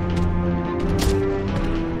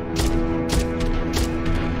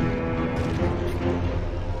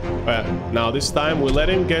 Now this time we let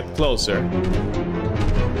him get closer.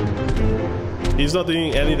 He's not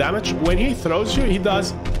doing any damage. When he throws you, he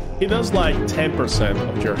does like 10%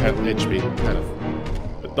 of your HP, kind of.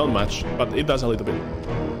 But not much, but it does a little bit.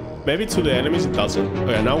 Maybe to the enemies it doesn't.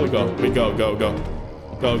 Okay, now we go. Go.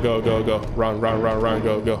 Run,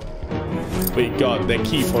 go. We got the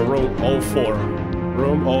key for room 04.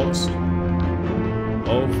 Room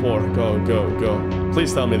 04. Go.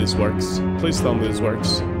 Please tell me this works.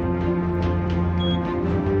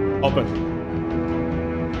 Open.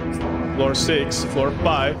 Floor 6, floor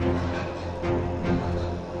 5.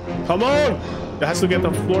 Come on! It has to get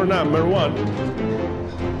on floor number 1.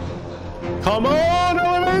 Come on,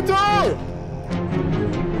 elevator!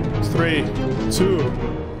 3, 2.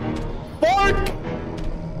 Fork!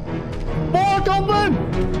 Fork, open!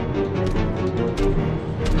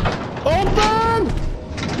 Open!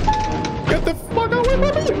 Get the fuck away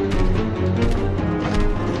from me!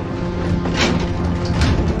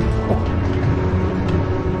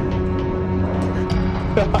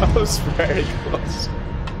 That was very close.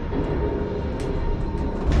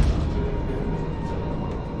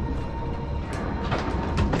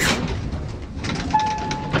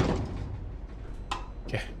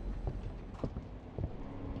 Okay.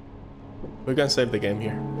 We can save the game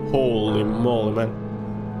here. Holy moly, man.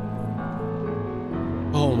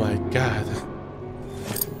 Oh my god.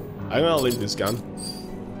 I'm gonna leave this gun.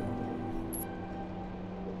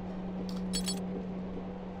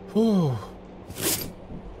 Whew.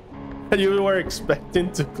 You were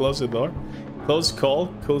expecting to close the door? Close call,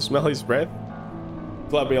 cool smell his breath.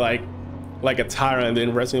 It'll be like a tyrant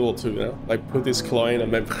in Resident Evil 2, you know? Like put his claw in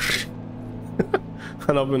and then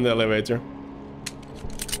and open the elevator.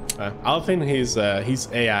 I don't think his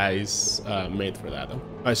AI is made for that though.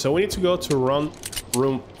 Alright, so we need to go to room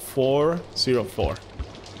 404.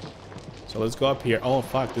 So let's go up here. Oh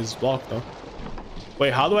fuck, this is blocked though.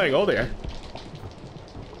 Wait, how do I go there?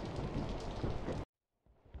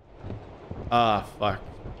 Ah, fuck.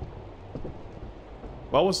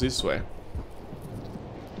 What was this way?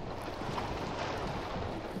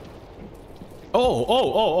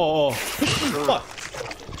 Oh. Fuck.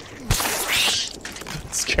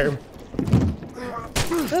 That scared me.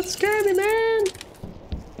 That scared me, man.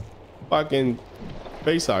 Fucking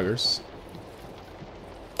facehuggers.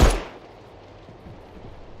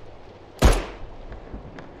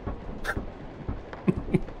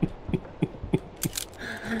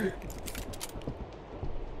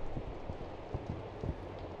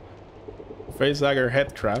 Facehugger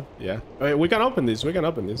head trap, yeah. Wait, we can open this. Wait,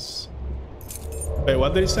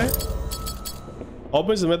 what did he say?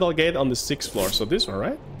 Opens the metal gate on the 6th floor. So this one,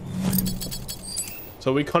 right?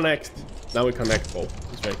 So we connect. Now we connect both.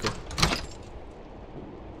 It's very cool.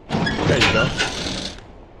 There you go.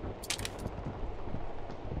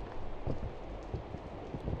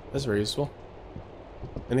 That's very useful.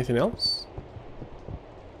 Anything else?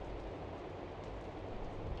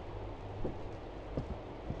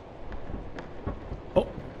 Oh,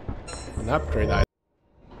 an upgrade item.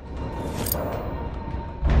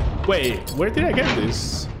 Wait, where did I get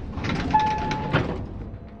this?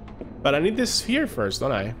 But I need this sphere first,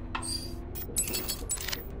 don't I?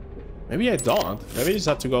 Maybe I don't. Maybe I just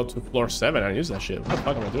have to go to floor 7 and use that shit. What the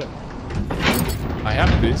fuck am I doing? I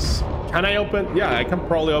have this. Can I open? Yeah, I can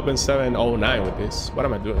probably open 709 with this. What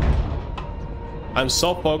am I doing? I'm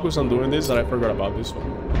so focused on doing this that I forgot about this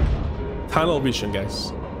one. Tunnel vision,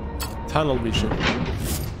 guys. Tunnel vision.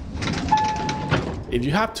 If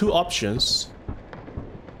you have 2 options,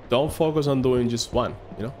 don't focus on doing just one,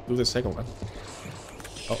 you know? Do the second one.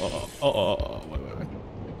 Wait.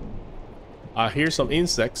 I hear some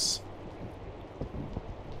insects.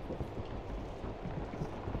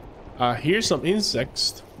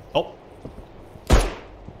 Oh.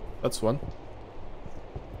 That's one.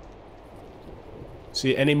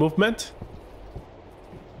 See any movement?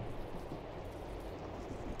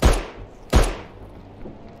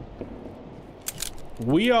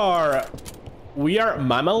 We are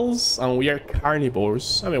mammals and we are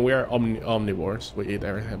carnivores. I mean, we are omnivores. We eat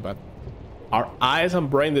everything, but our eyes and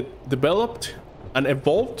brain developed and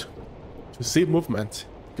evolved to see movement,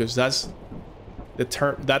 because that's the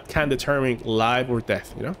term that can determine life or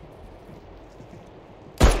death, you know?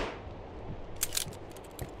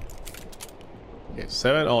 Okay,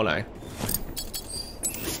 709.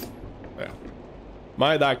 Yeah.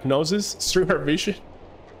 My diagnosis, streamer vision.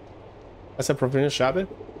 That's a professional shot.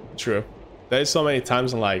 True. There's so many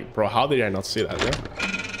times I'm like, bro, how did I not see that, yeah?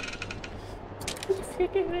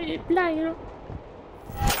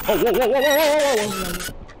 Oh,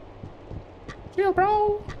 whoa. Chill,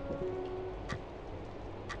 bro.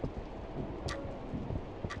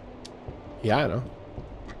 Yeah, I know.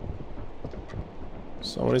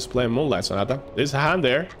 Someone is playing Moonlight Sonata. There's a hand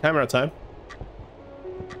there. Camera time.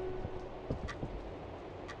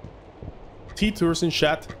 T-tours in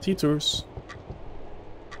chat. T-tours.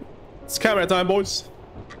 It's camera time, boys.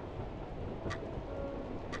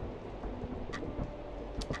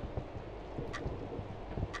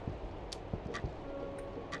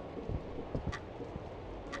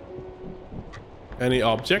 Any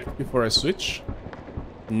object before I switch?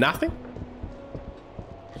 Nothing?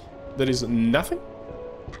 There is nothing?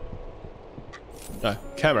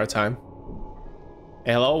 Camera time.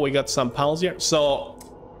 Hello, we got some panels here. So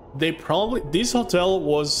they probably, this hotel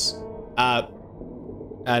was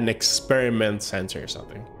an experiment center or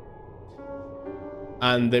something,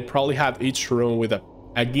 and they probably had each room with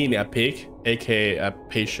a guinea pig, aka a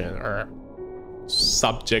patient or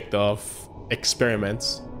subject of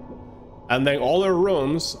experiments, and then all the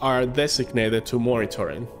rooms are designated to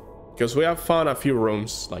monitoring, because we have found a few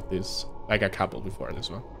rooms like this, like a couple before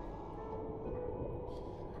this one.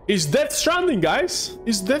 It's Death Stranding, guys.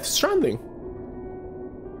 It's Death Stranding.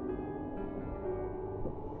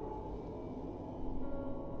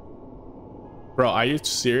 Bro, are you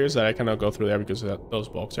serious that I cannot go through there because those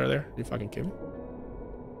blocks are there? You fucking kidding me?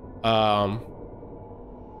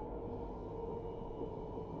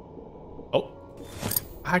 Oh,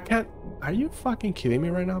 I can't. Are you fucking kidding me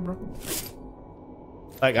right now, bro?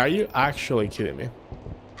 Like, are you actually kidding me?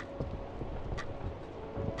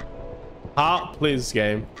 Ah, please,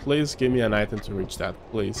 game. Please give me an item to reach that.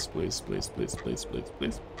 Please, please, please, please, please, please,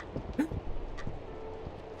 please.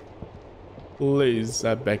 Please,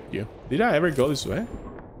 I beg you. Did I ever go this way?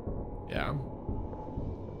 Yeah.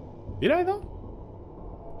 Did I though?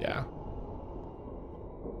 Yeah.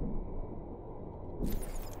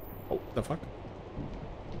 Oh, the fuck?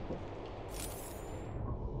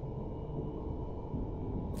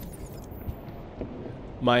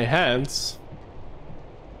 My hands.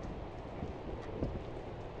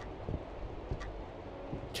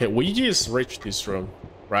 Okay, we just reached this room,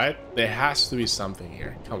 right? There has to be something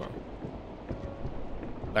here. Come on.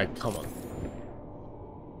 Like, come on.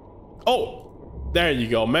 Oh! There you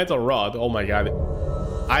go. Metal rod. Oh my god.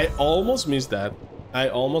 I almost missed that. I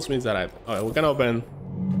almost missed that. Alright, we're gonna open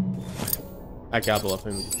a couple of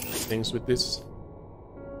things with this.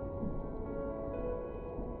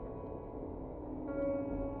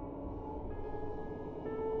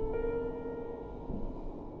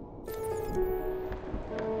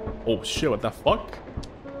 Oh shit, what the fuck?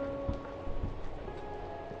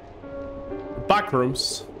 Back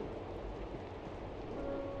rooms.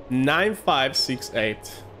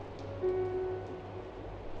 9568.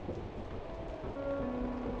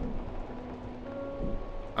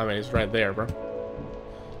 I mean, it's right there, bro.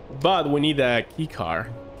 But we need a key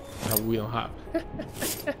card that we don't have.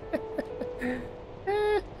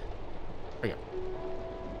 Okay.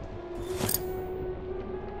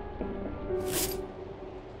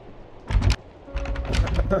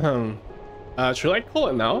 Should I call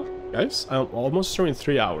it now, guys? I'm almost through in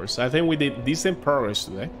 3 hours. I think we did decent progress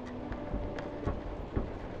today.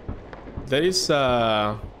 There is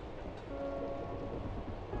a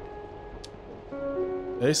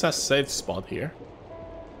safe spot here.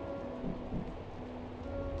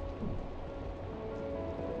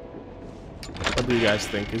 What do you guys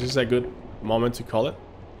think? Is this a good moment to call it?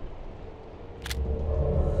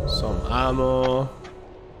 Some ammo,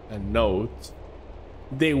 a note.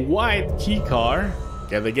 The white key card.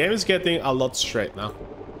 Okay, the game is getting a lot straight now.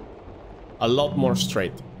 A lot more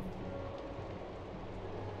straight.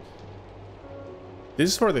 This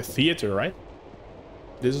is for the theater, right?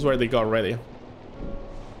 This is where they got ready.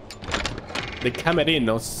 The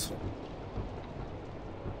camerinos.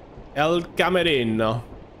 El camerino.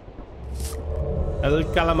 El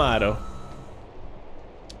calamaro.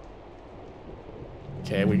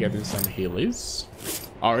 Okay, we're getting some healies.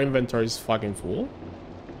 Our inventory is fucking full.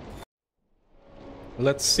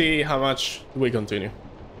 Let's see how much we continue.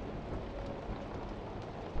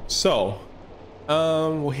 So,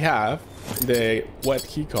 we have the wet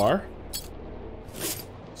key card.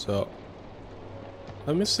 So,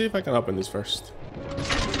 let me see if I can open this first.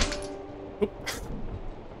 Oop.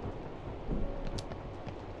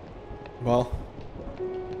 Well,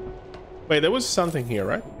 wait, there was something here,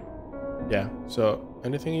 right? Yeah, so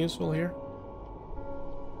anything useful here?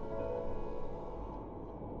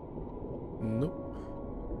 Nope.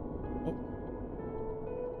 Oh.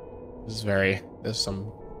 This is there's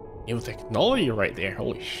some new technology right there.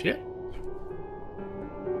 Holy shit.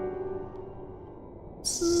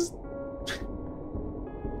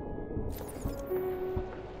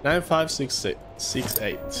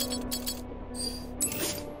 9568.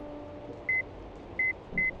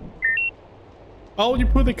 Oh, you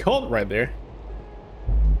put the code right there.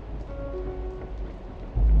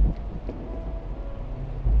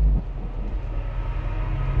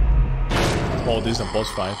 Oh, this is a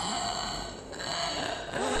boss fight.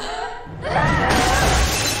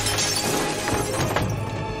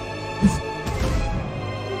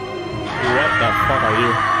 What the fuck are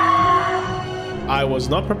you? I was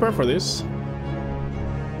not prepared for this.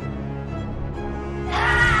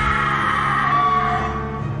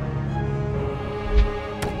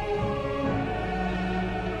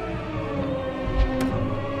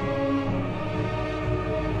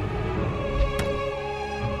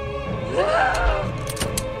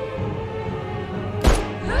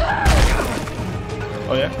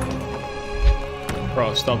 Oh yeah?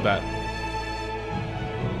 Bro, stop that.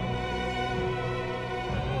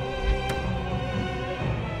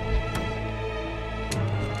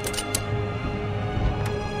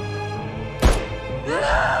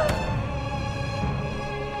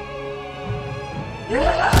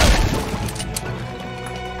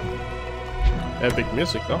 Epic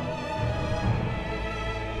music though.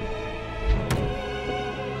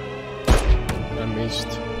 I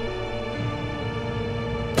missed.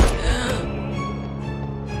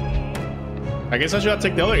 I guess I should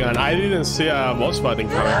take the other gun. I didn't see a boss fighting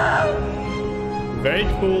coming. Very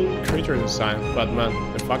cool creature design, but man,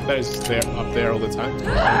 the fact that it's there up there all the time.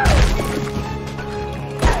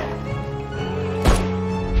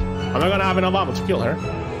 I'm not gonna have enough ammo to kill her.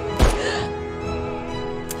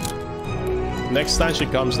 Next time she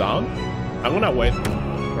comes down, I'm gonna wait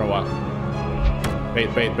for a while. Wait.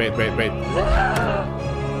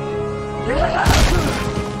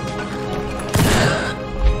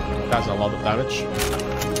 That's a lot of damage.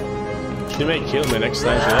 She may kill me next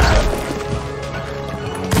time she does that.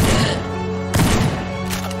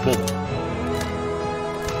 Boom.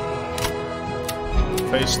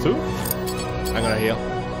 Phase 2. I'm gonna heal.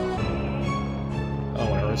 I don't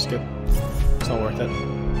wanna risk it. It's not worth it.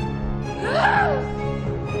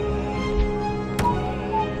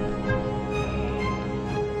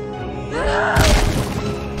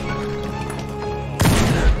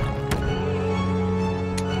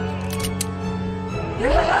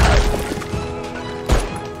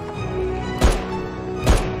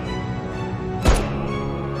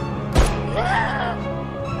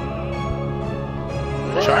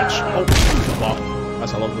 Charge. Oh, wow.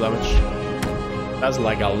 That's a lot of damage. That's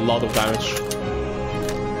like a lot of damage.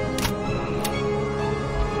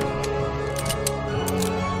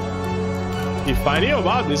 If I knew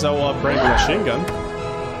about this, I would upgrade the machine gun.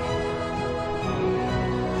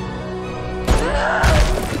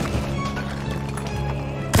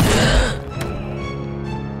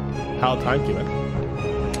 How tanky, man.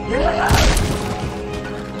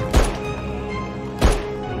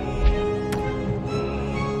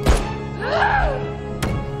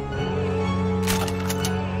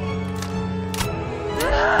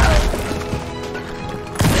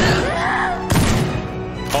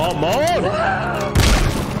 Come on!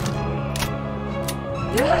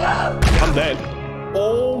 I'm dead.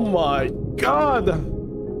 Oh my god!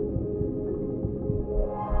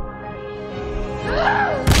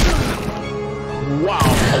 Wow,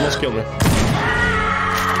 almost killed me. You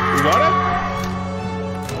got it?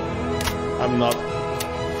 I'm not.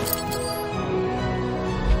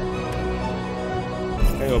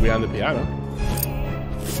 I'm gonna go behind the piano.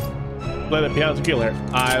 Play the piano to kill her.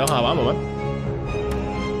 I don't have ammo, man.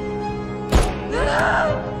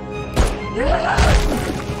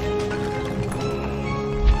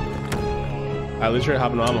 I literally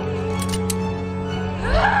have no ammo.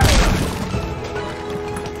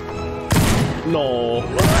 No.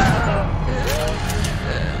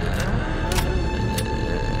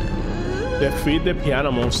 Defeat the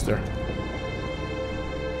piano monster.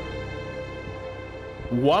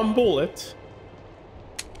 One bullet.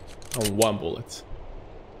 And one bullet.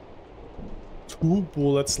 2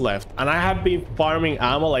 bullets left. And I have been farming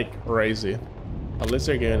ammo like crazy. At least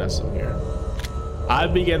they're giving us some here.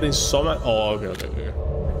 I've been getting so much. Oh, okay.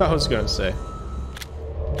 I was gonna say.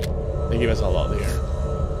 They give us a lot here.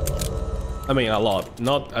 I mean, a lot.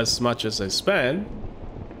 Not as much as I spend.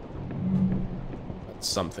 But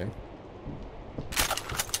something.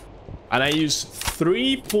 And I use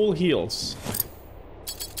 3 full heals.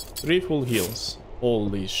 3 full heals.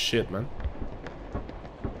 Holy shit, man.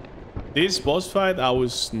 This boss fight, I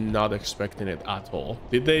was not expecting it at all.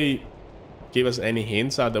 Did they give us any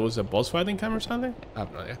hints that there was a boss fight in camera or something? I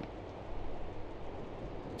have no idea.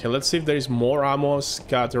 Okay, let's see if there is more ammo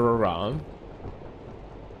scattered around.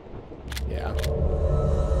 Yeah.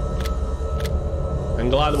 I'm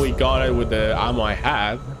glad we got it with the ammo I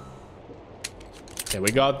had. Okay,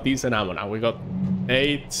 we got decent ammo now. We got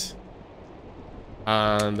 8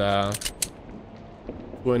 and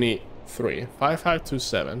 23.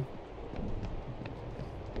 5527.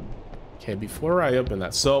 Okay, before I open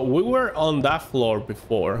that, so we were on that floor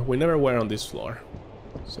before. We never were on this floor,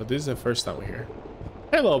 so this is the first time we're here.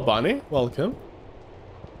 Hello, Bunny. Welcome.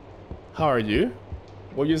 How are you?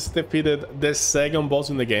 We just defeated the second boss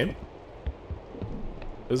in the game.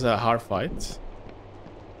 It was a hard fight.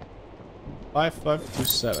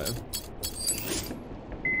 5527.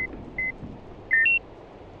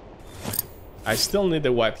 I still need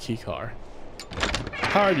the white key card.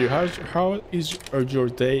 How are you? How is your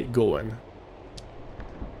day going?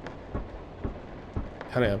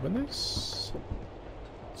 Can I open this?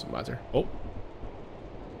 Doesn't matter. Oh,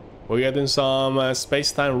 we're getting some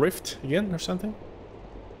space-time rift again or something.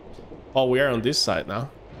 Oh, we are on this side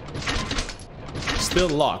now. Still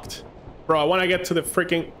locked, bro. I want to get to the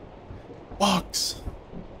freaking box.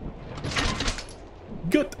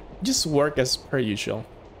 Good. Just work as per usual.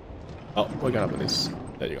 Oh, we're gonna open this.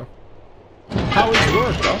 There you go. How is it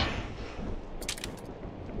work, bro?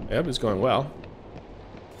 Yep, it's going well.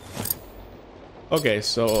 Okay,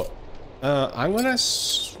 so I'm gonna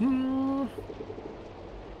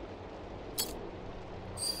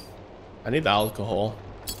I need alcohol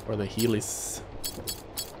for the Heelys.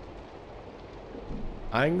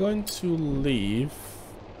 I'm going to leave.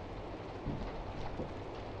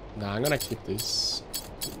 Nah, I'm gonna keep this.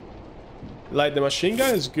 Like, the machine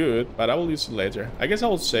gun is good, but I will use it later. I guess I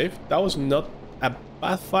will save. That was not a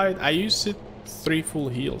bad fight. I used it 3 full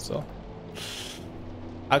heals, so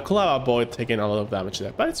I could have avoided taking a lot of damage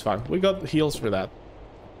there, but it's fine. We got heals for that.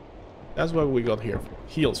 That's what we got here.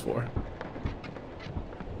 Heals for.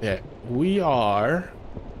 Yeah, we are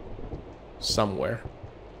somewhere.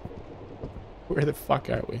 Where the fuck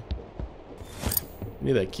are we?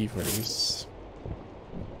 Need a key for this.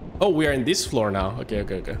 Oh, we are in this floor now. Okay.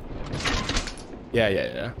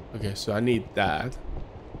 Yeah. Okay, so I need that.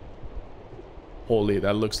 Holy,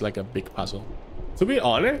 that looks like a big puzzle. To be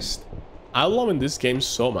honest, I'm loving this game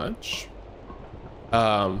so much.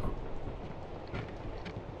 Loving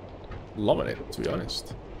it, to be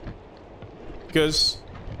honest. Because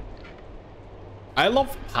I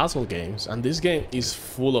love puzzle games, and this game is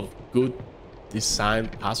full of good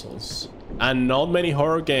designed puzzles. And not many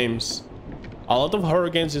horror games. A lot of horror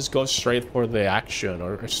games just go straight for the action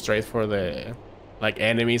or straight for the like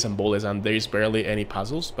enemies and bullets, and there's barely any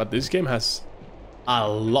puzzles. But this game has a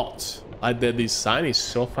lot. Like, the design is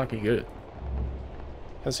so fucking good.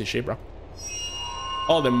 That's the shit, bro.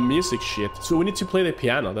 Oh, the music shit. So we need to play the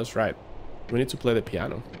piano. That's right. We need to play the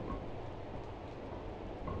piano.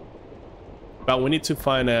 But we need to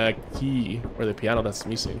find a key for the piano that's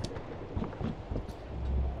missing.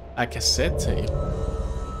 A cassette tape.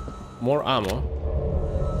 More ammo.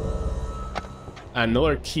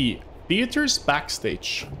 Another key. Theaters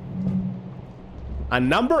backstage. And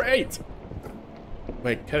number 8.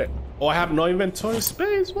 Wait, get it. Oh, I have no inventory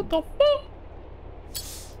space. What the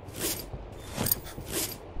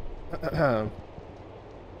fuck?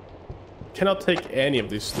 Cannot take any of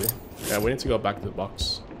these two. Yeah, we need to go back to the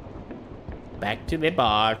box. Back to the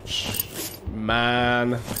box.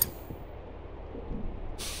 Man.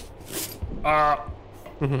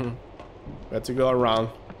 We have to go around.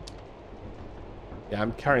 Yeah,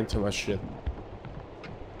 I'm carrying too much shit.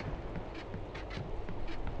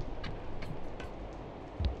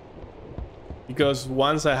 Because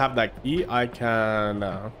once I have that key, I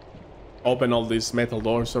can open all these metal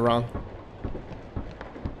doors around.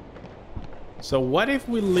 So what if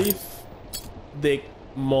we leave the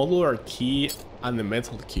modular key and the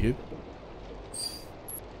metal cube?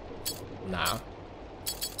 Nah.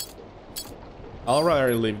 I'll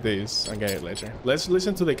rather leave this and get it later. Let's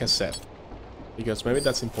listen to the cassette, because maybe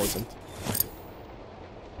that's important.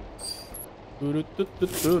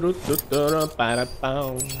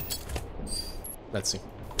 Let's see.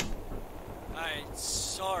 I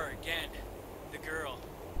saw her again. The girl.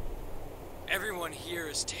 Everyone here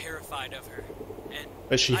is terrified of her. And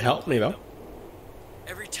but she helped me though.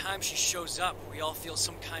 Every time she shows up, we all feel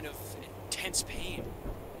some kind of intense pain.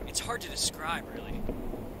 It's hard to describe, really.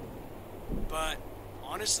 But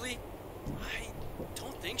honestly, I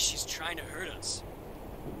don't think she's trying to hurt us.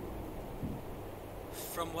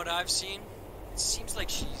 From what I've seen, it seems like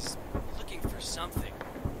she's looking for something.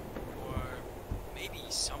 Or maybe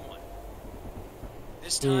someone.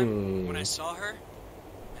 This time, when I saw her,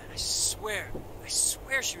 man, I swear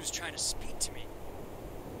she was trying to speak to me.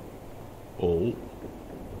 Oh.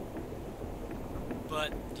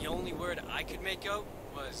 But the only word I could make out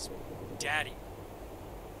was Daddy.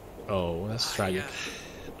 Oh, that's tragic.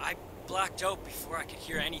 I blacked out before I could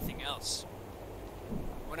hear anything else.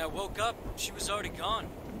 I woke up, she was already gone.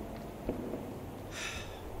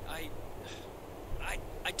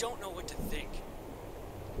 I don't know what to think.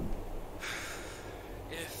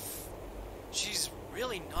 If she's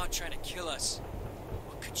really not trying to kill us,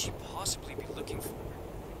 what could she possibly be looking for?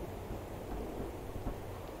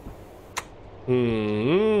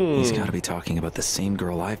 He's got to be talking about the same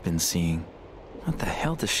girl I've been seeing. What the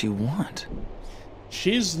hell does she want?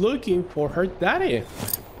 She's looking for her daddy.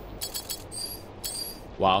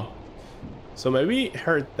 Wow. So maybe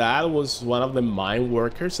her dad was one of the mine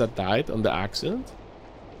workers that died on the accident.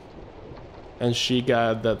 And she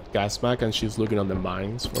got that gas mask and she's looking on the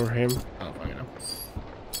mines for him. I don't fucking know.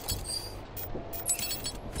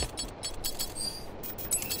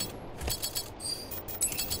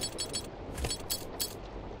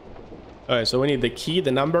 Alright, so we need the key,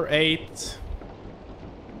 the number 8.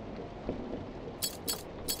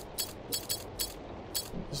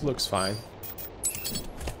 This looks fine.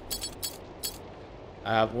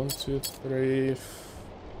 I have 1, 2, 3.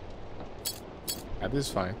 Yeah, this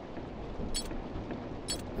is fine.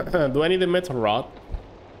 Do I need the metal rod?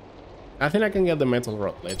 I think I can get the metal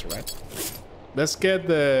rod later, right? Let's get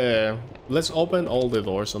the... Let's open all the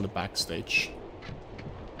doors on the backstage.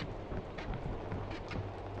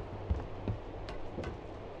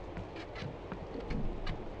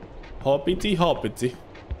 Hoppity hoppity.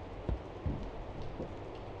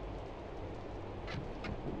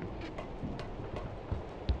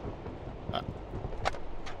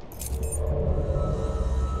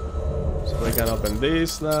 So we can open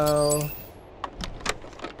this now.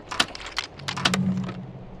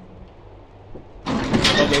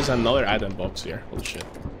 Oh, there's another item box here. Holy shit.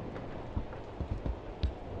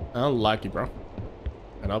 Unlucky, bro.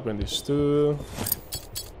 And open this too.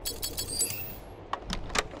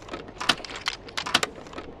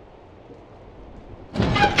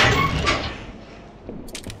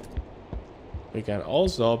 We can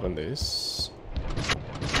also open this.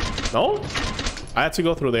 No? I had to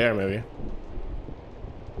go through there, maybe.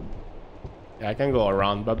 Yeah, I can go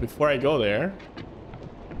around, but before I go there...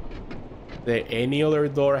 Is there any other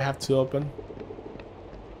door I have to open?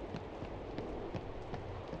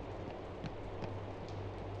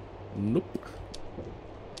 Nope.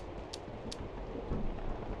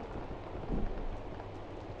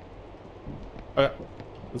 Okay,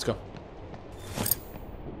 let's go.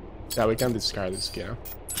 Yeah, we can discard this key now.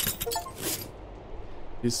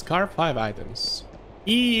 Discard 5 items.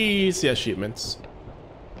 Easy achievements.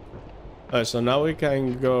 Alright, so now we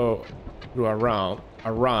can go through around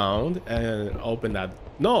and open that.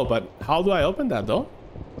 No, but how do I open that though?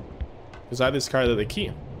 Because I discarded the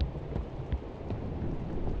key.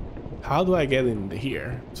 How do I get in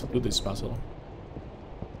here to do this puzzle?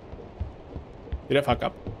 Did I fuck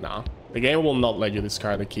up? No. The game will not let you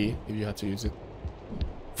discard the key if you have to use it.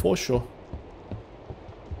 For sure.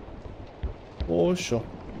 For sure.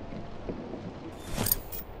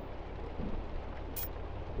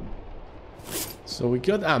 So we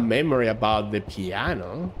got a memory about the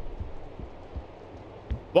piano.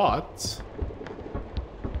 But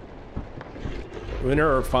we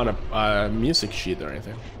never found a music sheet or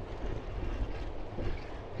anything.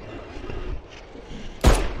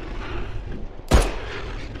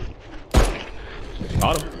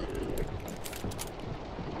 Got him.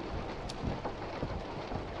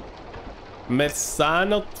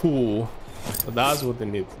 Messano 2. So that's what they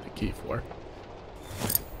need the key for.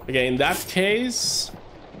 Okay, in that case,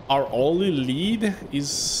 our only lead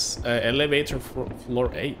is elevator for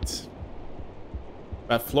floor 8.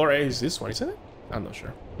 But floor 8 is this one, isn't it? I'm not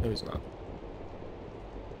sure. Maybe it's not.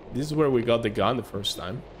 This is where we got the gun the first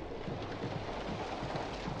time.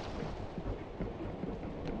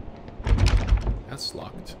 That's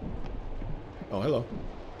locked. Oh, hello.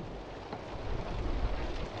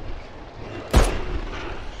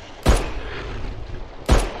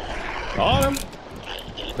 Got him.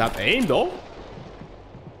 That aim though.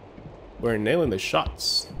 We're nailing the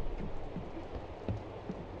shots.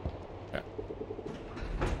 Okay.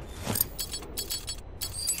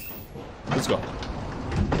 Let's go.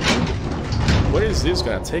 Where is this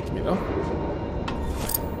gonna take me though?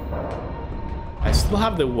 I still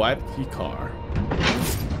have the white key card.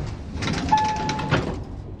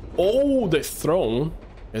 Oh, the throne.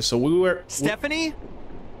 And so we were... Stephanie?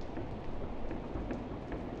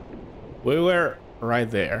 We were right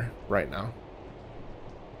there, right now.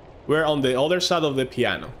 We're on the other side of the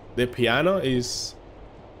piano. The piano is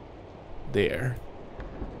there.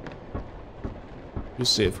 You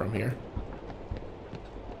see it from here.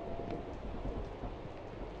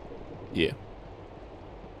 Yeah.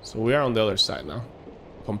 So we are on the other side now.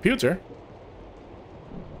 Computer.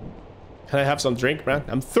 Can I have some drink, man?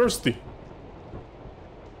 I'm thirsty.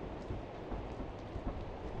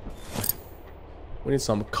 We need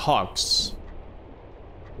some cogs.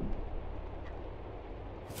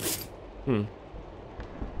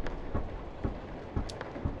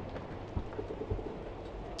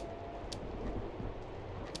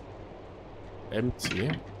 Empty.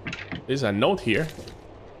 There's a note here.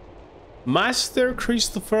 Master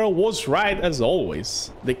Christopher was right as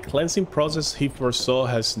always. The cleansing process he foresaw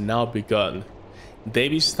has now begun.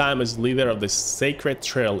 Davy's time as leader of the sacred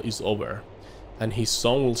trail is over, and his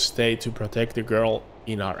son will stay to protect the girl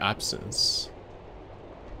in our absence.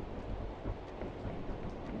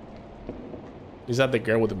 Is that the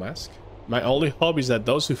girl with the mask? My only hope is that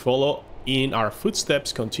those who follow in our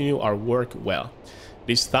footsteps continue our work well.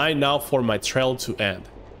 It is time now for my trail to end.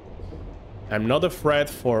 I'm not afraid,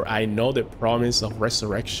 for I know the promise of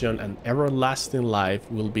resurrection and everlasting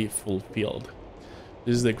life will be fulfilled.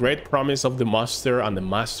 This is the great promise of the Master, and the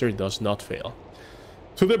Master does not fail.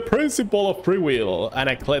 To the principle of free will,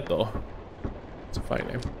 Anacleto. It's a fine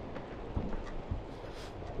name.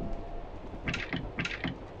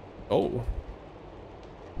 Oh.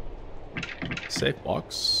 Safe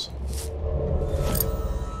box.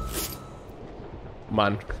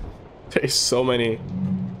 Man, there's so many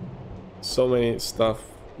stuff.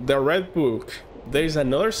 The red book. There's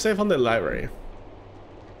another safe on the library.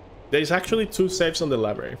 There's actually 2 safes on the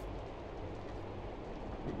library.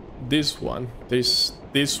 This one. There's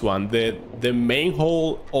this one. The main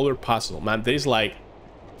whole other puzzle. Man, there's like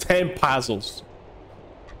 10 puzzles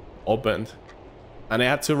opened. And I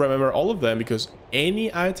had to remember all of them because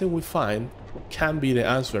any item we find can be the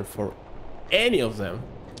answer for any of them.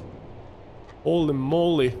 Holy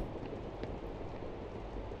moly.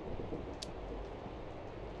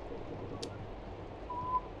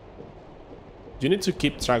 You need to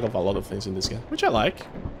keep track of a lot of things in this game, which I like.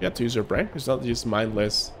 You have to use your brain. It's not just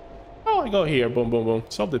mindless. Oh, I go here, boom, boom, boom.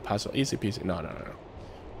 Solve the puzzle, easy peasy. No, no, no, no.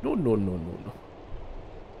 No, no, no, no, no.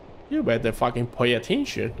 You better fucking pay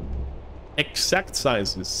attention. Exact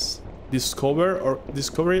sciences.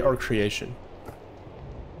 Discovery or creation.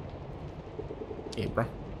 Okay, bro.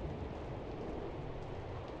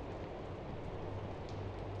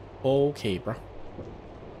 Okay, bro.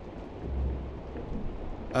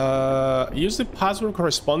 Use the password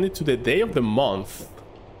corresponding to the day of the month.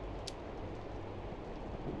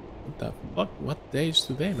 What the fuck? What day is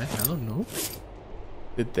today, man? I don't know.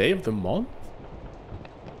 The day of the month?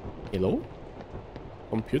 Hello?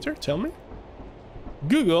 Computer, tell me.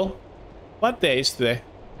 Google, what day is today?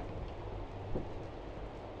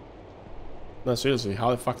 No, seriously,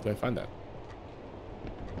 how the fuck do I find that?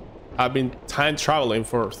 I've been time traveling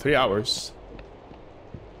for 3 hours.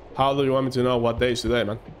 How do you want me to know what day is today,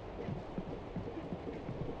 man?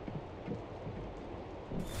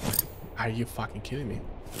 Are you fucking kidding me?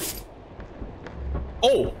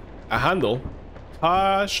 Oh, a handle.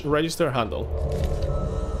 Cash register handle.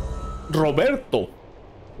 Roberto,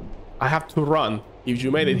 I have to run. If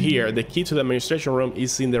you made it here, the key to the administration room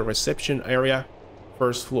is in the reception area,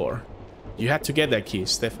 1st floor. You had to get that key,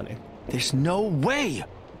 Stephanie. There's no way!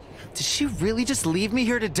 Did she really just leave me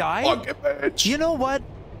here to die? Fuck it, bitch. You know what?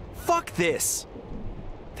 Fuck this!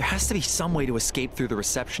 There has to be some way to escape through the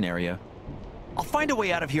reception area. I'll find a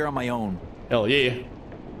way out of here on my own. Hell yeah.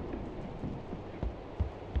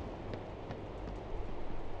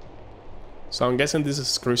 So I'm guessing this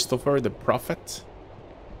is Christopher the Prophet.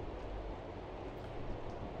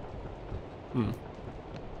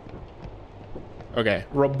 Okay,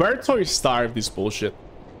 Roberto is starved this bullshit.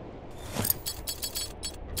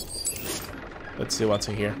 Let's see what's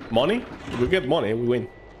in here. Money? If we get money, we win.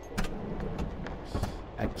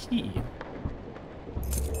 A key.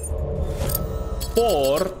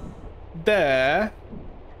 For the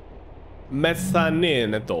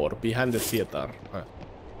mezzanine door behind the theater.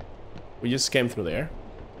 We just came through there.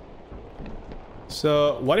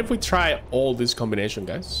 So what if we try all this combination,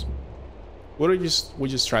 guys? What if we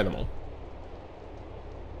just try them all?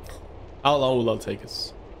 How long will that take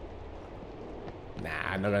us? Nah,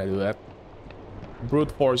 I'm not gonna do that.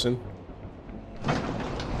 Brute forcing.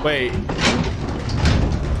 Wait.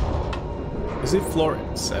 Is it floor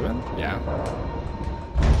 7? Yeah.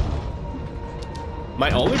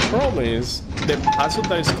 My only problem is the puzzle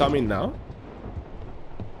that is coming now.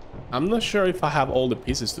 I'm not sure if I have all the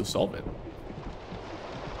pieces to solve it.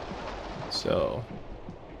 So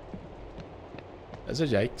that's a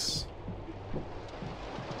yikes.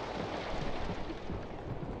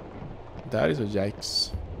 That is a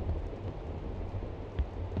yikes.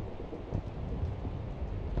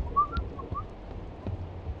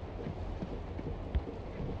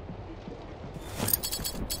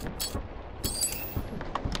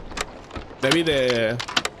 Maybe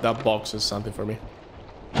that box is something for me.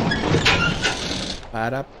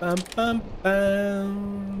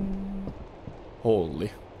 Ba-da-bum-bum-bum.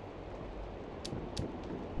 Holy.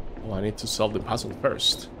 Oh, I need to solve the puzzle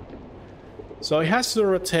first. So it has to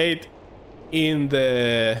rotate in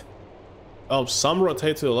the... Oh, some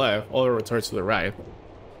rotate to the left, other rotate to the right.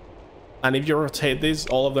 And if you rotate this,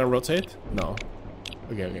 all of them rotate? No.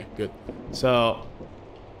 Okay, good. So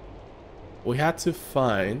we had to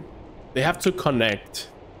find... They have to connect.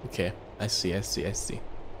 Okay, I see.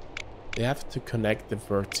 They have to connect the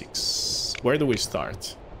vertex. Where do we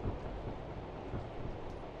start?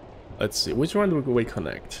 Let's see. Which one do we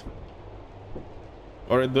connect?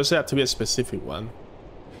 Or does it have to be a specific one?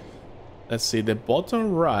 Let's see. The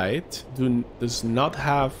bottom right does not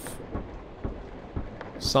have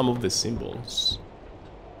some of the symbols.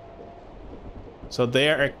 So they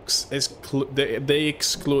are they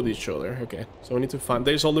exclude each other. Okay. So we need to find...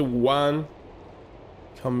 There's only one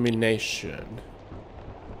combination.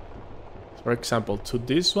 For example, to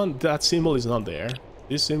this one, that symbol is not there.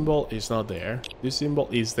 This symbol is not there. This symbol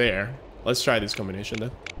is there. Let's try this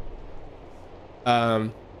combination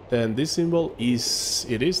then. Then this symbol is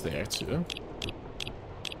there too.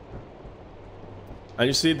 And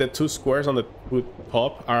you see the two squares on the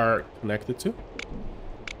top are connected to.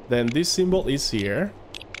 Then this symbol is here,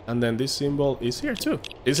 and then this symbol is here too.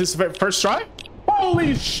 Is this the first try?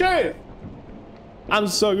 Holy shit! I'm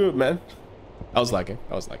so good, man. I was lagging.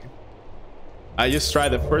 I just tried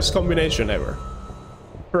the first combination ever.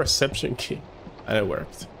 Reception key, and it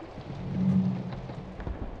worked.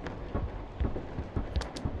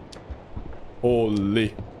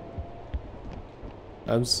 Holy.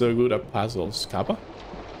 I'm so good at puzzles. Kappa?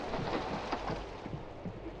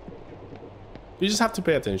 You just have to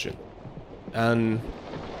pay attention. And...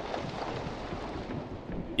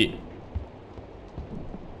 yeah.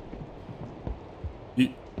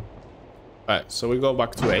 Alright, so we go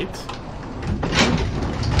back to 8.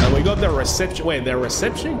 And we got the reception... Wait, the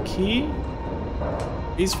reception key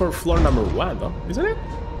is for floor number 1, though, isn't it?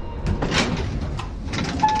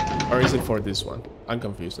 Or is it for this one? I'm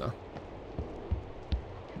confused now.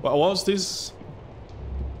 What was this?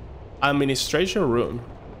 Administration room.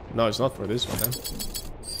 No, it's not for this one then.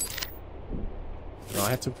 No, I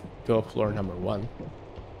had to go floor number 1.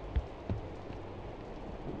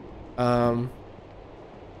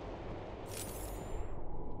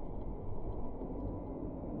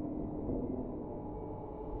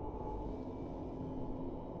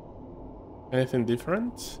 Anything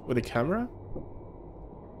different with the camera?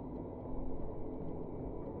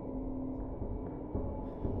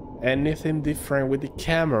 Anything different with the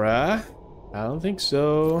camera? I don't think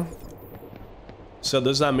so. So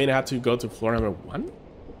does that mean I have to go to floor number 1?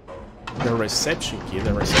 The reception key.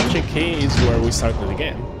 The reception key is where we started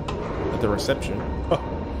again. At the reception. Oh.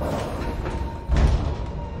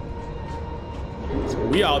 So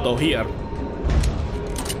we out of here.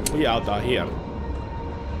 We out of here.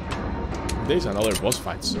 There's another boss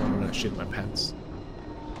fight, so I'm gonna shit my pants.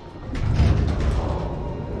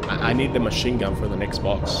 I need the machine gun for the next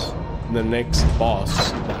boss. The next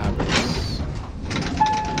boss that happens.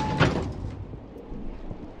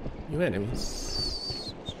 New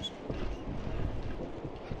enemies.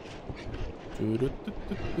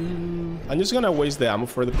 I'm just gonna waste the ammo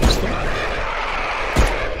for the pistol.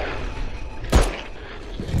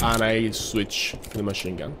 And I switch to the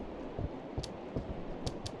machine gun.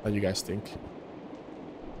 What do you guys think?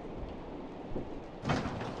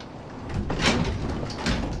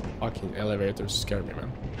 Fucking elevators scare me,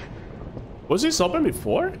 man. Was this open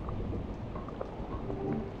before?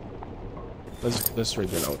 Let's read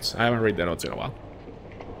the notes. I haven't read the notes in a while.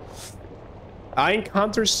 I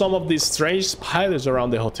encountered some of these strange spiders around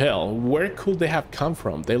the hotel. Where could they have come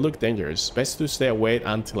from? They look dangerous. Best to stay away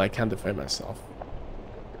until I can defend myself.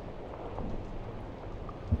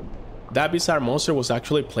 That bizarre monster was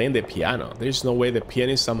actually playing the piano. There's no way the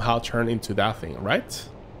pianist somehow turned into that thing, right?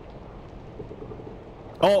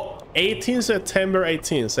 Oh, September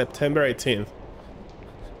 18th.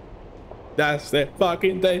 That's the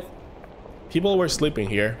fucking day. People were sleeping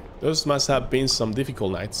here. Those must have been some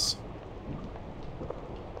difficult nights.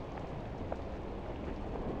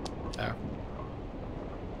 Yeah.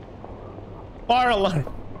 Fire alarm.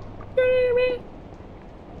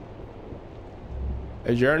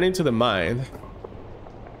 A journey to the mind.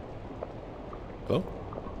 Cool.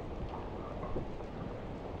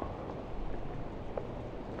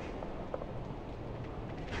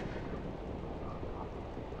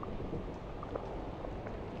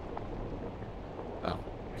 Oh.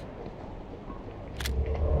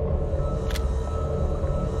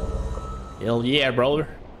 Hell yeah, brother.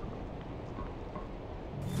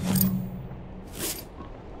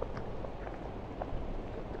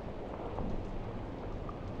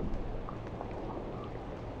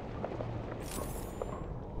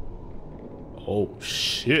 Oh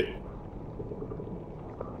shit.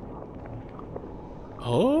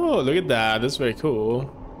 Oh, look at that. That's very cool.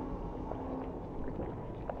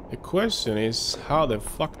 The question is, how the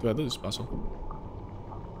fuck do I do this puzzle?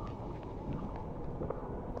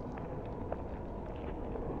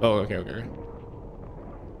 Oh, okay.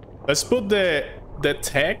 Let's put the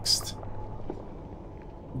text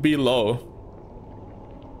below.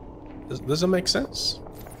 Does that make sense?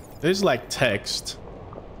 There's like text.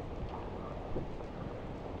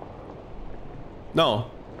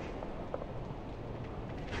 No.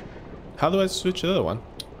 How do I switch the other one?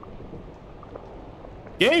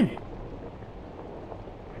 Game!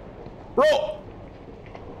 Bro!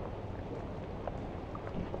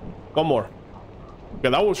 One more. Okay,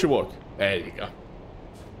 that one should work. There you go.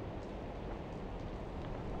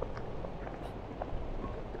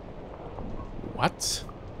 What?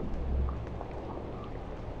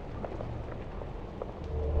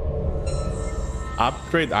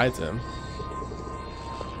 Upgrade item.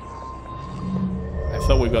 I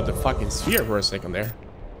thought we got the fucking sphere for a second there.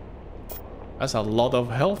 That's a lot of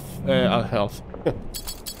health. Health. You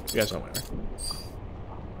guys know where.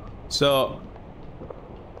 So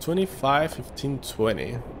 25, 15,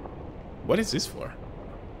 20. What is this for?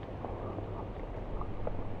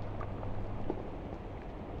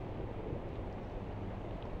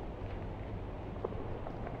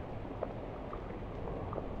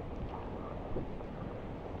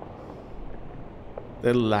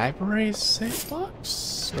 The library safe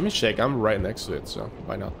box? Let me check. I'm right next to it, so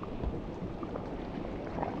why not?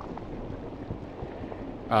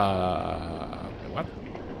 What?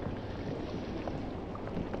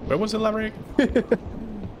 Where was the library?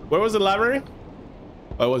 Where was the library?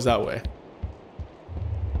 Oh, it was that way.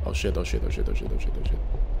 Oh shit, oh shit, oh shit, oh shit, oh shit, oh shit.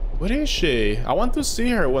 Where is she? I want to see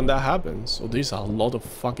her when that happens. Oh, there's a lot of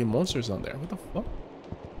fucking monsters on there. What the fuck?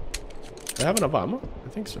 Do I have enough ammo? I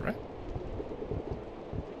think so, right?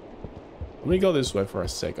 Let me go this way for a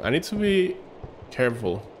second. I need to be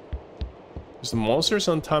careful. Because the monsters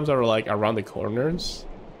sometimes are like around the corners.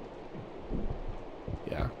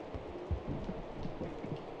 Yeah.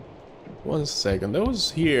 One second. That was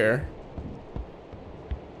here.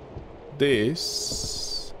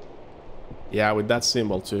 This. Yeah, with that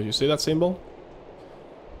symbol too. You see that symbol?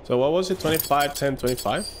 So what was it? 25, 10,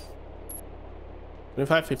 25?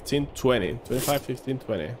 25, 15, 20. 25, 15,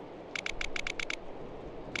 20.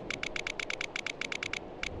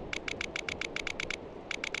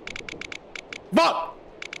 Fuck!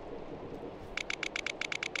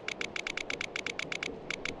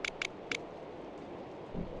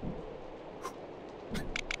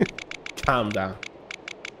 Calm down.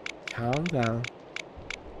 Calm down.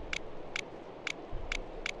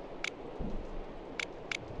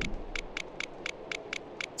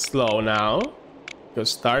 Slow now.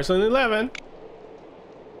 Because starts on 11.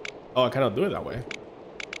 Oh, I cannot do it that way.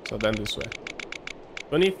 So then this way.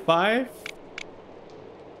 25.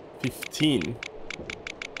 15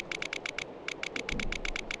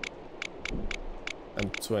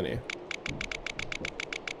 and 20.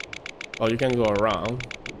 Oh, you can go around.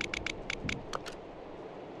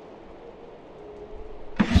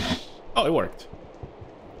 Oh, it worked.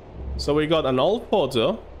 So we got an old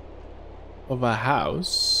photo of a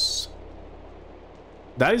house.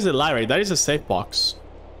 That is a library. That is a safe box.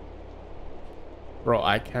 Bro,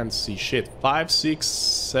 I can't see shit. 5, 6,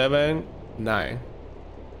 7, 9.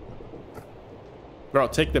 Bro,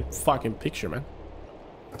 take the fucking picture, man.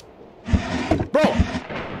 Bro!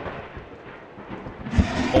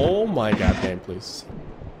 Oh my god, game, please.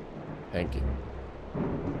 Thank you.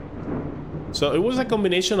 So it was a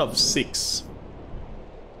combination of 6.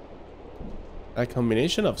 A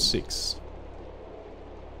combination of 6.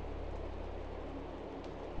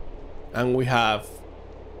 And we have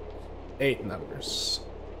 8 numbers.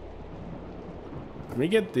 Let me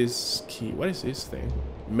get this key. What is this thing?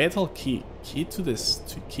 Metal key. Key to this.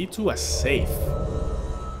 Key to a safe.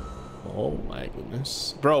 Oh my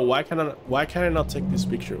goodness, bro! Why can I not take this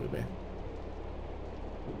picture with me?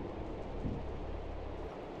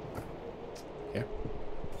 Yeah.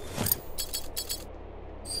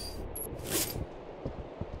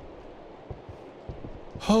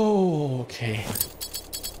 Oh, okay.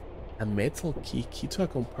 A metal key. Key to a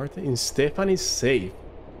compartment in Stephanie's safe.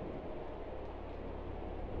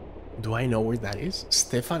 Do I know where that is?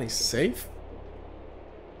 Stephanie's safe?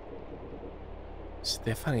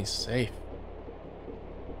 Stephanie's safe.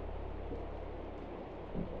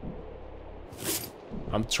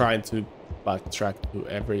 I'm trying to backtrack to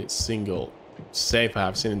every single safe I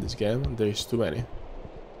have seen in this game. There's too many.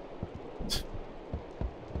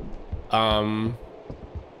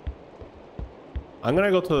 I'm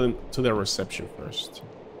gonna go to the reception first.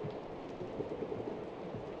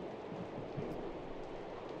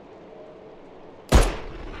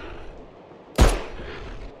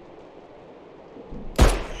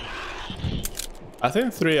 I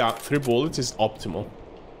think three bullets is optimal.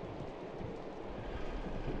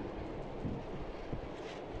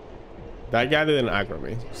 That guy didn't aggro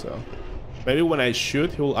me, so maybe when I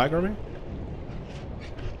shoot, he will aggro me.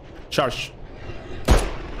 Charge.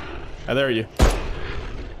 I dare you.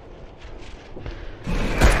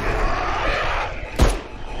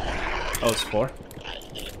 Oh, it's 4.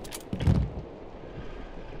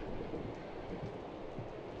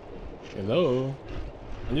 Hello.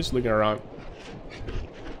 I'm just looking around.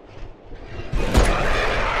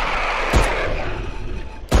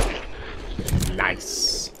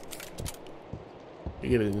 Nice.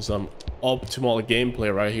 You're getting some optimal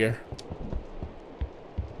gameplay right here.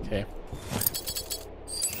 Okay.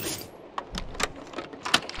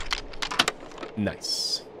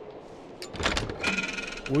 Nice.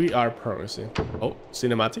 We are progressing. Oh,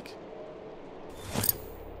 cinematic.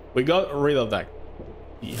 We got rid of that.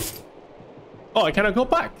 Yeah. Oh, I cannot go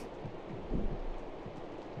back.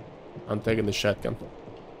 I'm taking the shotgun.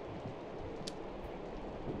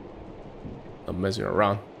 I'm messing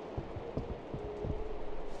around.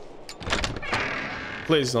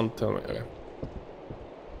 Please don't tell me. Okay.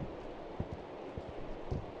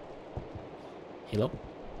 Hello?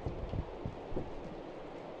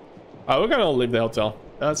 Oh, we're gonna leave the hotel.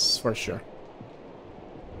 That's for sure.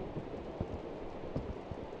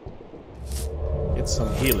 Get some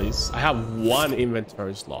healies. I have 1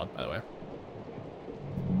 inventory slot, by the way.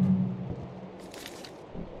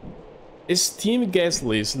 It's team guest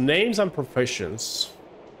list, names and professions.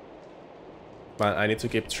 But I need to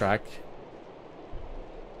keep track.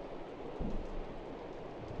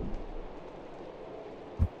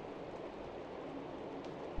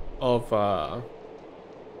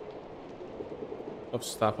 Of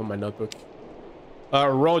stuff on my notebook.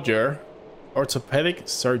 Roger, orthopedic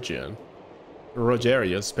surgeon.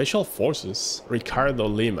 Rogerio, special forces. Ricardo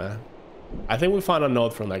Lima. I think we found a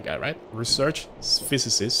note from that guy, right? Research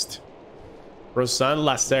physicist. Rosanne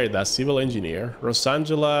Lacerda, civil engineer.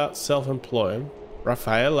 Rosangela, self-employed.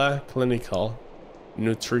 Rafaela, clinical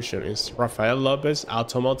nutritionist. Rafael Lopez,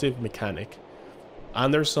 automotive mechanic.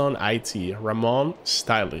 Anderson, IT. Ramon,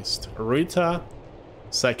 stylist. Rita,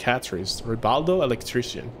 psychiatrist. Ribaldo,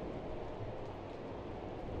 electrician.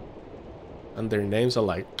 And their names are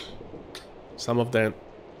like some of them.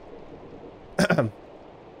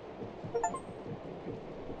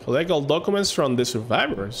 Collect all documents from the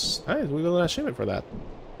survivors. Nice, we got an achievement for that.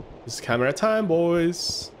 It's camera time,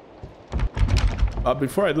 boys.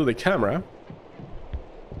 Before I do the camera,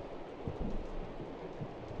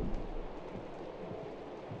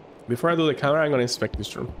 I'm gonna inspect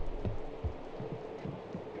this room.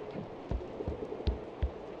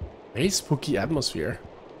 Very spooky atmosphere.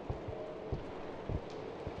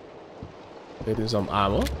 Maybe some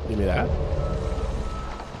ammo. Give me that.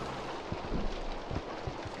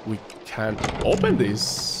 We can't open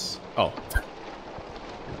this. Oh.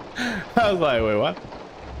 I was like, wait, what?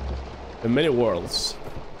 The many worlds.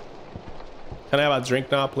 Can I have a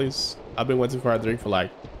drink now, please? I've been waiting for a drink for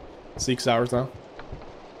like 6 hours now.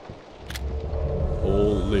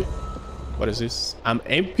 Holy. What is this? I'm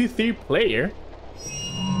MP3 player.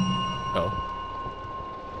 Oh.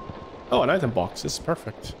 Oh, an item box. This is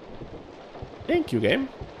perfect. Thank you, game.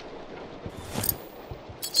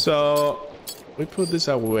 So we put this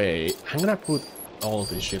away. I'm gonna put all of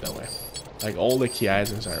this shit away, like all the key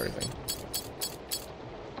items and everything,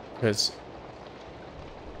 because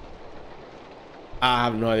I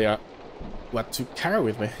have no idea what to carry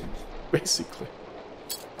with me, basically.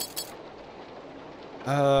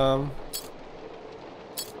 I'm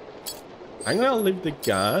gonna leave the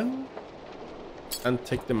gun and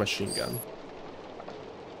take the machine gun.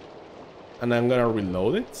 And I'm gonna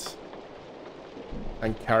reload it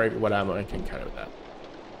and carry what ammo I can carry with that.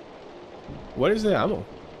 What is the ammo?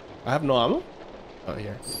 I have no ammo? Oh,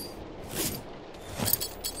 here.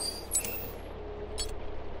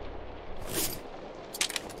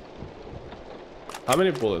 How many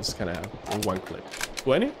bullets can I have in one clip?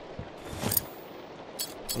 20?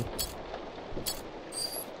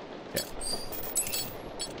 Yeah.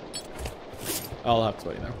 I'll have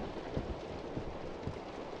 20 now.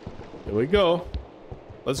 Here we go.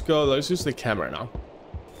 Let's go. Let's use the camera now.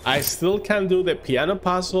 I still can do the piano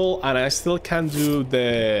puzzle, and I still can do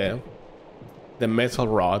the metal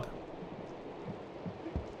rod.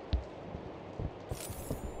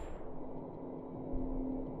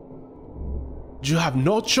 You have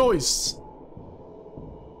no choice.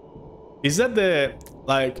 Is that the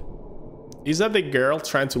is that the girl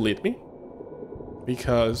trying to lead me?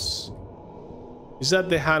 Because is that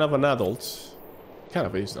the hand of an adult? Kind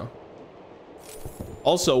of is though.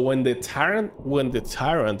 Also, when the tyrant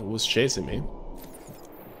was chasing me,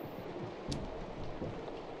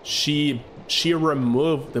 she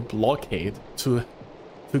removed the blockade to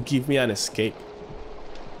give me an escape.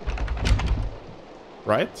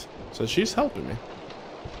 Right? So she's helping me.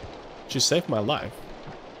 She saved my life.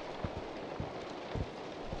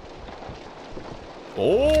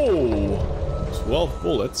 Oh, 12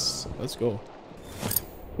 bullets. Let's go.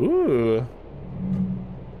 Ooh.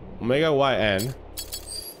 Omega YN.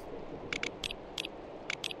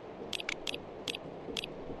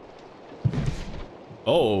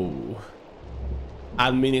 Oh.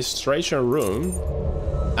 Administration room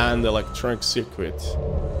and electronic circuit.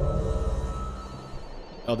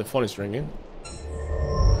 Oh, the phone is ringing.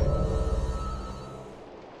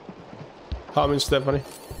 Come in, Stephanie.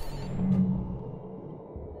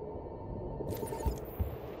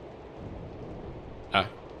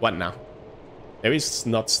 What now? Maybe it's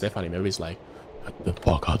not Stephanie. Maybe it's like, get the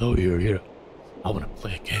fuck out of here. I want to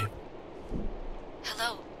play a game.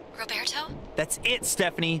 Hello, Roberto? That's it,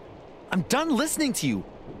 Stephanie. I'm done listening to you.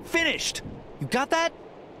 Finished. You got that?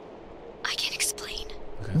 I can explain.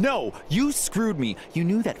 Okay. No, you screwed me. You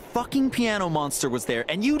knew that fucking piano monster was there,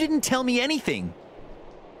 and you didn't tell me anything.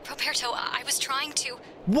 Roberto, I was trying to...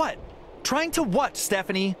 What? Trying to what,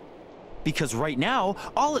 Stephanie? Because right now,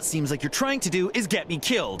 all it seems like you're trying to do is get me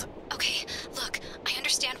killed. Okay, look, I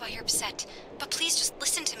understand why you're upset, but please just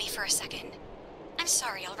listen to me for a second. I'm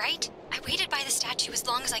sorry, all right? I waited by the statue as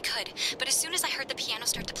long as I could, but as soon as I heard the piano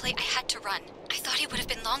start to play, I had to run. I thought he would have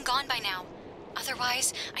been long gone by now.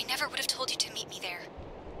 Otherwise, I never would have told you to meet me there.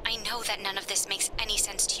 I know that none of this makes any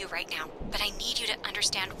sense to you right now, but I need you to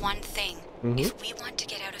understand one thing. If we want to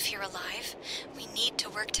get out of here alive, we need to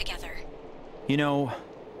work together. You know,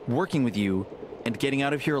 working with you and getting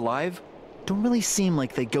out of here alive don't really seem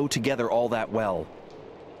like they go together all that well.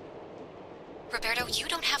 Roberto, you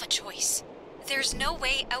don't have a choice. There's no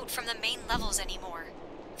way out from the main levels anymore.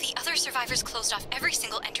 The other survivors closed off every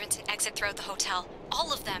single entrance and exit throughout the hotel.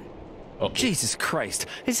 All of them. Okay. Jesus Christ,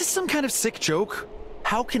 is this some kind of sick joke?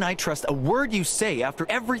 How can I trust a word you say after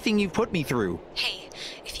everything you've put me through? Hey,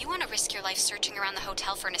 if you want to risk your life searching around the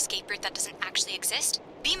hotel for an escape route that doesn't actually exist,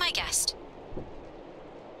 be my guest.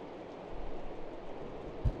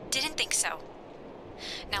 Didn't think so.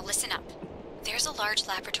 Now listen up. There's a large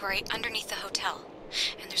laboratory underneath the hotel,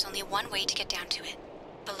 and there's only one way to get down to it.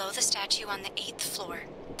 Below the statue on the 8th floor,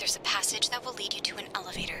 there's a passage that will lead you to an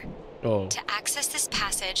elevator. Oh. To access this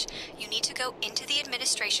passage, you need to go into the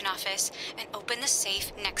administration office and open the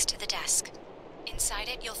safe next to the desk. Inside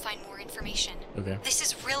it, you'll find more information. Okay. This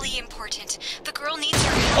is really important. The girl needs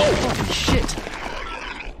your help. Oh, holy shit!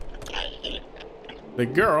 The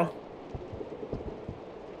girl?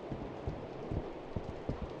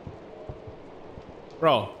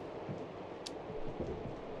 Bro.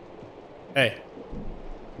 Hey.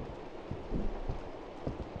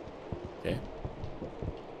 Okay.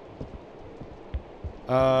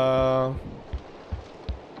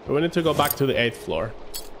 We need to go back to the 8th floor.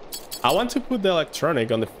 I want to put the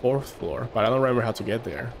electronic on the 4th floor, but I don't remember how to get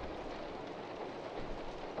there.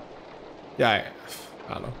 Yeah,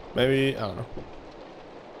 I don't know. Maybe, I don't know.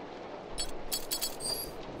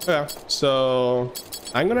 Okay, so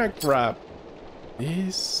I'm gonna grab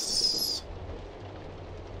this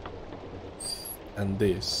and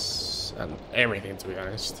this and everything, to be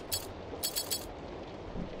honest.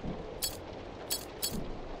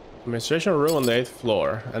 Administration room on the 8th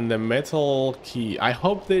floor and the metal key. I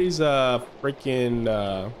hope there is a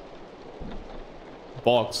freaking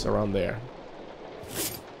box around there.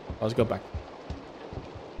 Let's go back.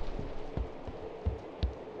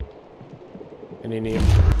 Any new?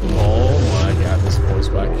 Oh my god, this boy's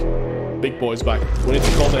back. Big boy's back. We need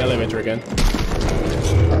to call the elevator again.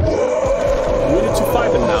 We need to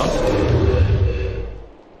find them now.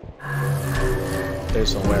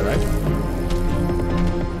 There's somewhere, right?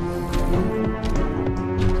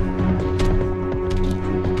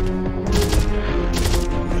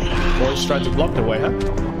 Boys trying to block the way, huh?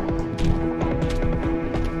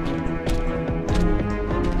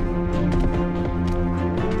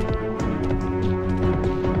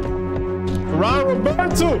 Run,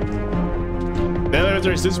 Roberto! The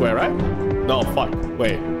elevator is this way, right? No, fuck.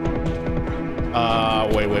 Wait.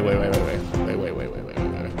 Wait.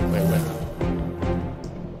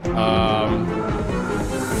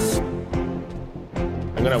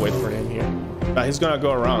 I'm gonna wait for him here. But he's gonna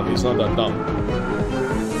go around. He's not that dumb.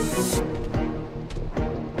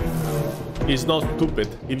 He's not stupid.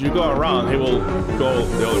 If you go around, he will go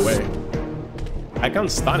the other way. I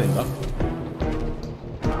can't stun him though.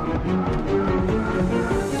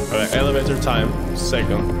 Alright, elevator time,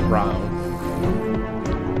 second round.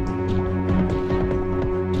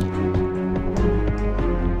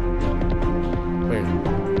 Wait.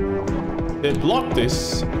 They blocked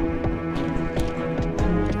this.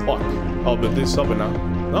 Fuck. Oh, but this is open now.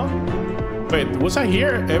 No? Wait, was I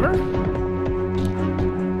here ever?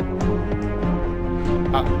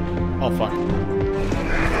 Oh fuck.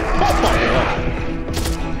 Oh fuck.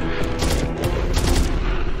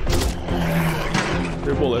 Oh.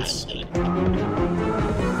 3 bullets.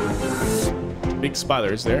 Big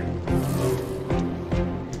spiders there.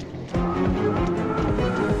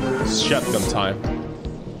 Shotgun time.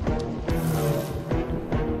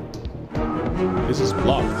 This is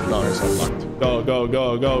blocked. No, it's not blocked. Go, go,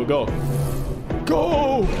 go, go, go.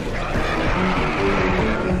 Go!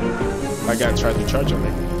 That guy tried to charge on me.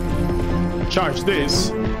 Charge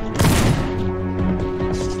this.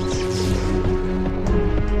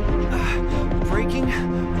 Breaking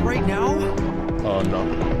right now? Oh no.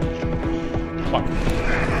 Fuck.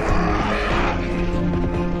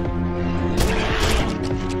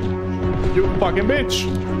 You fucking bitch.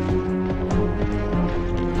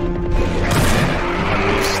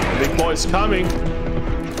 The big boy's coming.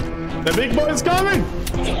 The big boy's coming.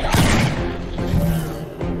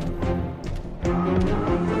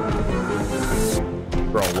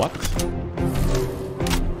 Bro, what?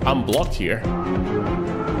 I'm blocked here.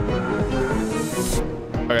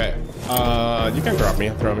 Okay, you can grab me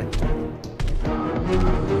and throw me.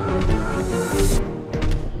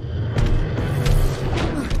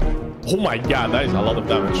 Oh my god, that is a lot of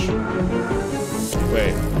damage.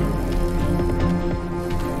 Wait.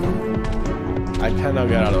 I cannot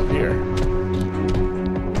get out of here.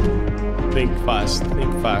 Think fast,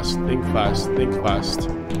 think fast, think fast, think fast.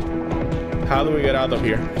 How do we get out of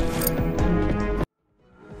here?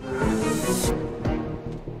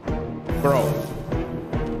 Bro.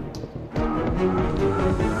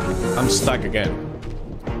 I'm stuck again.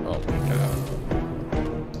 Oh my god.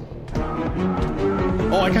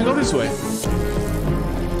 Oh, I can go this way.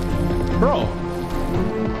 Bro.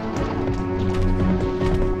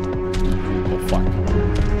 Oh fuck.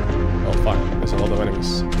 Oh fuck. There's a lot of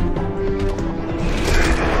enemies.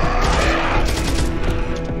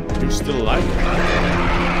 You still alive?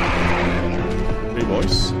 3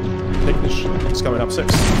 boys. Take this shit. It's coming up 6.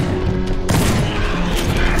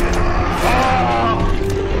 Ah!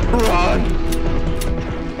 Run!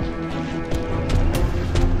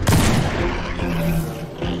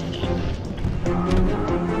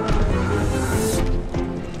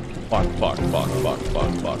 Fuck, fuck, fuck, fuck,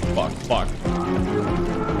 fuck, fuck, fuck, fuck.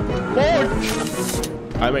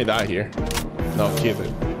 Fuck! I may die here. No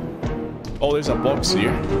kidding. Oh, there's a box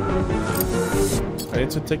here. I need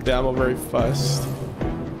to take the ammo very fast.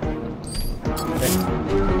 Okay.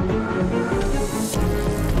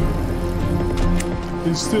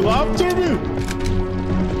 He's still after me!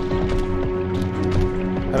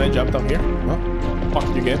 Can I jump down here? Huh?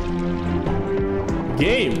 Fuck you, game.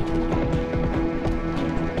 Game!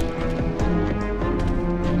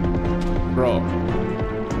 Bro.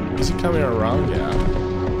 Is he coming around? Yeah.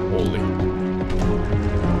 Holy.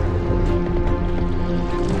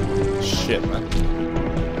 Shit, man.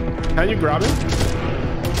 Can you grab him?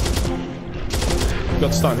 He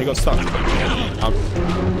got stunned. He got stunned.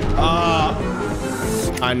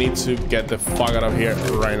 I need to get the fuck out of here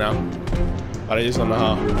right now. But I just don't know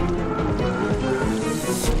how.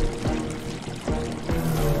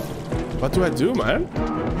 What do I do, man?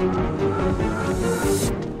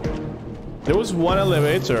 There was one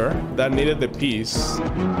elevator that needed the piece.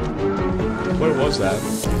 Where was that?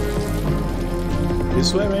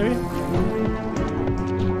 This way, maybe?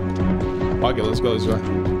 Okay, let's go this way.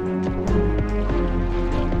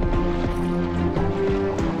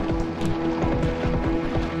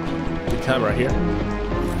 The camera here.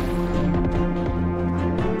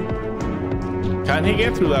 Can he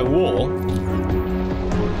get through that wall?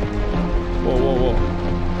 Whoa, whoa,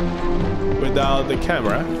 whoa. Without the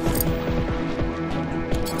camera?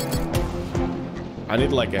 I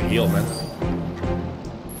need like a heal, man.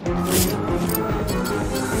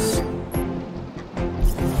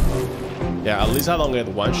 Yeah, at least I don't get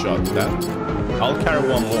one shot with that. I'll carry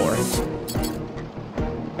one more.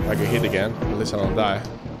 I can hit again. At least I don't die.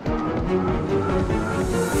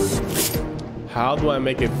 How do I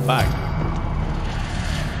make it back?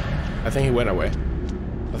 I think he went away.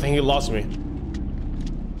 I think he lost me.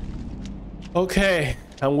 Okay,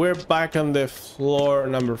 and we're back on the floor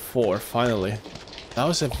number 4, finally. That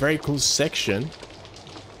was a very cool section.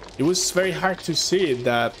 It was very hard to see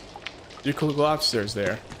that you could go upstairs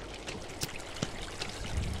there.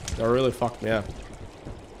 That really fucked me up.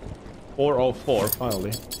 404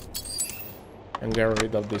 finally. And get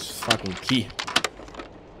rid of this fucking key.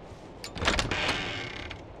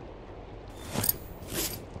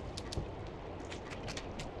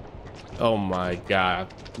 Oh my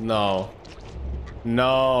god. No.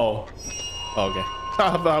 No. Okay.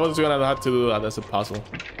 I was gonna have to do that as a puzzle.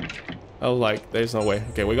 I was like, there's no way.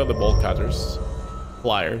 Okay, we got the bolt cutters.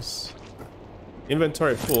 Pliers.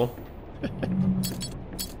 Inventory full.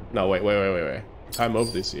 No, wait. I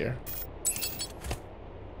moved this here.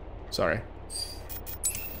 Sorry.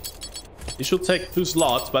 It should take 2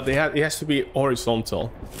 slots, but it has to be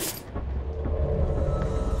horizontal.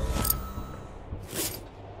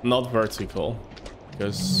 Not vertical.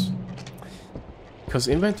 Because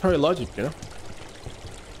inventory logic, you know?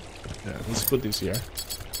 Yeah, let's put this here.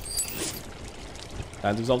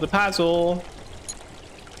 And resolve the puzzle.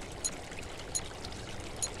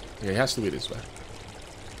 Okay, it has to be this way.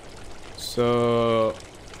 So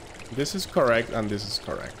this is correct and this is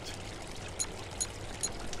correct.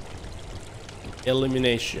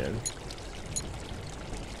 Elimination.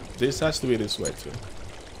 This has to be this way too.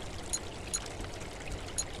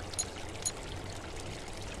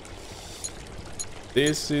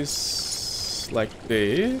 This is like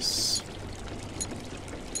this.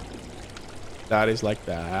 That is like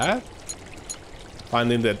that.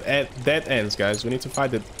 Finding the dead ends, guys. We need to find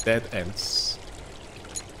the dead ends.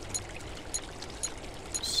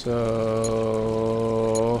 So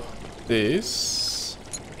this,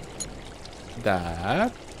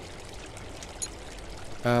 that,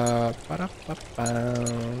 that.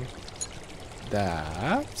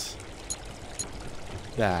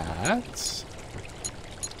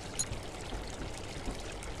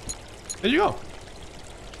 There you go.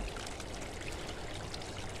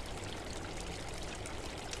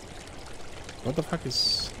 What the fuck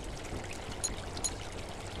is...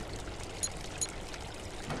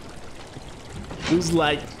 Who's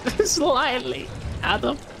like slightly out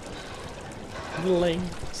of the lane,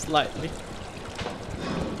 slightly.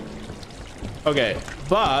 Okay,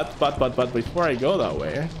 but before I go that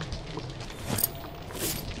way,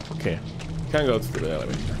 okay, can't go to the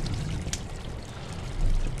elevator.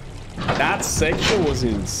 That section was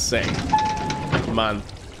insane, man.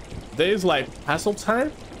 There's like puzzle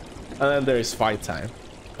time, and then there is fight time,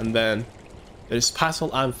 and then there's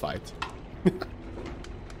puzzle and fight.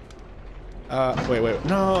 Wait.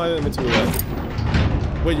 No, I didn't mean to do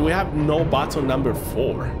that. Wait, we have no battle number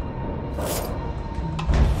 4.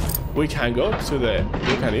 We can go to the...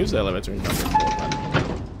 We can use the elevator in number 4.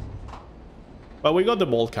 But we got the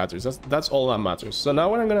bolt cutters. That's all that matters. So now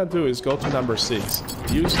what I'm gonna do is go to number 6.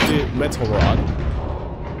 Use the metal rod.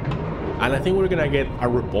 And I think we're gonna get a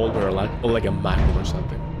revolver or like a magnum or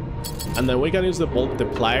something. And then we can use the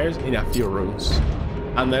pliers in a few rooms.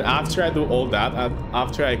 And then after I do all that,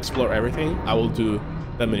 after I explore everything, I will do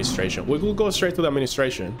the administration. We will go straight to the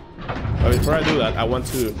administration. But before I do that, I want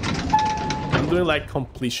to... I'm doing like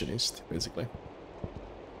completionist, basically.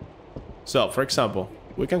 So, for example,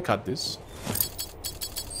 we can cut this.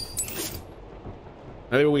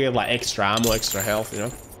 Maybe we get like extra ammo, extra health, you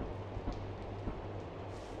know?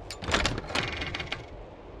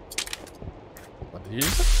 What did you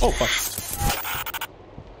say? Oh, fuck.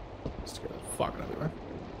 Scare the fuck out of me, man.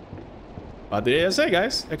 What did I say,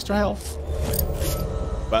 guys? Extra health.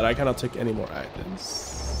 But I cannot take any more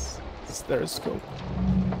items. Is there a scope?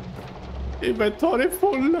 Inventory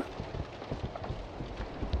full.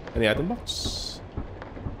 Any item box?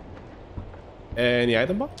 Any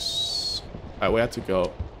item box? Alright, we have to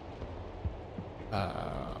go.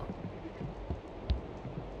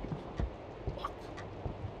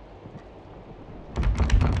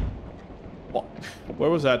 Fuck. Where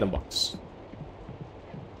was the item box?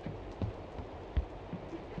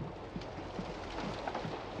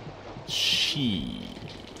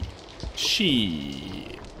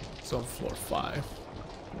 It's on floor 5.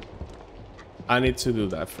 I need to do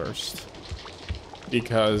that first.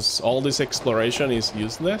 Because all this exploration is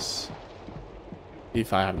useless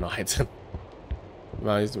if I have no item.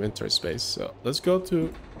 Mine is the inventory space. So let's go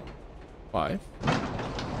to 5.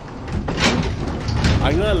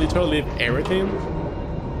 I'm gonna literally leave everything.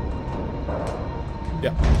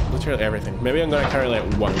 Yeah, literally everything. Maybe I'm gonna carry like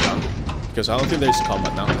 1 gun. Because I don't think there's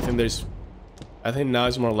combat now. I think now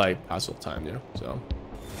it's more like puzzle time, you know? So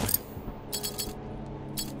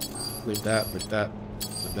leave that, leave that,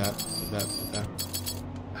 leave that, leave that, leave that.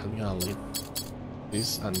 I'm gonna leave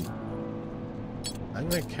this and I'm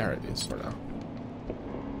gonna carry this for now.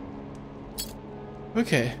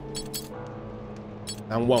 Okay.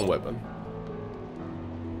 And one weapon.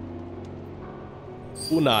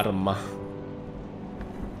 Un arma.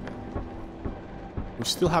 We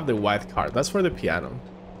still have the white card. That's for the piano.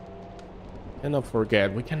 Cannot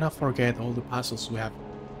forget. We cannot forget all the puzzles we have.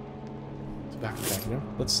 Back to back, yeah?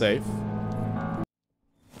 Let's save.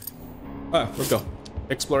 Ah, let's go.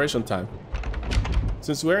 Exploration time.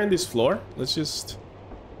 Since we're in this floor, let's just...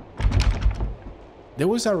 There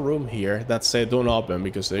was a room here that said don't open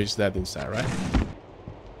because there is dead inside, right?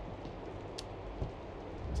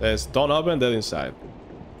 Says don't open, dead inside.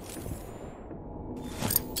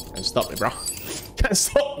 Can't stop me, bro. Can't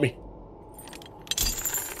stop me.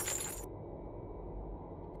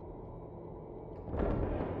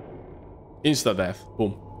 Insta death.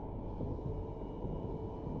 Boom.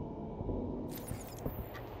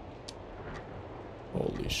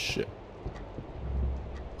 Holy shit.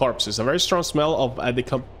 Corpses. A very strong smell of a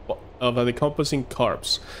decomposing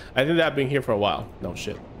corpse. I think they've been here for a while. No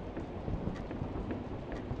shit.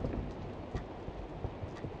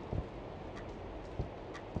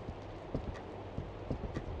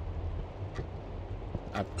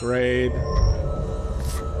 Upgrade.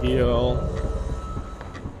 Heal.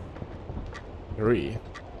 3.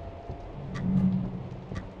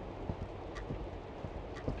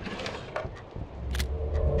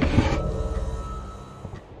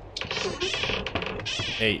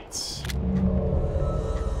 Eight.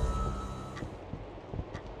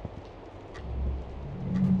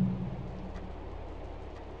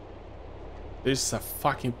 There's a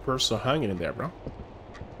fucking person hanging in there, bro.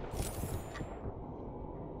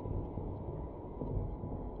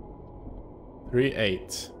 Three,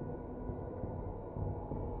 8.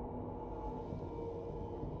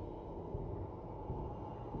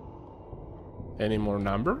 Any more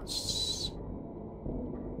numbers?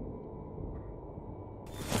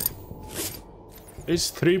 There's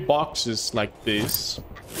 3 boxes like this.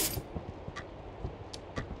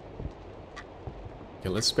 Okay,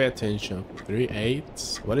 let's pay attention. 3,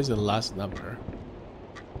 8. What is the last number?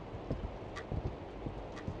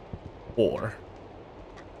 4.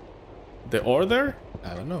 The order?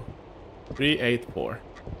 I don't know. 3, 8, 4.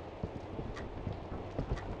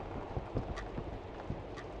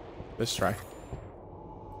 Let's try.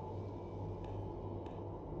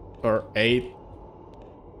 Or 8,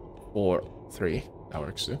 4, 3. That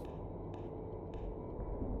works too.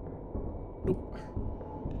 Nope.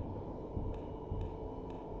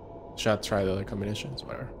 Should I try the other combinations?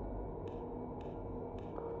 Whatever.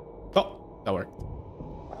 Oh, that worked.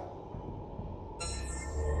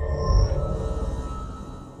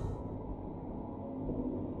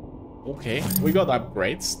 Okay, we got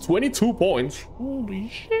upgrades. 22 points. Holy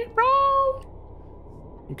shit, bro!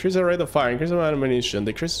 Increase the rate of fire, increase the amount of ammunition,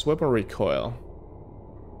 decreases weapon recoil.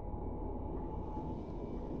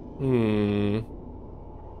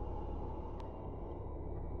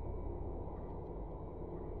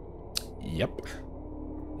 Yep.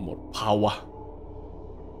 More power.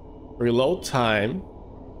 Reload time.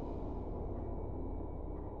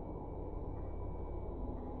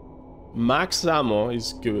 Max ammo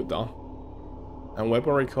is good though. And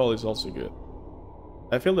weapon recoil is also good.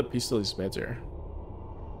 I feel the pistol is better.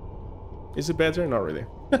 Is it better? Not really.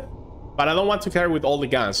 But I don't want to carry with all the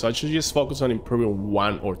guns, so I should just focus on improving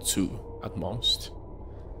 1 or 2 at most.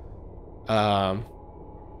 I'm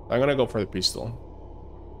gonna go for the pistol.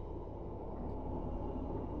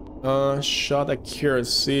 Shot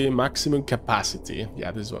accuracy, maximum capacity.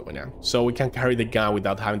 Yeah, this is what we need. So we can carry the gun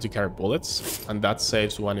without having to carry bullets, and that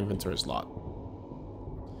saves 1 inventory slot.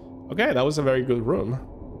 Okay, that was a very good room.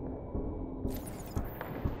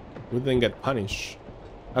 We didn't get punished.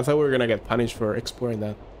 I thought we were gonna get punished for exploring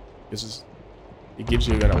that. Because it gives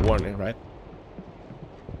you a warning, right?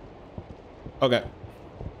 Okay.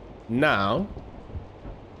 Now,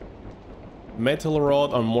 metal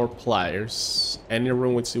rod or more pliers. Any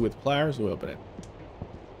room we see with pliers, we open it.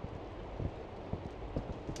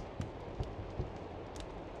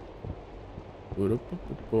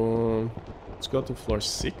 Let's go to floor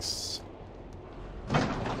 6.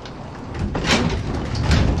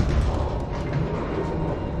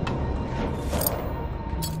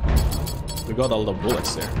 We got all the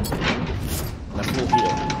bullets there. And a full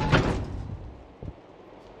heal.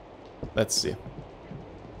 Let's see.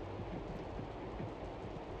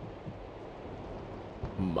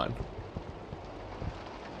 Man.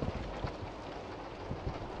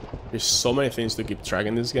 There's so many things to keep track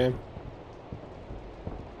in this game.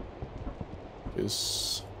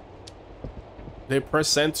 Because they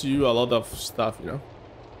present to you a lot of stuff, you know,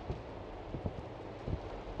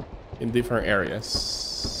 in different areas.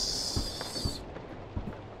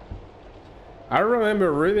 I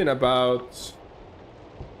remember reading about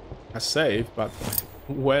safe, but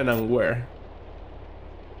when and where?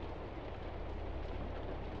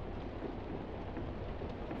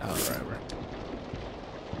 Alright.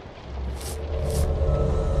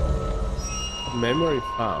 Memory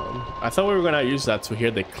found. I thought we were gonna use that to hear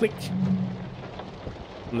the click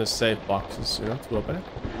on the safe boxes, you know, to open it.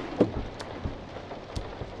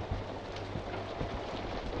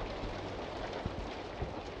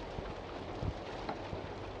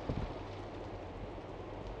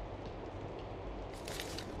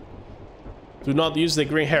 Do not use the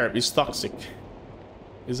green herb, it's toxic.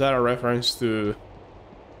 Is that a reference to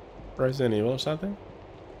Resident Evil or something?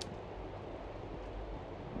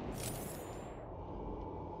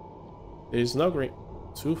 There is no green.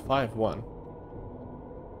 251.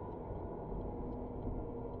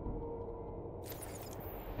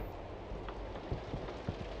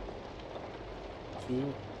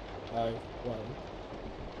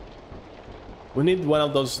 We need one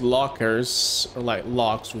of those lockers, or like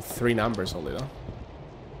locks with 3 numbers only, though.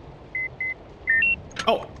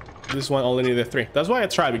 Oh, this one only needed 3. That's why I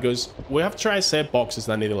tried, because we have tried set boxes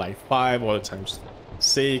that needed like 5, other times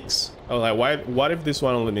 6. I was like, what if this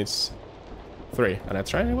one only needs 3? And I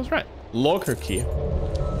tried, and it was right. Locker key.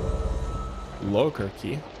 Locker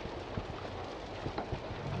key.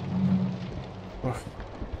 Oh,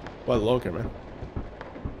 what locker, man?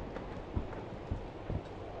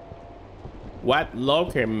 What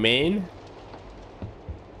locker, man?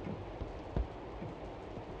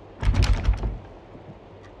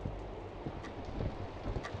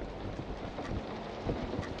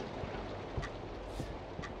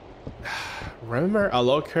 Remember a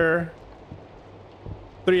locker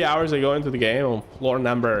 3 hours ago into the game on floor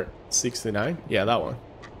number 69? Yeah, that one.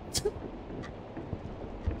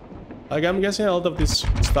 Like, I'm guessing a lot of this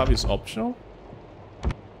stuff is optional.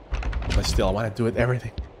 But still, I want to do it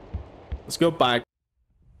everything. Let's go back.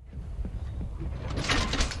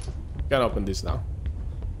 Can open this now.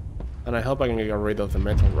 And I hope I can get rid of the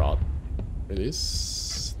metal rod. It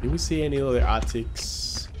is. Do we see any other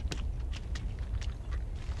attics?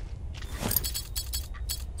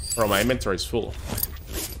 Bro, my inventory is full.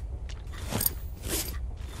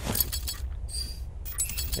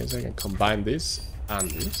 Guess I can combine this and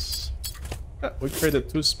this. We created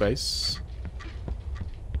 2 space.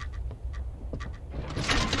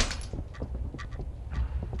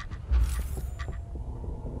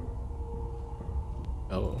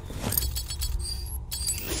 Oh.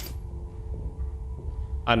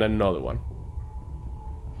 And another one.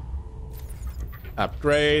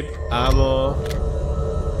 Upgrade, ammo.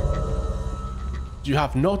 You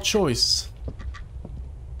have no choice.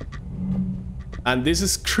 And this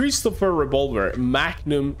is Christopher revolver,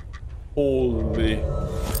 Magnum. Holy.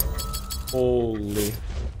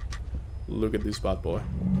 Look at this bad boy.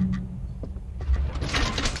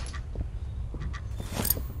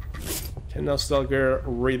 Can now still get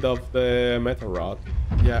rid of the metal rod.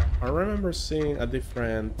 Yeah, I remember seeing a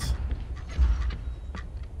different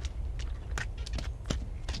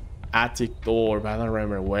attic door, but I don't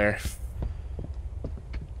remember where.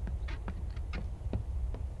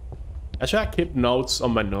 Actually, I keep notes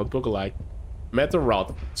on my notebook like metal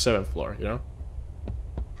rod, 7th floor, you know?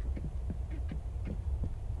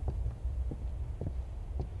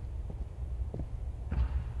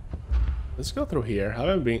 Let's go through here. I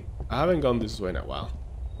haven't gone this way in a while.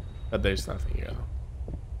 But there's nothing here.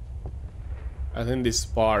 I think this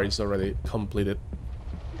bar is already completed.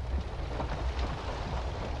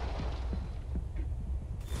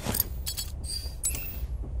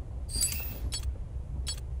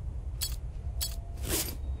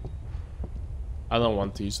 I don't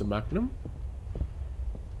want to use the Magnum.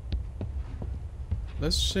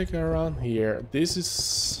 Let's check around here. This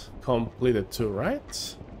is completed too,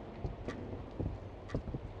 right?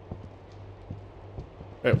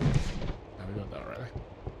 Oh, I got that already.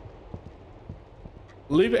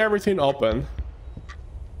 Leave everything open.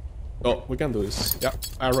 Oh, we can do this. Yeah,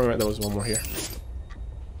 I remember there was one more here.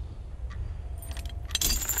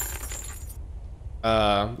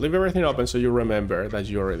 Leave everything open so you remember that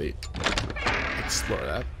you already explored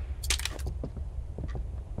that.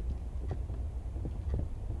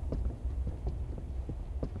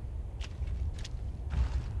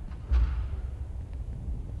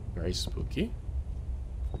 Very spooky.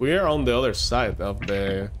 We are on the other side of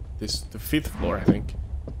the 5th floor, I think.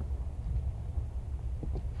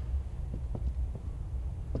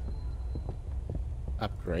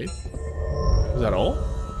 Upgrade. Is that all?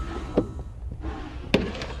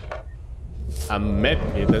 A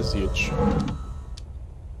medkit, that's huge.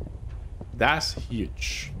 That's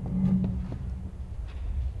huge.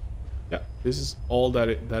 Yeah, this is all that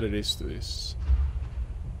it is to this.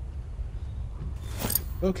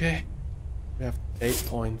 Okay. We have 8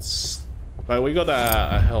 points. But we got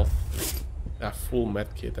a health, a full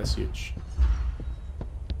med kit. That's huge.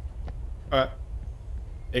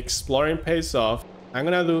 Exploring pays off. I'm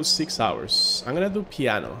gonna do 6 hours. I'm gonna do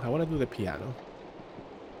piano. I wanna do the piano.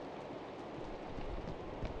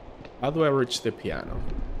 How do I reach the piano?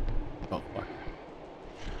 Oh, fuck.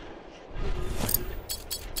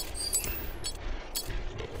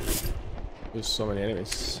 There's so many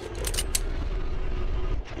enemies.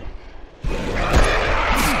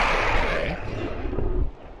 Okay.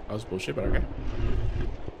 That was bullshit, but okay.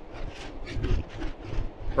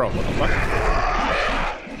 Bro, what the fuck?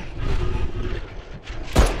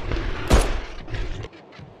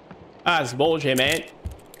 That's bullshit, man.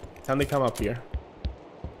 Time to come up here.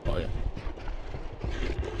 Oh, yeah.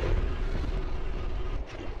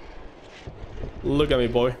 Look at me,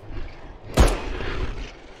 boy.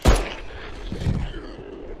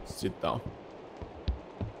 Sit down.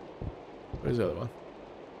 Where's the other one?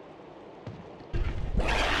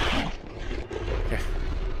 Okay.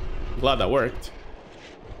 Glad that worked.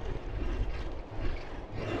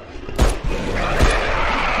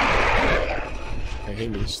 Okay, he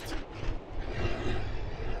missed.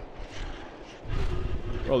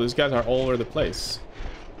 Bro, these guys are all over the place.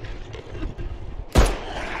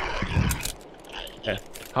 Okay.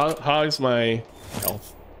 How is my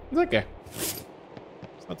health? It's okay. It's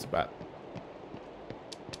not so bad.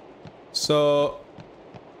 So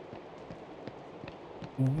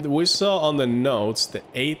we saw on the notes the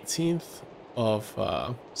 18th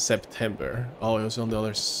of September. Oh, it was on the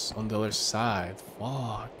other side.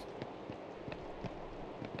 Fuck.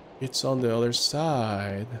 It's on the other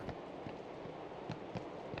side.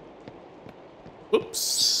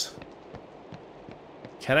 Oops.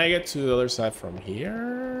 Can I get to the other side from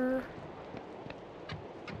here?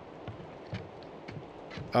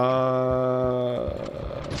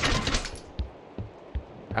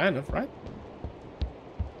 Kind of, right?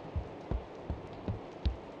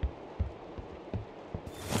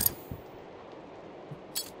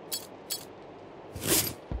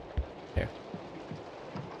 Yeah.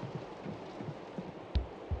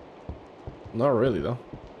 Not really, though.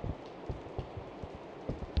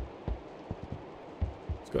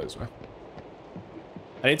 Let's go this way.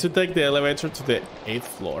 I need to take the elevator to the 8th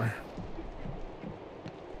floor.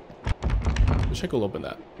 Wish I could open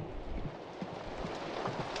that.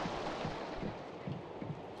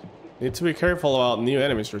 Need to be careful about new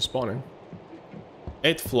enemies respawning.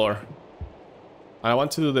 8th floor. I want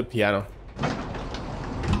to do the piano.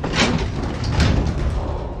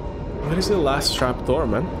 What is the last trapdoor,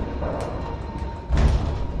 man?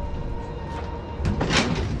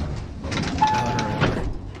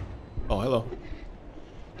 Oh, hello.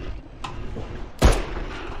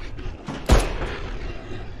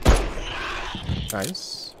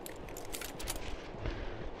 Nice.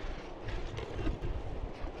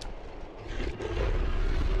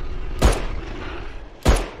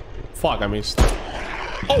 Fuck, I missed.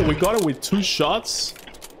 Oh, we got it with 2 shots?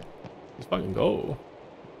 Let's fucking go.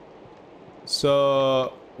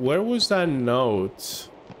 So, where was that note?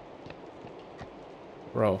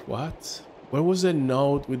 Bro, what? Where was the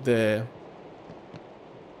note with the...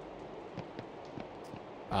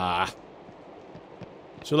 Ah.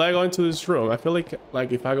 Should I go into this room? I feel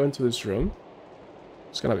like if I go into this room,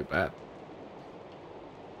 it's gonna be bad.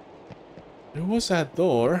 There was that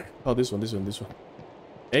door. Oh, this one.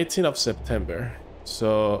 18th of September.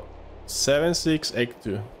 So,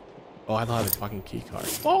 7682. Oh, I don't have a fucking key card.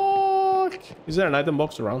 Fuck! Is there an item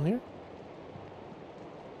box around here?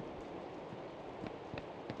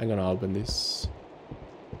 I'm gonna open this.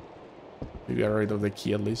 We got rid of the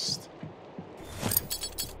key at least.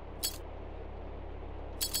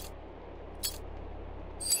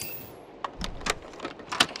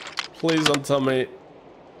 Please don't tell me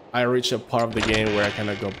I reach a part of the game where I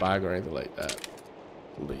cannot go back or anything like that.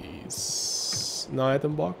 Please. No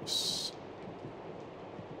item box.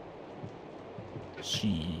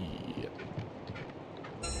 Shit.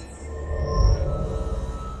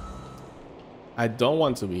 I don't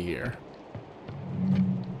want to be here.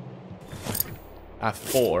 I have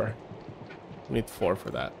 4. I need 4 for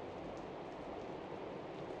that.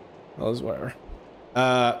 Elsewhere.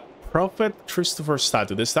 Prophet Christopher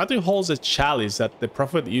statue. The statue holds a chalice that the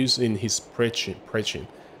prophet used in his preaching.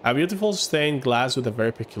 A beautiful stained glass with a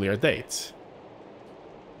very peculiar date.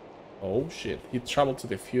 Oh shit, he traveled to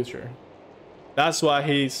the future. That's why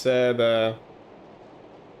he said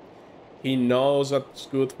he knows what's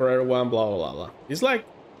good for everyone, blah blah blah. It's like,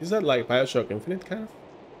 is that like BioShock Infinite kind of?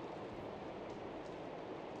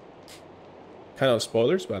 Kind of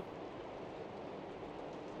spoilers, but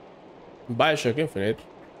BioShock Infinite,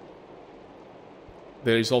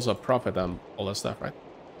 there is also a prophet and all that stuff, right?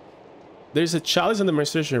 There's a chalice in the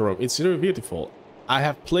administration room. It's really beautiful. I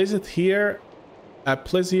have placed it here. I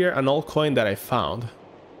placed here an old coin that I found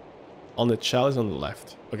on the chalice on the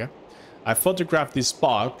left. Okay. I photographed this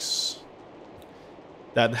box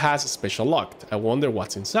that has a special lock. I wonder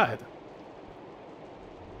what's inside.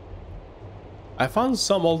 I found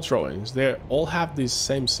some old drawings. They all have this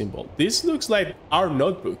same symbol. This looks like our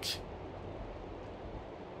notebook.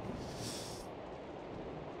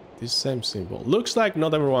 This same symbol. Looks like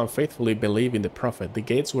not everyone faithfully believed in the prophet. The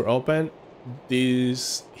gates were open.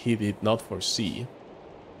 This he did not foresee.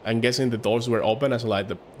 I'm guessing the doors were open as like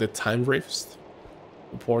the time rifts.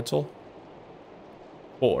 The portal.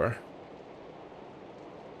 4.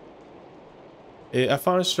 I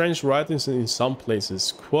found strange writings in some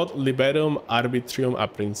places. Quod liberum arbitrium a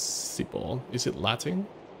principle. Is it Latin?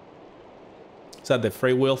 Is that the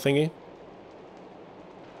free will thingy?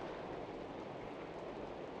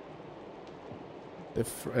 The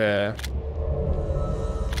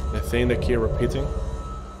thing they keep repeating.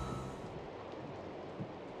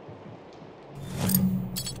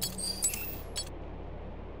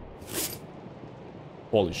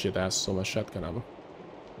 Holy shit, that has so much shotgun ammo.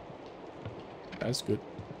 That's good.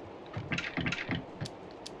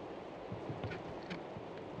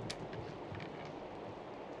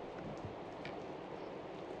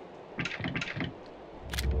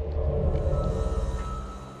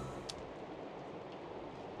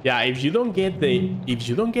 Yeah, if you don't get the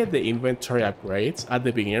inventory upgrades at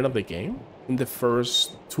the beginning of the game, in the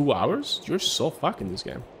first 2 hours, you're so fucked in this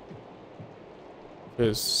game.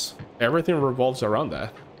 Because everything revolves around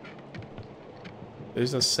that.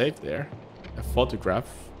 There's a safe there. A photograph.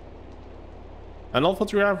 An old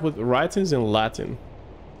photograph with writings in Latin.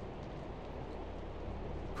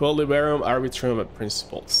 Quod liberum arbitrium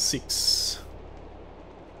principle 6.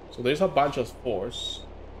 So there's a bunch of 4s.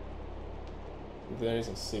 There is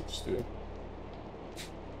a 6 too.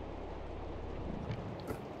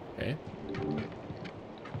 Okay.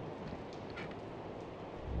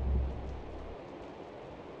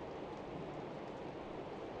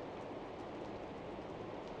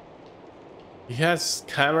 He has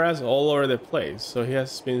cameras all over the place, so he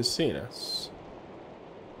has been seeing us.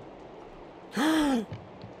 He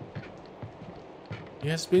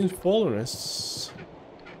has been following us.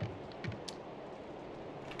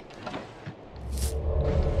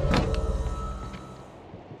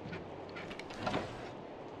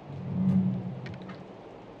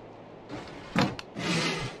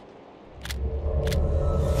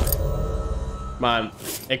 Man,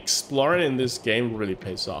 exploring in this game really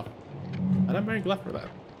pays off. And I'm very glad for that.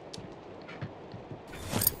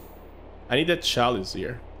 I need a chalice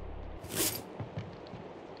here.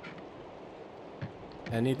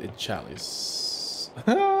 I need a chalice.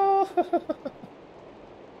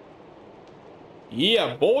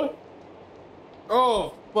 Yeah, boy.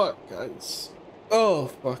 Oh, fuck, guys. Oh,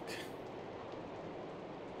 fuck.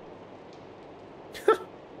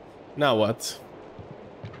 Now what?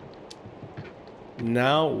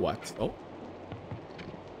 Now what? Oh.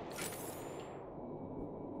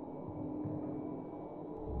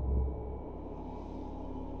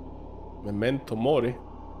 Memento mori.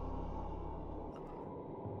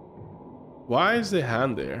 Why is the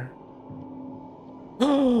hand there?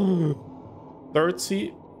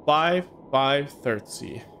 30, 5, 5,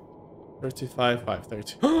 30. 35, 5,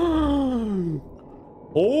 30.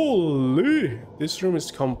 Holy! This room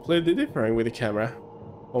is completely different with the camera.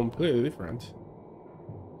 Completely different.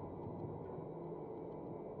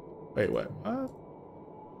 Wait, what?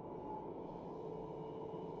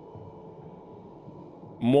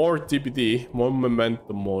 More DPD, more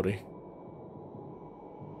memento mori.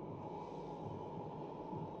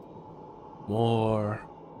 More.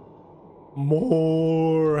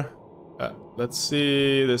 Let's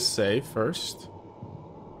see the save first.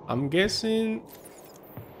 I'm guessing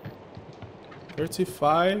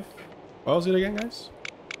 35. What was it again, guys?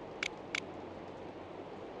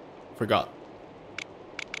 Forgot.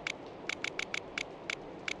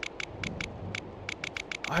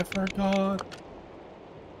 I forgot.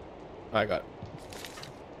 I got it.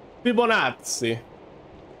 Fibonacci.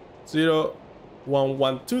 0, 1,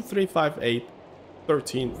 1, 2, 3, 5, 8,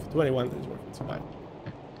 13, 21, 25.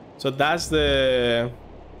 So that's the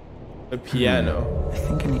piano. I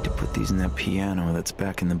think I need to put these in that piano that's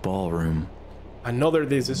back in the ballroom. Another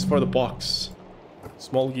this is for the box.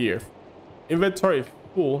 Small gear. Inventory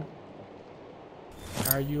full.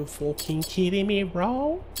 Are you fucking kidding me,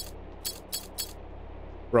 bro?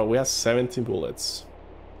 Bro, we have 17 bullets.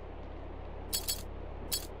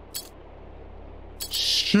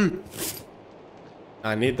 Shoot!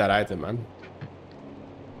 I need that item, man.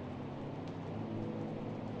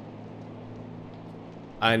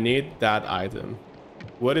 I need that item.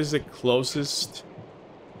 What is the closest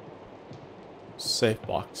safe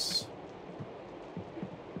box?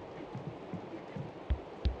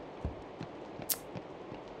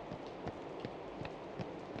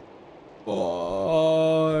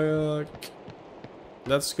 Oh,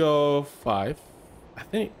 let's go 5. I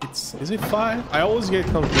think it's... Is it 5? I always get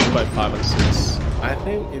confused by 5 and 6. I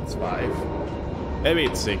think it's 5. Maybe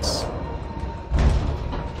it's 6.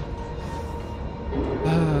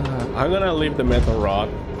 I'm gonna leave the metal rod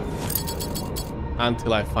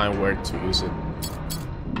until I find where to use it.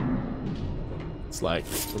 It's like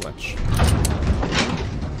too much.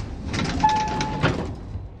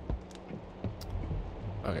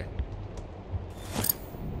 Okay.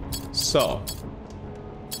 So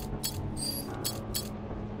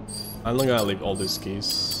I'm not gonna leave all these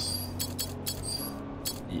keys.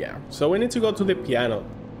 Yeah. So we need to go to the piano.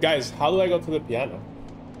 Guys, how do I go to the piano?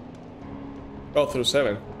 Go through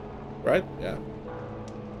 7, right? Yeah.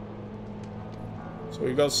 So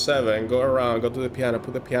we go 7, go around, go to the piano,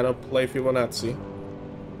 put the piano, play Fibonacci.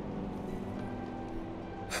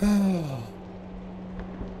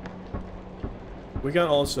 We can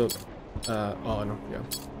also... oh no, yeah.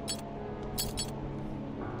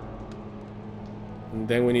 And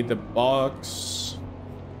then we need the box.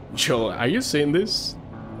 Joel, are you seeing this?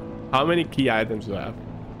 How many key items do I have?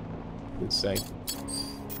 Insane.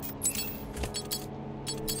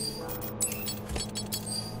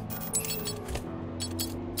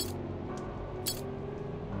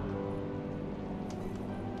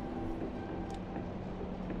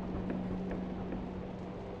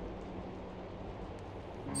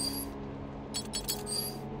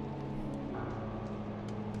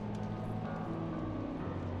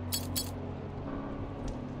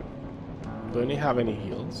 Do I have any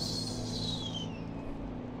heals?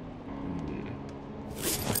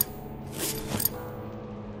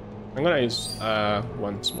 I'm gonna use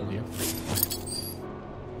one small heal.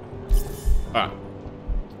 Ah.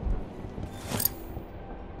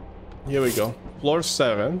 Here we go. Floor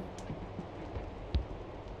 7.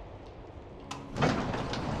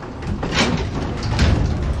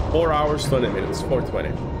 Four hours, 20 minutes.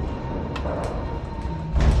 4:20.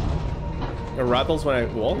 It rattles when I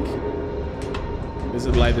walk. Is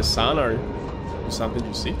it like the sun or something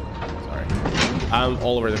you see? Sorry. I'm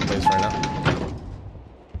all over the place right now.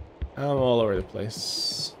 I'm all over the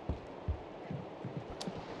place.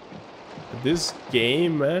 This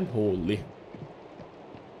game, man, holy.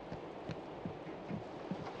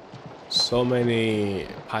 So many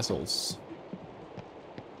puzzles.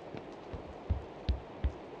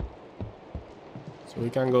 So we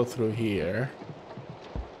can go through here.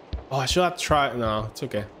 Oh, I should have tried. No, it's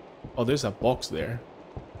okay. Oh, there's a box there.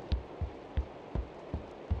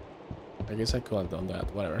 I guess I could have done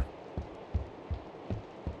that. Whatever.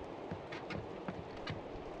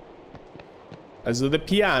 Let's do the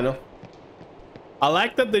piano. I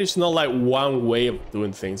like that there's not like one way of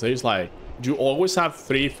doing things. There's like, you always have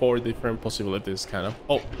 3-4 different possibilities, kind of.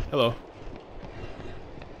 Oh, hello.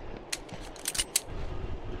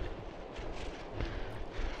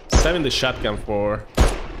 Saving the shotgun for...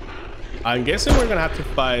 I'm guessing we're gonna have to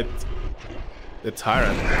fight the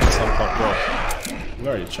tyrant at some point. Bro,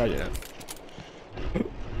 where are you charging at?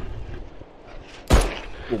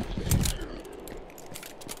 Boom.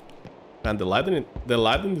 And the light in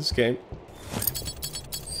this game,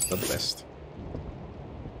 not the best.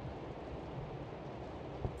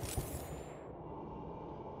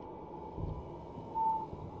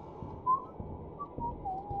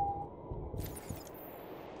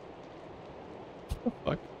 What the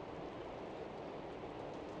fuck?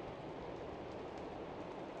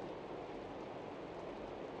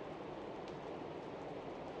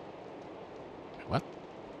 What?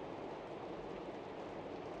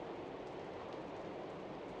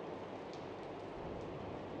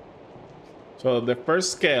 So the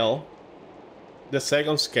first scale, the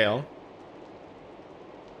second scale.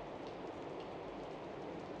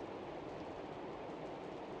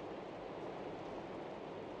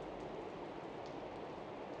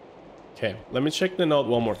 Okay, let me check the note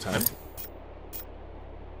one more time.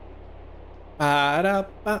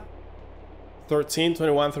 13,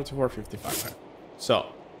 21, 34, 55. So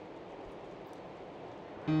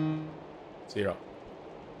 0,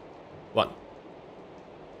 1,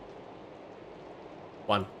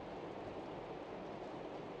 1.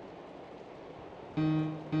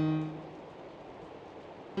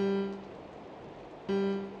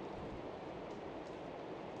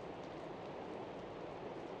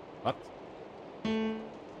 What?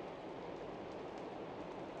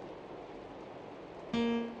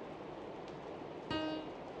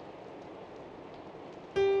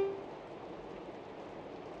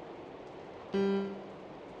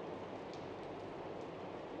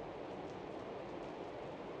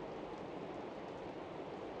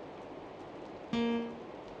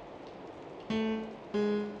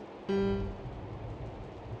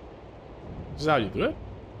 This is how you do it.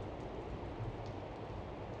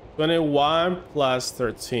 21 plus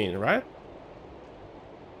 13, right?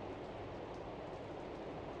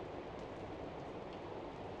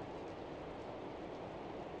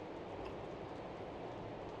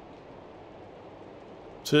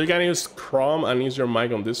 So you can use Chrome and use your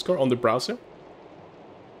mic on Discord on the browser.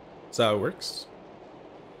 That's how it works.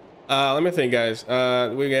 Let me think, guys.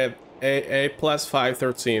 We get 8 plus 5,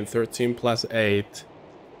 13. 13 plus 8,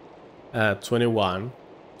 21.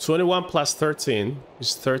 21 plus 13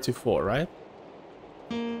 is 34, right?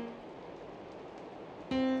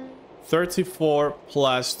 34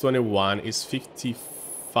 plus 21 is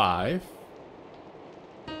 55.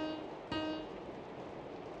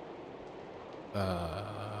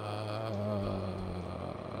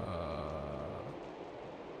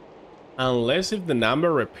 Unless if the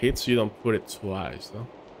number repeats, you don't put it twice, though.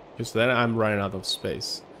 Because then I'm running out of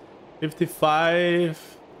space.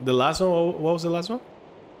 55. The last one, what was the last one?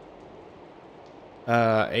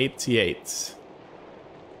 88.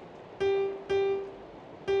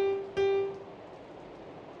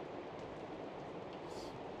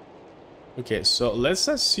 Okay, so let's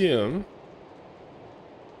assume.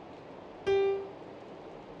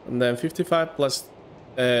 And then 55 plus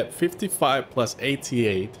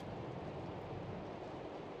 88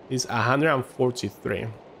 is 143,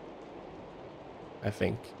 I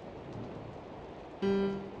think.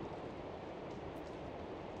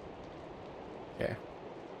 Okay,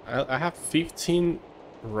 I have 15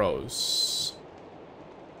 rows.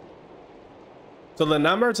 So the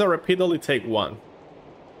numbers that repeatedly take 1.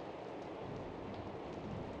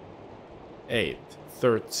 8,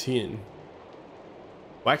 13.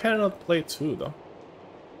 Why can I not play 2 though?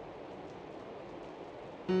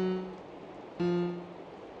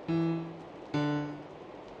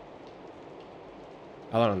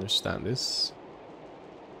 I don't understand this.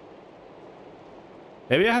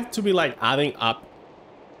 Maybe I have to be like adding up.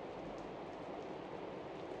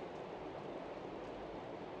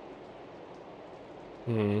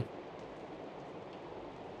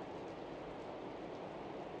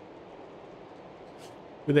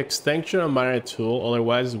 With extension of binary tool,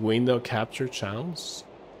 otherwise window capture channels.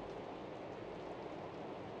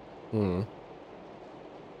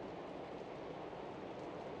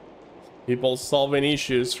 People solving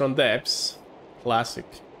issues from depths. Classic.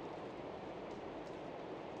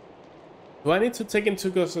 Do I need to take into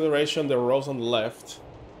consideration the rows on the left?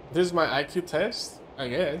 This is my IQ test, I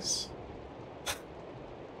guess.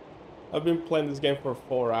 I've been playing this game for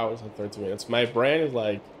 4 hours and 30 minutes. My brain is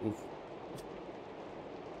like, oof.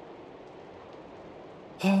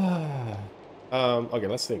 Okay,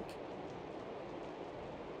 let's think.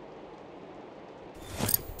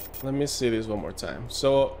 Let me see this one more time.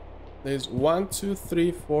 So there's 1, 2,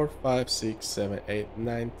 3, 4, 5, 6, 7, 8,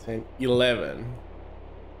 9, 10, 11.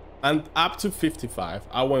 And up to 55.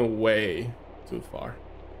 I went way too far.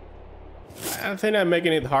 I think I'm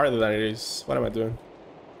making it harder than it is. What am I doing?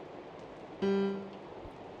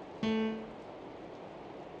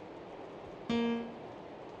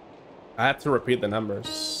 I have to repeat the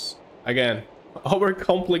numbers. Again,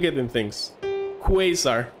 overcomplicating things.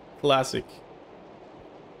 Quasar. Classic.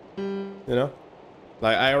 You know?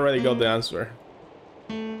 Like, I already got the answer.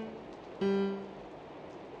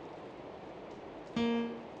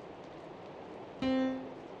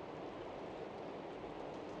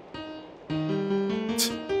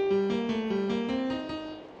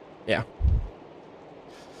 Yeah.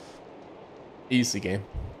 Easy game.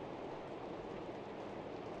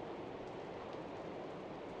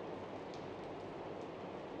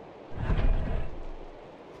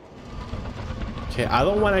 Okay, I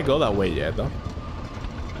don't want to go that way yet, though.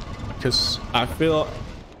 Because I feel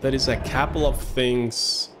there is a couple of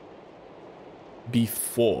things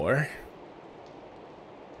before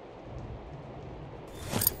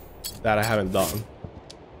that I haven't done.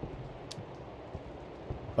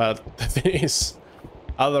 But the thing is,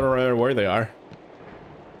 I don't remember where they are.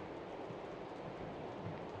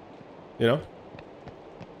 You know?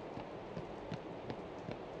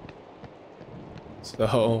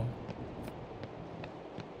 So...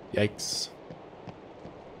 yikes.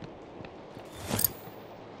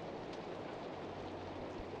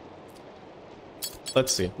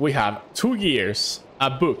 Let's see. We have 2 gears, a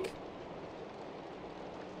book,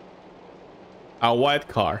 a white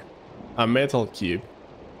car, a metal cube,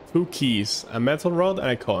 2 keys, a metal rod, and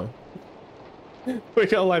a coin. We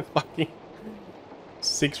got like fucking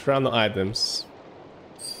 6 random items.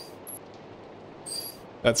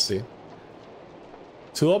 Let's see.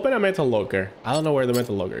 To open a metal locker. I don't know where the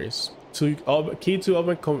metal locker is. Key to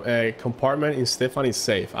open compartment in Stephanie's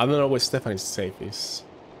safe. I don't know where Stephanie's safe is.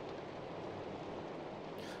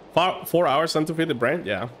 4 hours to feed the brain?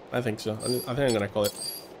 Yeah, I think so. I think I'm gonna call it.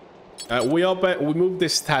 We moved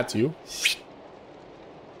this statue.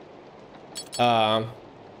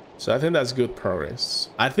 So I think that's good progress.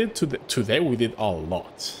 I think today we did a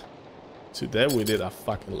lot. Today we did a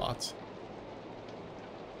fucking lot.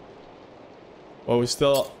 But we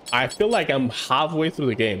still... I feel like I'm halfway through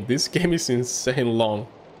the game. This game is insane long.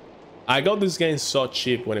 I got this game so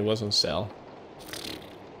cheap when it was on sale.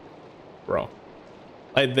 Bro.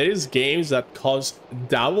 Like, there's games that cost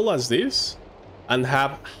double as this and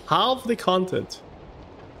have half the content.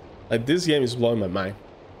 Like, this game is blowing my mind.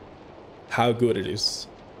 How good it is.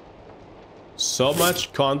 So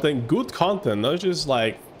much content, good content, not just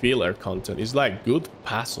like filler content. It's like good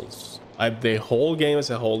puzzles. Like the whole game as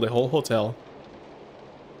a whole, the whole hotel.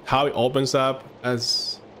 How it opens up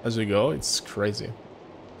as we go, it's crazy.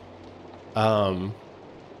 And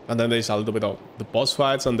then there's a little bit of the boss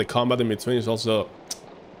fights, and the combat in between is also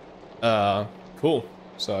cool.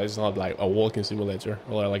 So it's not like a walking simulator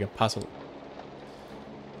or like a puzzle.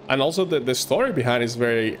 And also the story behind is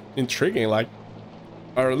very intriguing. Like,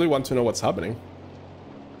 I really want to know what's happening.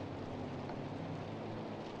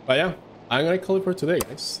 But yeah, I'm gonna call it for today,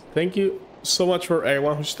 guys. Thank you so much for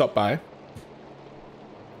everyone who stopped by.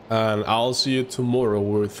 And I'll see you tomorrow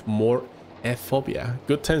with more Fobia.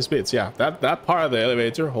 Good 10 bits, yeah. That part of the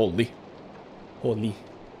elevator, holy.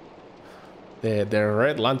 The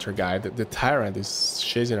red lantern guy, the tyrant is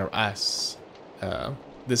chasing our ass.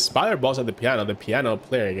 The spider boss at the piano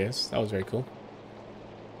player, I guess. That was very cool.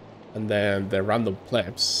 And then the random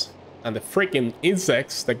plebs. And the freaking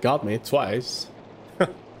insects that got me twice.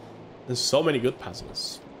 There's so many good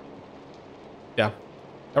puzzles. Yeah.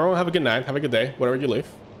 Everyone have a good night. Have a good day, wherever you live.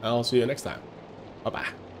 I'll see you next time. Bye-bye.